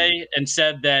yesterday and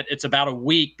said that it's about a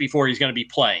week before he's going to be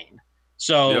playing.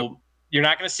 So you're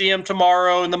not going to see him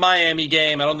tomorrow in the Miami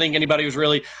game. I don't think anybody was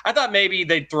really – I thought maybe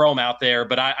they'd throw him out there,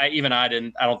 but I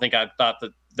didn't. I don't think I thought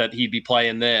that he'd be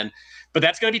playing then. But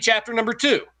that's going to be chapter number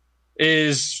 2,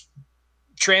 is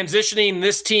transitioning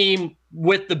this team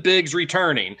with the bigs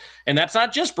returning. And that's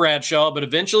not just Bradshaw, but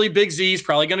eventually Big Z is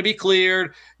probably going to be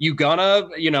cleared.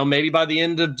 Maybe by the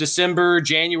end of December,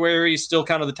 January, still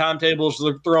kind of the timetables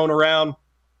thrown around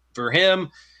for him.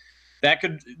 That's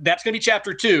going to be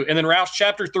chapter 2. And then Roush,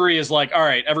 chapter 3 is like, all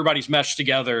right, everybody's meshed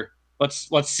together.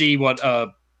 Let's see what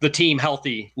the team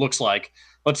healthy looks like.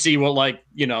 Let's see what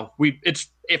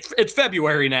it's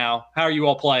February now. How are you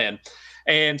all playing?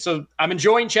 And so I'm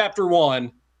enjoying chapter 1.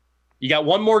 You got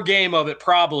one more game of it,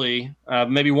 probably,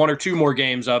 maybe 1 or 2 more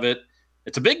games of it.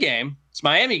 It's a big game. It's a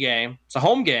Miami game. It's a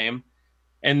home game.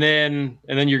 And then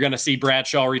you're going to see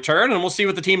Bradshaw return, and we'll see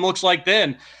what the team looks like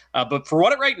then. But for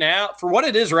what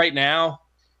it is right now,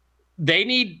 they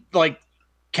need,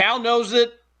 Cal knows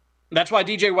it. That's why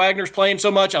DJ Wagner's playing so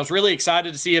much. I was really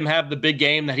excited to see him have the big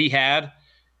game that he had.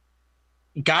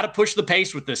 Got to push the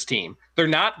pace with this team. They're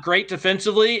not great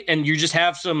defensively, and you just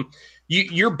have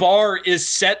your bar is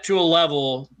set to a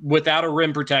level without a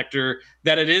rim protector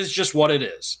that it is just what it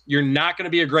is. You're not going to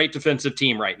be a great defensive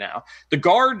team right now. The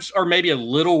guards are maybe a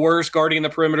little worse guarding the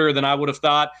perimeter than I would have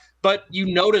thought, but you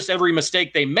notice every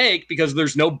mistake they make because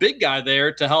there's no big guy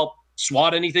there to help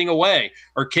swat anything away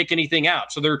or kick anything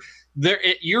out. So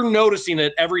you're noticing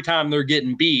it every time they're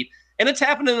getting beat, and it's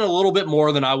happening a little bit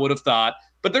more than I would have thought.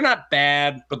 But they're not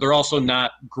bad, but they're also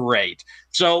not great.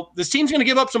 So this team's going to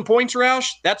give up some points, Roush.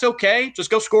 That's okay.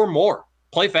 Just go score more.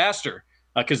 Play faster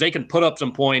because they can put up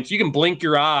some points. You can blink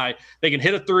your eye. They can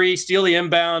hit a 3, steal the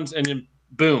inbounds, and then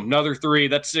boom, another 3.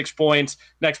 That's 6 points.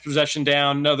 Next possession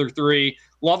down, another 3.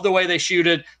 Love the way they shoot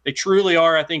it. They truly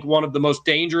are, I think, one of the most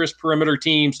dangerous perimeter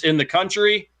teams in the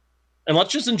country. And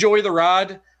let's just enjoy the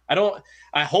ride.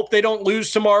 I hope they don't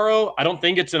lose tomorrow. I don't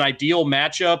think it's an ideal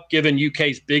matchup given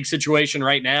UK's big situation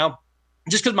right now,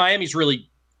 just because Miami's really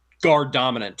guard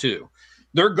dominant too.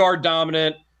 They're guard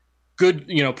dominant, good,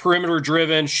 perimeter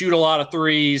driven, shoot a lot of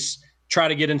threes, try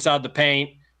to get inside the paint.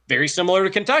 Very similar to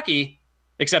Kentucky,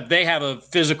 except they have a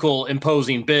physical,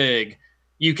 imposing big.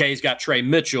 UK's got Trey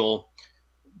Mitchell.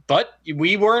 But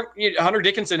we weren't – Hunter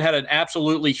Dickinson had an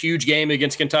absolutely huge game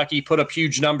against Kentucky, put up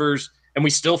huge numbers, and we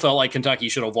still felt like Kentucky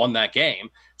should have won that game.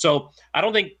 So I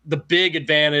don't think the big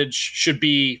advantage should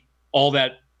be all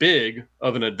that big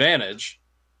of an advantage.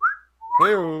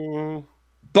 Hey-o.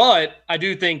 But I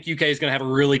do think UK is going to have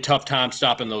a really tough time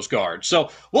stopping those guards. So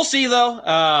we'll see, though.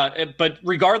 But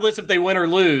regardless if they win or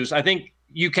lose, I think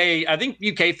UK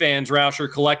fans, Roush, are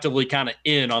collectively kind of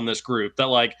in on this group. That,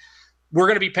 like, we're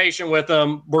going to be patient with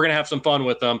them. We're going to have some fun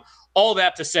with them. All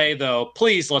that to say, though,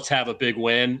 please let's have a big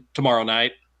win tomorrow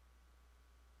night.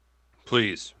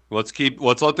 Please. Let's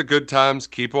let the good times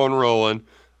keep on rolling.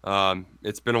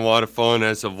 It's been a lot of fun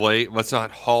as of late. Let's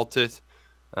not halt it.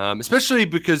 Especially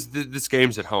because this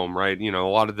game's at home, right? A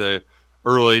lot of the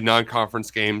early non-conference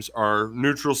games are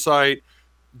neutral site.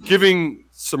 Giving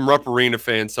some Rupp Arena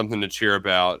fans something to cheer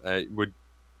about would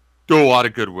do a lot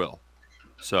of goodwill.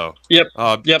 So, yep.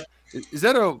 Is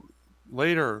that a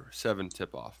later 7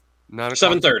 tip-off?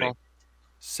 7:30.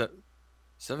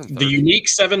 7:30. The unique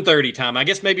 7:30 time. I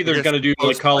guess maybe they're going to do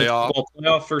like college football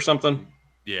playoff or something.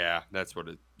 Yeah, that's what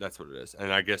it is.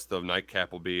 And I guess the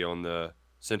nightcap will be on the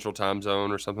Central Time Zone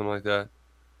or something like that.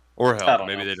 Or hell,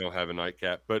 maybe they don't have a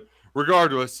nightcap. But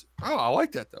regardless, I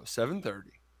like that though. 7:30,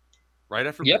 right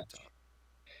after bedtime.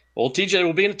 Old TJ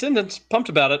will be in attendance. Pumped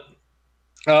about it.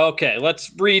 Okay,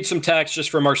 let's read some text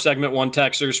just from our segment 1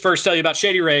 texters. First, tell you about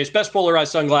Shady Rays, best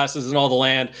polarized sunglasses in all the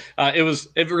land.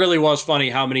 It really was funny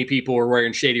how many people were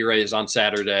wearing Shady Rays on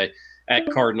Saturday at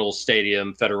Cardinals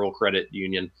Stadium, Federal Credit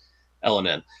Union,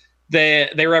 LNN. They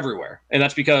were everywhere, and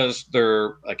that's because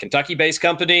they're a Kentucky-based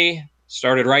company,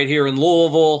 started right here in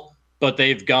Louisville, but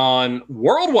they've gone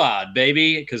worldwide,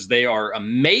 baby, because they are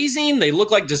amazing. They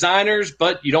look like designers,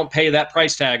 but you don't pay that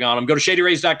price tag on them. Go to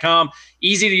shadyrays.com.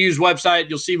 Easy-to-use website.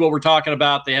 You'll see what we're talking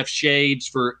about. They have shades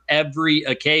for every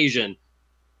occasion,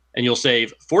 and you'll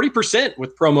save 40%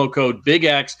 with promo code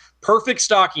BIGX. Perfect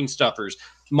stocking stuffers.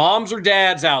 Moms or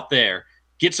dads out there,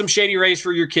 get some Shady Rays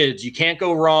for your kids. You can't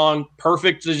go wrong.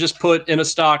 Perfect to just put in a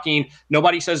stocking.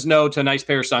 Nobody says no to a nice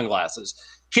pair of sunglasses.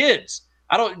 Kids,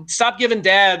 stop giving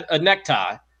dad a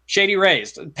necktie. Shady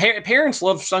Rays. Parents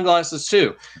love sunglasses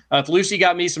too. If Lucy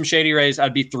got me some Shady Rays,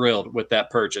 I'd be thrilled with that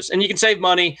purchase. And you can save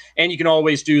money, and you can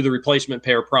always do the replacement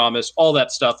pair promise, all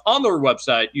that stuff on their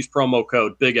website. Use promo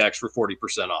code BIGX for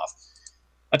 40% off.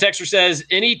 A texter says,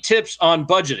 any tips on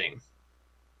budgeting?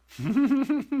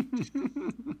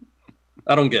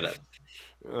 I don't get it.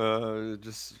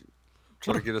 Just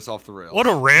trying to get us off the rails. What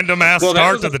a random-ass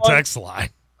start to the text line.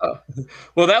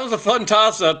 Well, that was a fun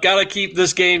toss-up. Got to keep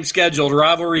this game scheduled.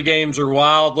 Rivalry games are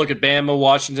wild. Look at Bama,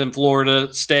 Washington,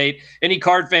 Florida State. Any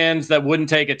Card fans that wouldn't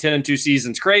take a 10-2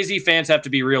 season's crazy. Fans have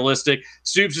to be realistic.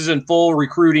 Stoops is in full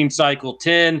recruiting cycle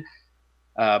 10.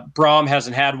 Brom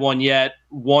hasn't had one yet.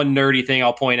 One nerdy thing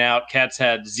I'll point out, Cats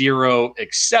had 0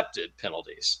 accepted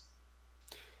penalties.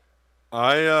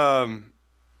 I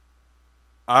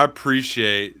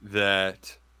appreciate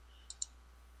that.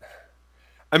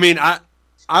 I mean,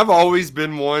 I've always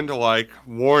been one to like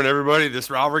warn everybody this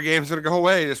rivalry game's going to go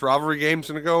away. This rivalry game's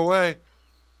going to go away.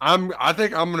 I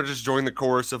think I'm going to just join the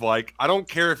chorus of like, I don't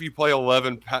care if you play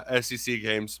 11 SEC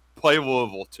games, play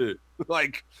Louisville too.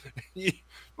 Like,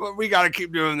 we got to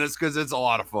keep doing this because it's a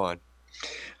lot of fun.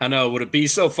 I know. Would it be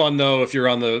so fun though if you're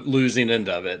on the losing end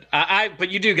of it? But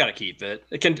you do got to keep it.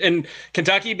 And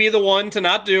Kentucky be the one to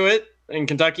not do it, and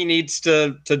Kentucky needs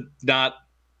to not.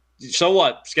 So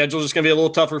what? Schedule's just going to be a little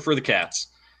tougher for the Cats.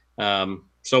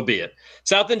 So be it.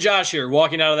 South and Josh here,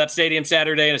 walking out of that stadium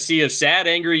Saturday in a sea of sad,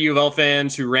 angry U of L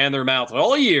fans who ran their mouth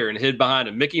all year and hid behind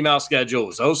a Mickey Mouse schedule. It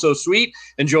was oh so sweet.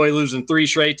 Enjoy losing 3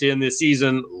 straight to end this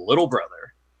season, little brother.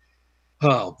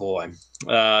 Oh, boy.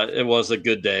 It was a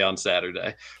good day on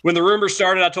Saturday. When the rumors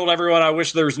started, I told everyone I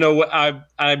wish there was no way.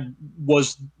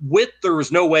 There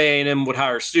was no way A&M would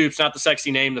hire Stoops, not the sexy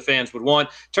name the fans would want.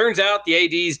 Turns out the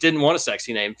ADs didn't want a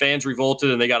sexy name. Fans revolted,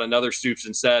 and they got another Stoops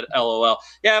instead. LOL.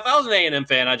 Yeah, if I was an A&M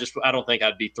fan, I don't think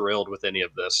I'd be thrilled with any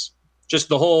of this. Just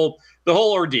the whole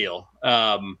ordeal.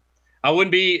 I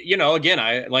wouldn't be, again,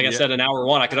 I said in hour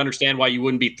 1, I could understand why you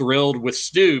wouldn't be thrilled with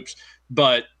Stoops,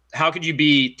 but how could you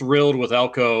be thrilled with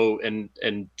Elko and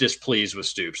displeased with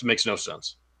Stoops? It makes no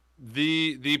sense.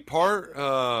 The part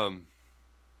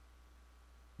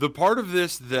of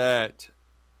this that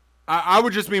I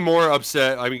would just be more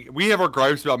upset. I mean, we have our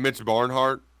gripes about Mitch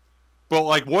Barnhart, but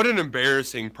like, what an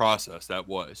embarrassing process that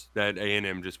was that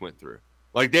A&M just went through.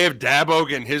 Like, they have Dabo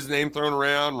getting his name thrown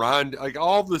around, Ryan, like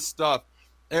all this stuff.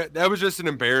 That was just an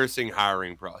embarrassing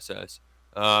hiring process.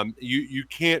 You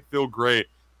can't feel great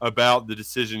about the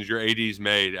decisions your ADs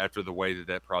made after the way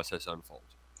that process unfolds.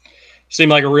 Seemed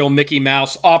like a real Mickey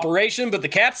Mouse operation, but the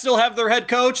Cats still have their head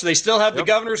coach. They still have the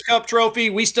Governor's Cup trophy.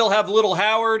 We still have Little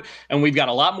Howard, and we've got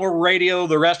a lot more radio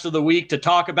the rest of the week to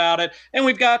talk about it. And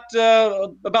we've got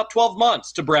about 12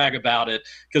 months to brag about it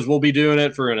because we'll be doing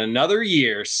it for another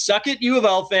year. Suck it, U of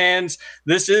L fans.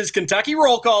 This is Kentucky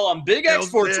Roll Call on Big X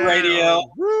Sports Radio.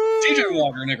 TJ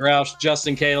Walker, Nick Roush,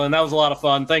 Justin Kalen. That was a lot of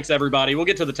fun. Thanks, everybody. We'll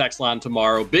get to the text line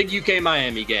tomorrow. Big UK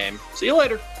Miami game. See you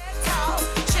later.